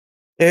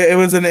 It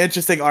was an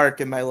interesting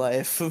arc in my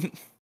life.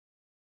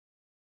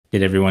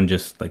 Did everyone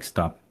just like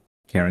stop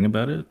caring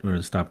about it,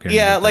 or stop caring?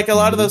 Yeah, about like that a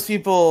lot of community? those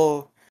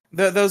people,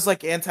 those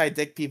like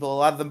anti-Dick people, a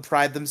lot of them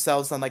pride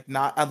themselves on like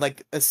not on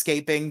like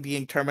escaping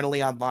being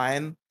terminally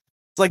online.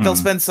 It's like they'll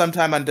spend some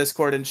time on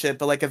Discord and shit,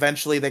 but like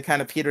eventually they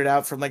kind of petered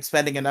out from like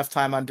spending enough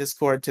time on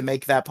Discord to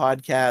make that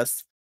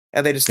podcast,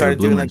 and they just They were started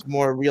doing bloomers. like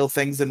more real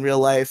things in real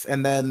life,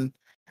 and then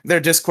their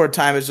Discord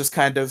time is just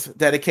kind of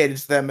dedicated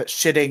to them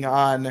shitting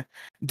on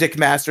Dick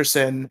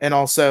Masterson and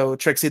also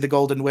Trixie the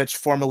Golden Witch,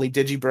 formerly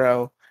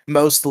Digibro,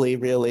 mostly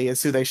really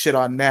is who they shit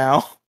on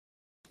now.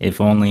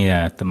 If only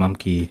the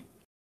Monkey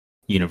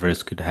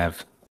universe could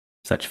have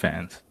such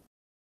fans.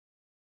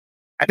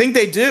 I think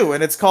they do,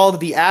 and it's called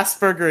the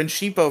Asperger and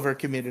Sheepover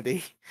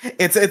community.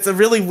 It's a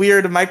really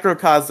weird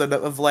microcosm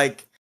of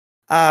like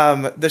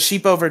the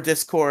Sheepover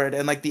Discord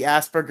and like the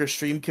Asperger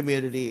stream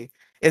community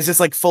is just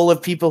like full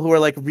of people who are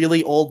like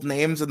really old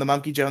names in the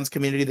Monkey Jones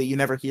community that you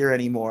never hear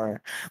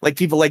anymore. Like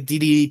people like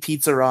DD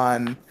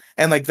Pizzaron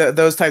and like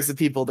those types of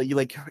people that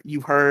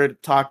you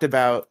heard talked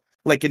about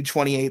like in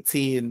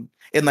 2018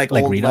 in like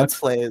old Redux? Let's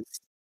Plays.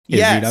 Is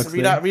Yes,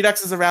 Redux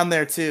Redux is around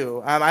there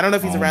too. I don't know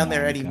if he's around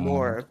there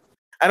anymore.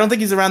 I don't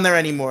think he's around there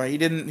anymore. He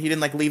didn't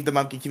like leave the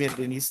monkey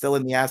community, and he's still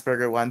in the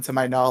Asperger one, to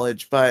my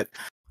knowledge. But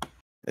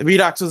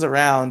Redux was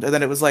around, and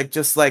then it was like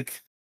just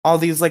like all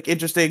these like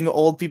interesting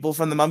old people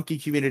from the monkey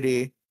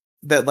community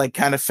that like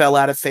kind of fell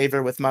out of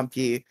favor with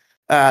monkey.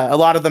 A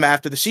lot of them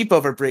after the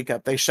Sheepover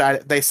breakup, they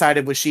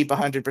sided with Sheep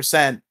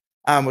 100%,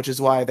 which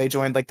is why they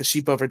joined like the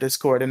Sheepover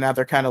Discord, and now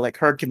they're kind of like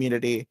her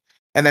community.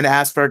 And then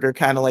Asperger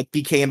kind of like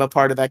became a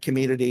part of that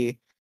community.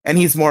 And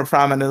he's more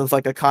prominent as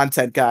like a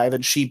content guy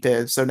than Sheep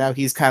is. So now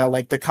he's kind of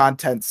like the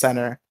content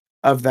center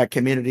of that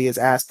community is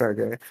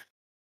Asperger.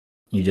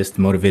 You just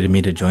motivated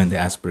me to join the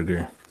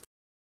Asperger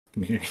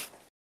community.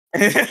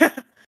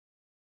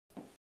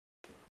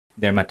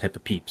 They're my type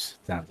of peeps,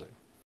 sounds like.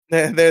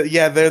 They're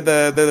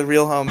the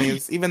real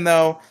homies. Even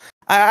though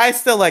I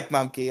still like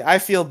Monkey. I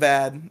feel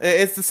bad.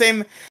 It's the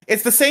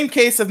same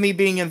case of me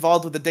being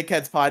involved with the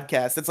Dickheads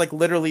podcast. It's like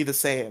literally the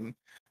same.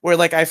 Where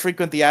like I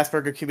frequent the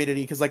Asperger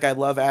community because like I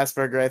love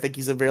Asperger. I think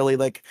he's a really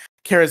like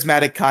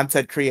charismatic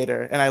content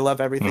creator, and I love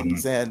everything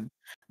he's in.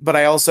 But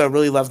I also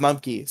really love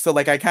Monkey. So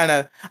like I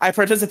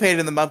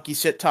participated in the Monkey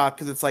shit talk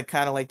because it's like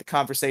kind of like the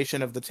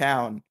conversation of the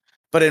town.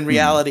 But in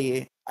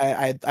reality,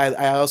 I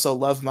also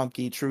love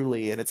Monkey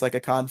truly, and it's like a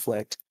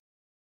conflict.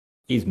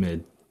 He's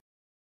mid.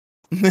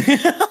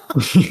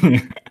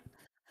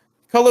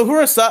 Colo, who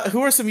are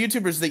some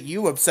YouTubers that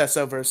you obsess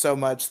over so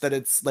much that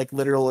it's like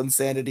literal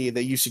insanity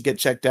that you should get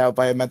checked out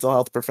by a mental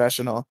health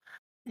professional?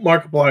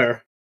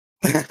 Markiplier.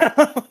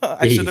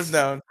 I should have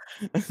known.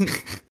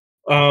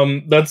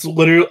 That's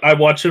literally, I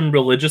watch him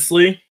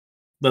religiously.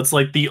 That's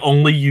like the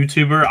only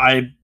YouTuber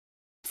I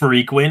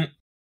frequent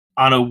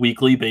on a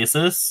weekly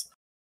basis.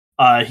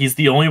 He's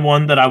the only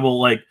one that I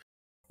will like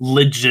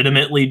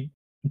legitimately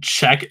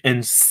check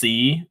and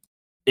see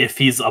if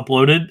he's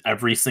uploaded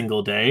every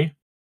single day.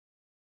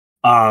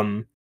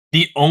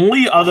 The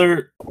only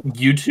other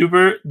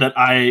YouTuber that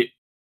I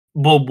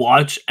will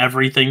watch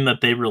everything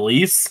that they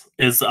release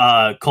is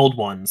Cold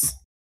Ones.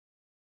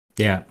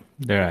 Yeah,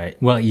 they're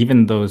right. Well,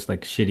 even those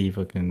like shitty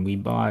fucking, we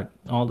bought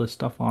all this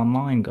stuff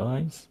online,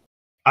 guys.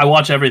 I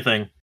watch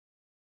everything.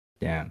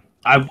 Yeah.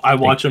 I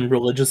watch them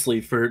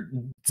religiously for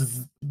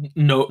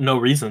no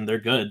reason. They're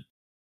good.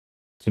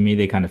 To me,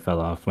 they kind of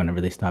fell off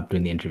whenever they stopped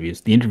doing the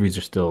interviews. The interviews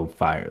are still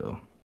fire, though.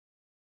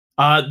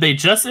 They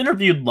just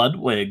interviewed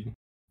Ludwig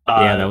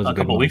that was a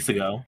couple weeks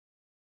ago.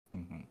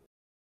 Mm-hmm.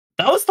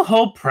 That was the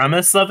whole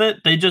premise of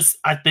it. They just,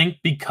 I think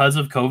because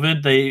of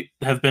COVID, they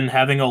have been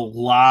having a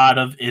lot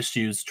of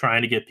issues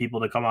trying to get people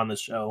to come on the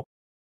show.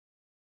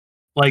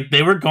 Like,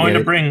 they were going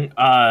to bring,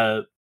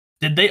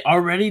 did they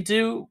already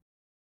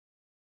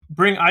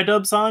bring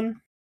iDubbbz on?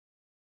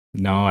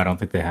 No, I don't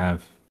think they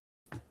have.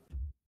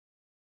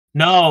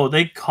 No,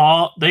 they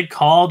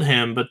called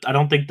him, but I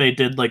don't think they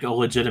did like a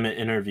legitimate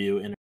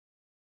interview.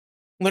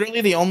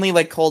 Literally, the only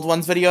like Cold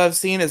Ones video I've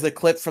seen is the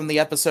clip from the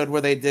episode where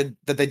they did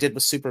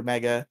with Super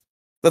Mega.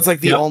 That's like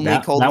the only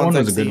Cold Ones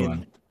I've seen.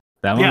 One.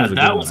 That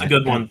was a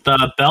good one.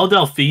 The Belle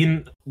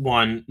Delphine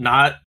one,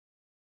 not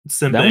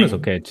simping. That one was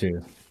okay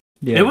too.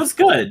 Yeah, it was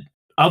good.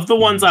 Of the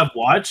ones I've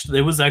watched,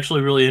 it was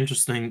actually really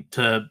interesting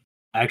to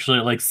actually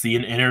like see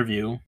an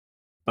interview.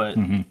 But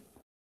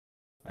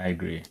I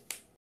agree.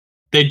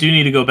 They do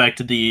need to go back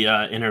to the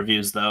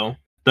interviews, though.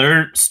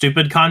 Their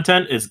stupid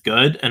content is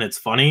good and it's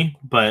funny,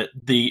 but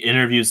the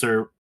interviews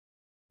are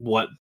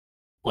what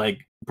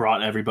like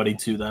brought everybody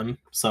to them.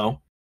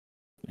 So,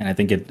 and I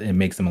think it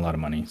makes them a lot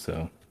of money.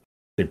 So,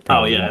 it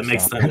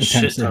makes them a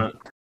shit ton.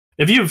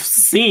 If you've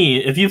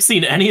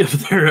seen any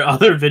of their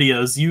other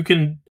videos, you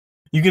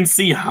can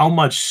see how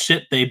much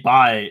shit they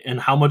buy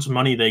and how much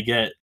money they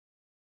get,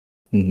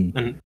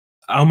 and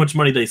how much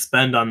money they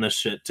spend on this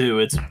shit too.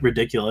 It's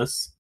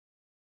ridiculous.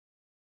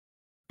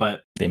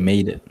 But they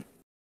made it.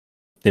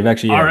 They've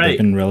actually they've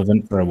been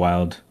relevant for a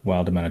wild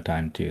amount of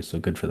time too, so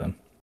good for them.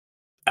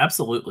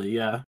 Absolutely,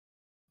 yeah.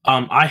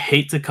 I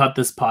hate to cut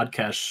this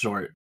podcast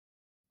short.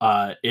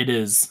 It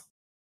is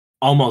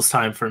almost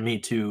time for me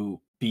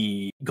to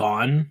be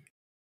gone.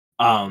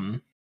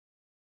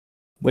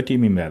 What do you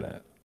mean by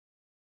that?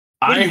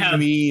 What do you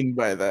mean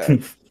by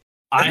that?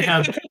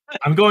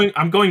 I'm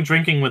going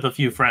drinking with a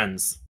few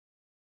friends.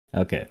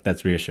 Okay,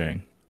 that's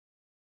reassuring.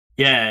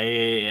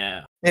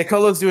 Yeah. Yeah,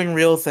 Colo's doing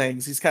real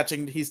things. He's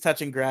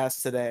touching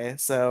grass today,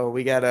 so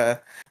we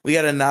gotta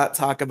not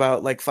talk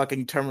about like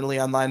fucking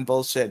terminally online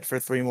bullshit for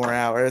 3 more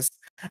hours.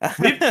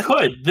 We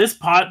could. This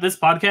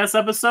podcast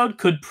episode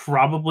could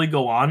probably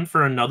go on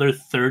for another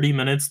 30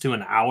 minutes to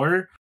an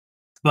hour,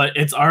 but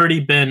it's already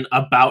been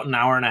about an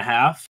hour and a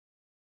half.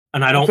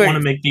 and I don't Okay. want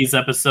to make these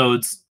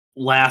episodes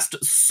last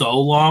so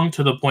long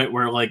to the point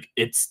where like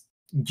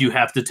you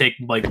have to take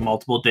like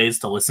multiple days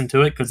to listen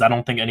to it, because I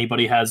don't think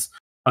anybody has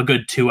a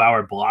good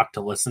 2-hour block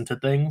to listen to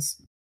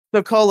things.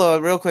 So Colo,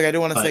 real quick, I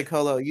do want to But- say,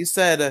 Colo, you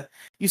said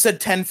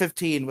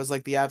 10:15 was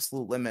like the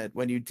absolute limit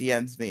when you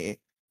DM'd me.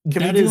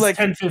 Can That we do is like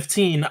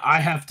 10:15. I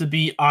have to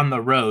be on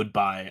the road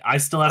by. I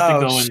still have to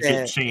Oh, go and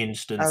get shit.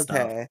 changed and stuff.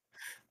 Okay.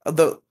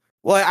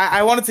 Well,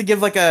 I wanted to give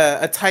like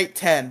a tight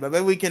 10, but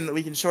maybe we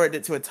can shorten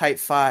it to a tight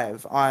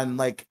 5 on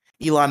like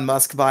Elon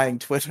Musk buying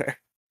Twitter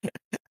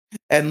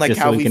and like Just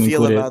so how we we can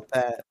feel include it. about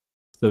that.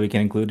 So we can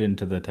include it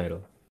into the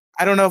title.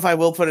 I don't know if I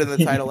will put it in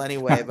the title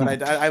anyway,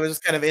 but I was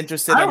just kind of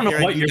interested. I don't in know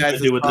hearing what you you're going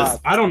guys' to do with thoughts.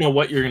 this. I don't know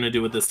what you're going to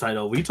do with this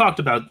title. We talked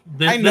about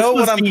this. I know this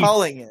was what I'm the-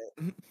 calling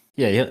it.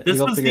 Yeah, This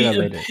you'll was figure the it out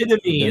later.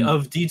 epitome Then-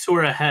 of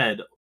Detour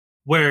Ahead,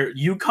 where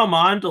you come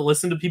on to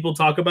listen to people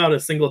talk about a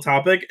single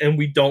topic, and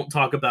we don't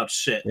talk about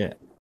shit. Yeah.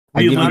 I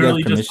We give you guys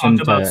literally just permission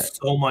talked about to-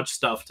 so much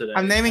stuff today.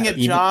 I'm naming it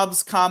Even-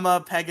 Jobs,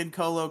 Peg and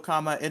Colo,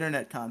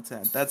 internet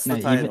content. That's the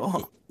No,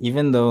 title.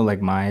 even though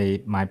like my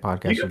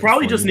podcast, You could was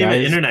probably before just you name it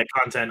guys, internet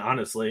content,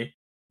 honestly.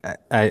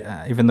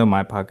 I even though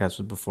my podcast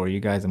was before you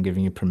guys, I'm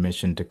giving you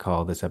permission to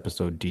call this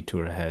episode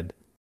Detour Ahead.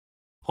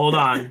 Hold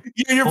on.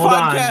 Your Hold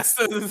on. podcast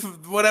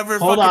of whatever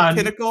Hold fucking on.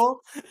 Pinnacle.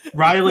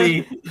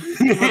 Riley.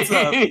 What's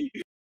up?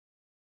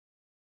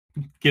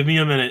 Give me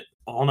a minute.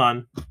 Hold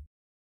on.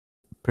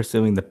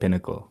 Pursuing the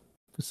Pinnacle.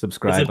 Is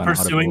Subscribe it on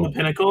Pursuing the Audible.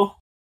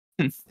 Pinnacle?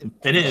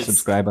 It is.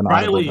 Subscribe on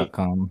Riley.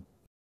 audible.com.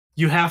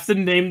 You have to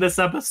name this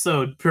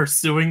episode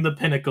Pursuing the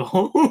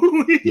Pinnacle.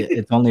 Yeah,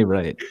 it's only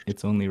right.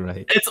 It's only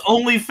right. It's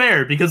only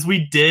fair because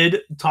we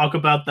did talk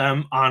about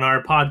them on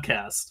our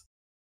podcast.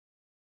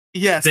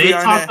 Yes, They we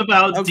are talked now.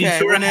 about Okay,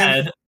 Detour we're now-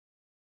 Ahead,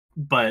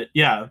 but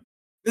yeah.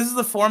 This is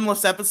the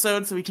formless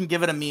episode, so we can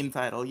give it a meme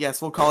title.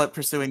 Yes, we'll call it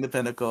Pursuing the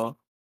Pinnacle.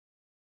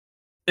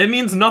 It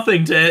means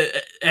nothing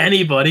to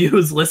anybody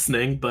who's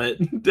listening, but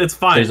it's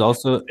fine. There's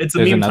also It's a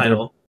there's meme another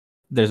title.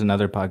 there's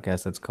another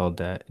podcast that's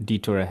called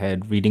Detour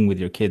Ahead, Reading with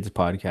Your Kids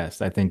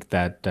podcast. I think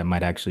that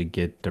might actually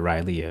get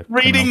Riley a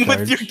Reading criminal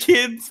with your charge.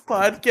 kids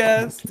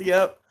podcast.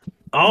 Yep.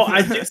 Oh,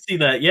 I do see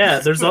that. Yeah,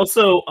 there's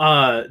also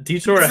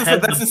Detour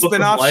Ahead. That's the a Book of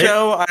spin-off Life.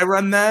 show. I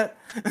run that.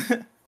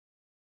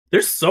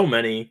 There's so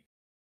many.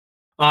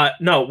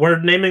 No, we're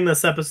naming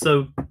this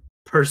episode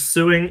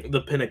Pursuing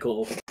the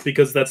Pinnacle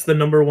because that's the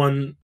number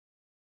one.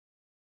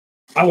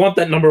 I want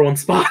that number one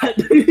spot.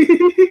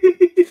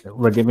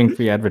 We're giving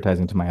free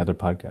advertising to my other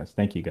podcast.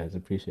 Thank you guys,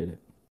 appreciate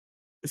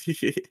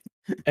it.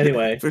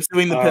 Anyway,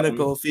 Pursuing the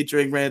Pinnacle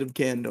featuring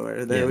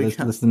RandomKandor. There we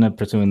go. Listen to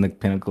Pursuing the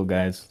Pinnacle,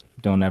 guys.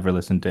 Don't ever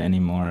listen to any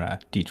more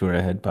Detour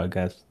Ahead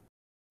podcasts.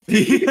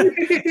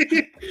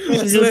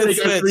 You'll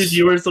take our 3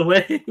 viewers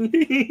away.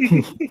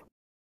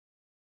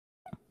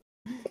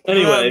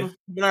 Anyway,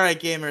 But all right,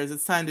 gamers,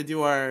 it's time to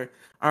do our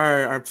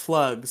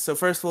plugs. So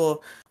first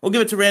we'll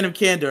give it to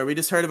RandomKandor. We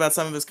just heard about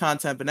some of his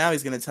content, but now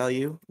he's going to tell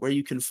you where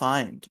you can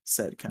find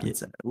said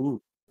content.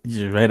 Ooh.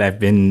 You're right. I've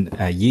been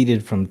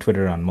yeeted from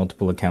Twitter on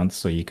multiple accounts,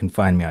 so you can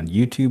find me on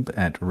YouTube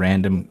at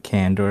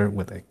RandomKandor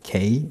with a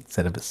K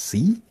instead of a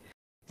C,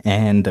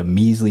 and a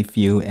measly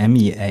few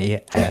MEASLYFEW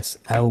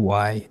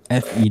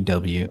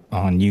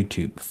on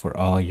YouTube for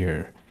all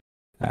your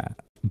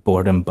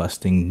boredom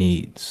busting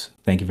needs.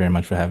 Thank you very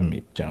much for having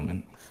me,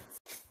 gentlemen.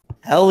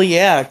 Hell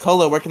yeah.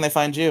 Colo, where can they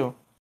find you?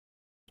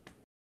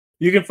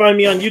 you can find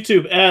me on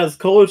YouTube as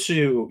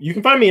Kolochu. You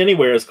can find me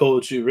anywhere as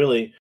Kolochu,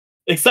 really,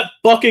 except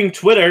fucking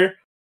Twitter.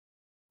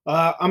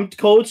 I'm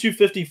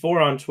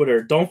Kolochu54 on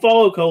Twitter. Don't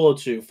follow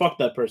Kolochu. Fuck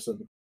that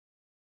person.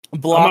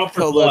 Block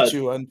for blood.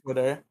 Kolochu on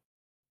Twitter.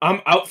 I'm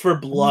out for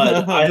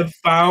blood. I have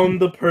found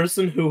the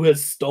person who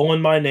has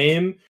stolen my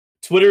name.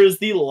 Twitter is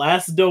the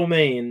last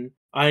domain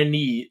I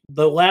need.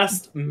 The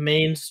last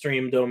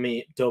mainstream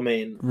domain.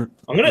 I'm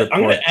gonna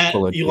at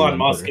Elon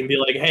Musk and be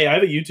like, "Hey, I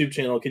have a YouTube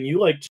channel. Can you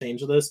like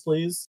change this,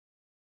 please?"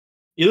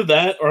 Either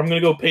that, or I'm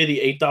gonna go pay the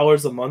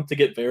 $8 a month to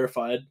get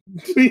verified.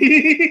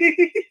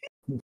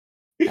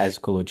 As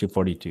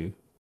Kolochu42.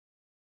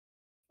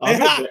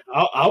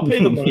 I'll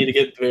pay the money to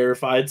get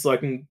verified so I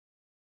can.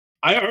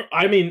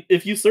 I mean,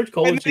 if you search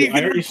Kolochu,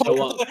 I already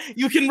show up.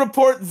 You can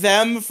report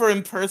them for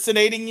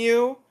impersonating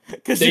you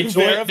because They you're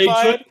joined.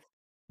 verified.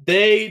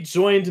 They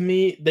joined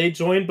me. They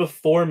joined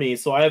before me,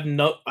 so I have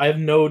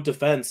no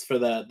defense for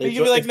that. They You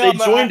can be like, if "No, they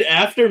but joined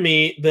after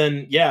me,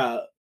 then yeah.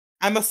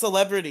 I'm a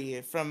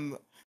celebrity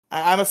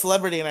I'm a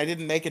celebrity and I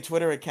didn't make a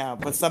Twitter account,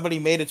 but somebody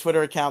made a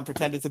Twitter account,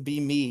 pretended to be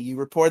me. You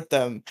report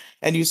them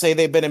and you say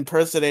they've been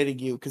impersonating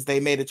you because they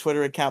made a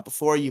Twitter account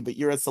before you, but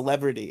you're a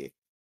celebrity.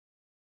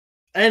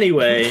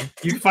 Anyway,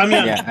 you can find me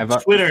on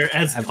I've Twitter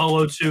as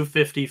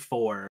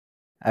Kolochu54.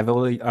 I've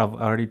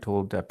already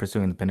told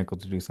Pursuing the Pinnacle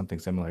to do something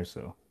similar,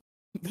 so.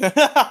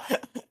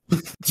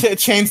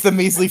 Change the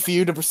measly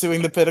few to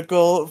Pursuing the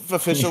Pinnacle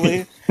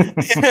officially.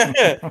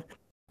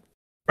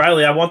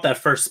 Riley, I want that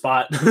first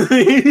spot.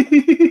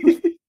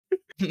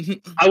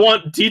 I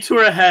want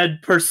Detour Ahead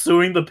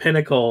Pursuing the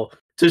Pinnacle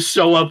to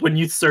show up when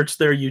you search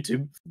their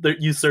YouTube.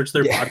 You search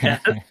their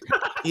podcast.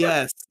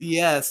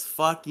 Yes,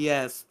 fuck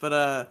yes.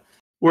 But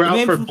We're the out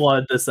main for pl-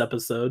 blood this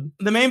episode.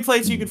 the main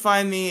place you can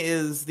find me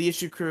is the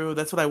Issue Crew.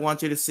 That's what I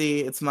want you to see.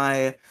 It's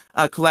my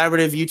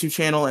collaborative YouTube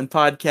channel and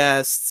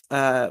podcast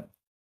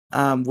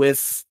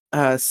with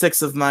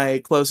 6 of my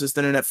closest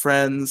internet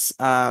friends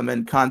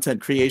and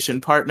content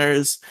creation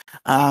partners.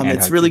 And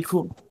It's really Heartsy.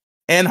 cool.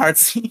 And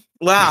Heartsy.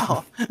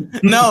 Wow.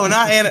 No,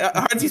 not and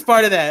Heartsy's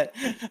part of that.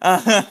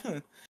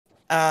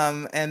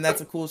 And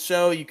that's a cool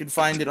show. You can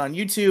find it on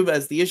YouTube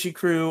as The Issue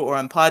Crew or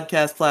on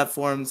podcast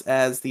platforms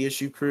as The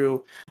Issue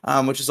Crew,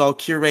 which is all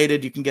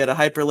curated. You can get a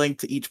hyperlink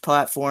to each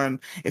platform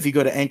if you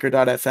go to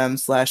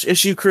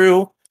anchor.fm/issue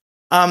crew.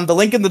 The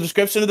link in the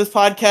description of this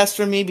podcast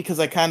for me, because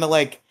I kind of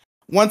like,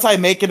 once I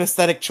make an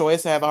aesthetic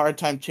choice, I have a hard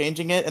time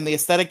changing it. And the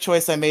aesthetic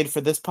choice I made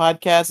for this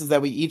podcast is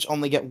that we each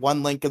only get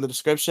one link in the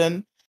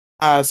description.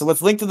 So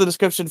what's linked in the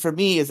description for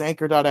me is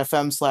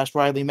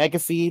anchor.fm/Riley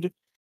Megafeed,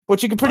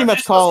 which you can pretty Aren't much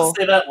you supposed call.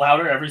 to say that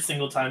louder every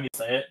single time you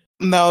say it?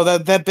 No,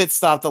 that bit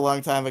stopped a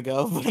long time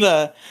ago.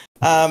 But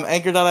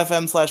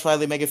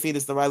anchor.fm/Riley Megafeed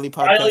is the Riley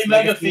podcast. Riley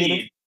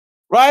Megafeed.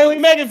 Riley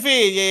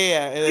Megafeed.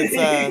 Yeah.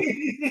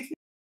 And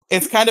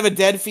it's kind of a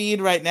dead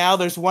feed right now.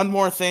 There's one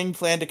more thing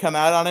planned to come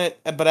out on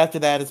it, but after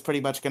that, it's pretty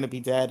much going to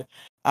be dead.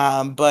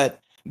 But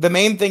the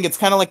main thing, it's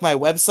kind of like my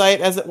website,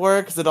 as it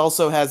were, because it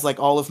also has like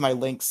all of my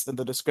links in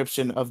the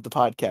description of the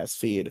podcast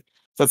feed.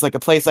 So it's like a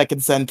place I can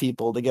send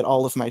people to get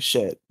all of my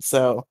shit.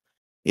 So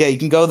yeah, you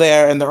can go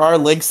there, and there are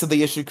links to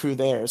the Issue Crew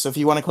there. So if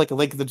you want to click a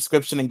link in the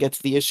description and get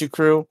to the Issue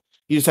Crew,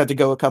 you just have to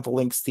go a couple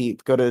links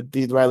deep. Go to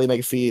the Riley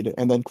Mega feed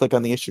and then click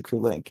on the Issue Crew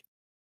link.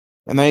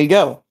 And there you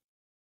go.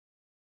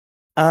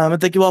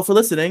 And thank you all for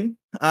listening.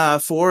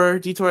 For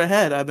Detour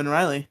Ahead, I've been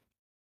Riley.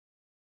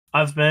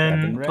 I've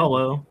been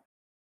Colo.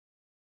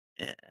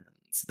 And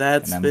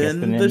that's And I'm been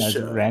guessing the in as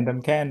show.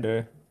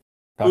 RandomKandor.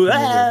 Talking over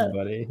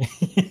everybody.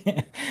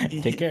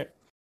 Take care.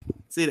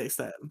 See you next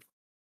time.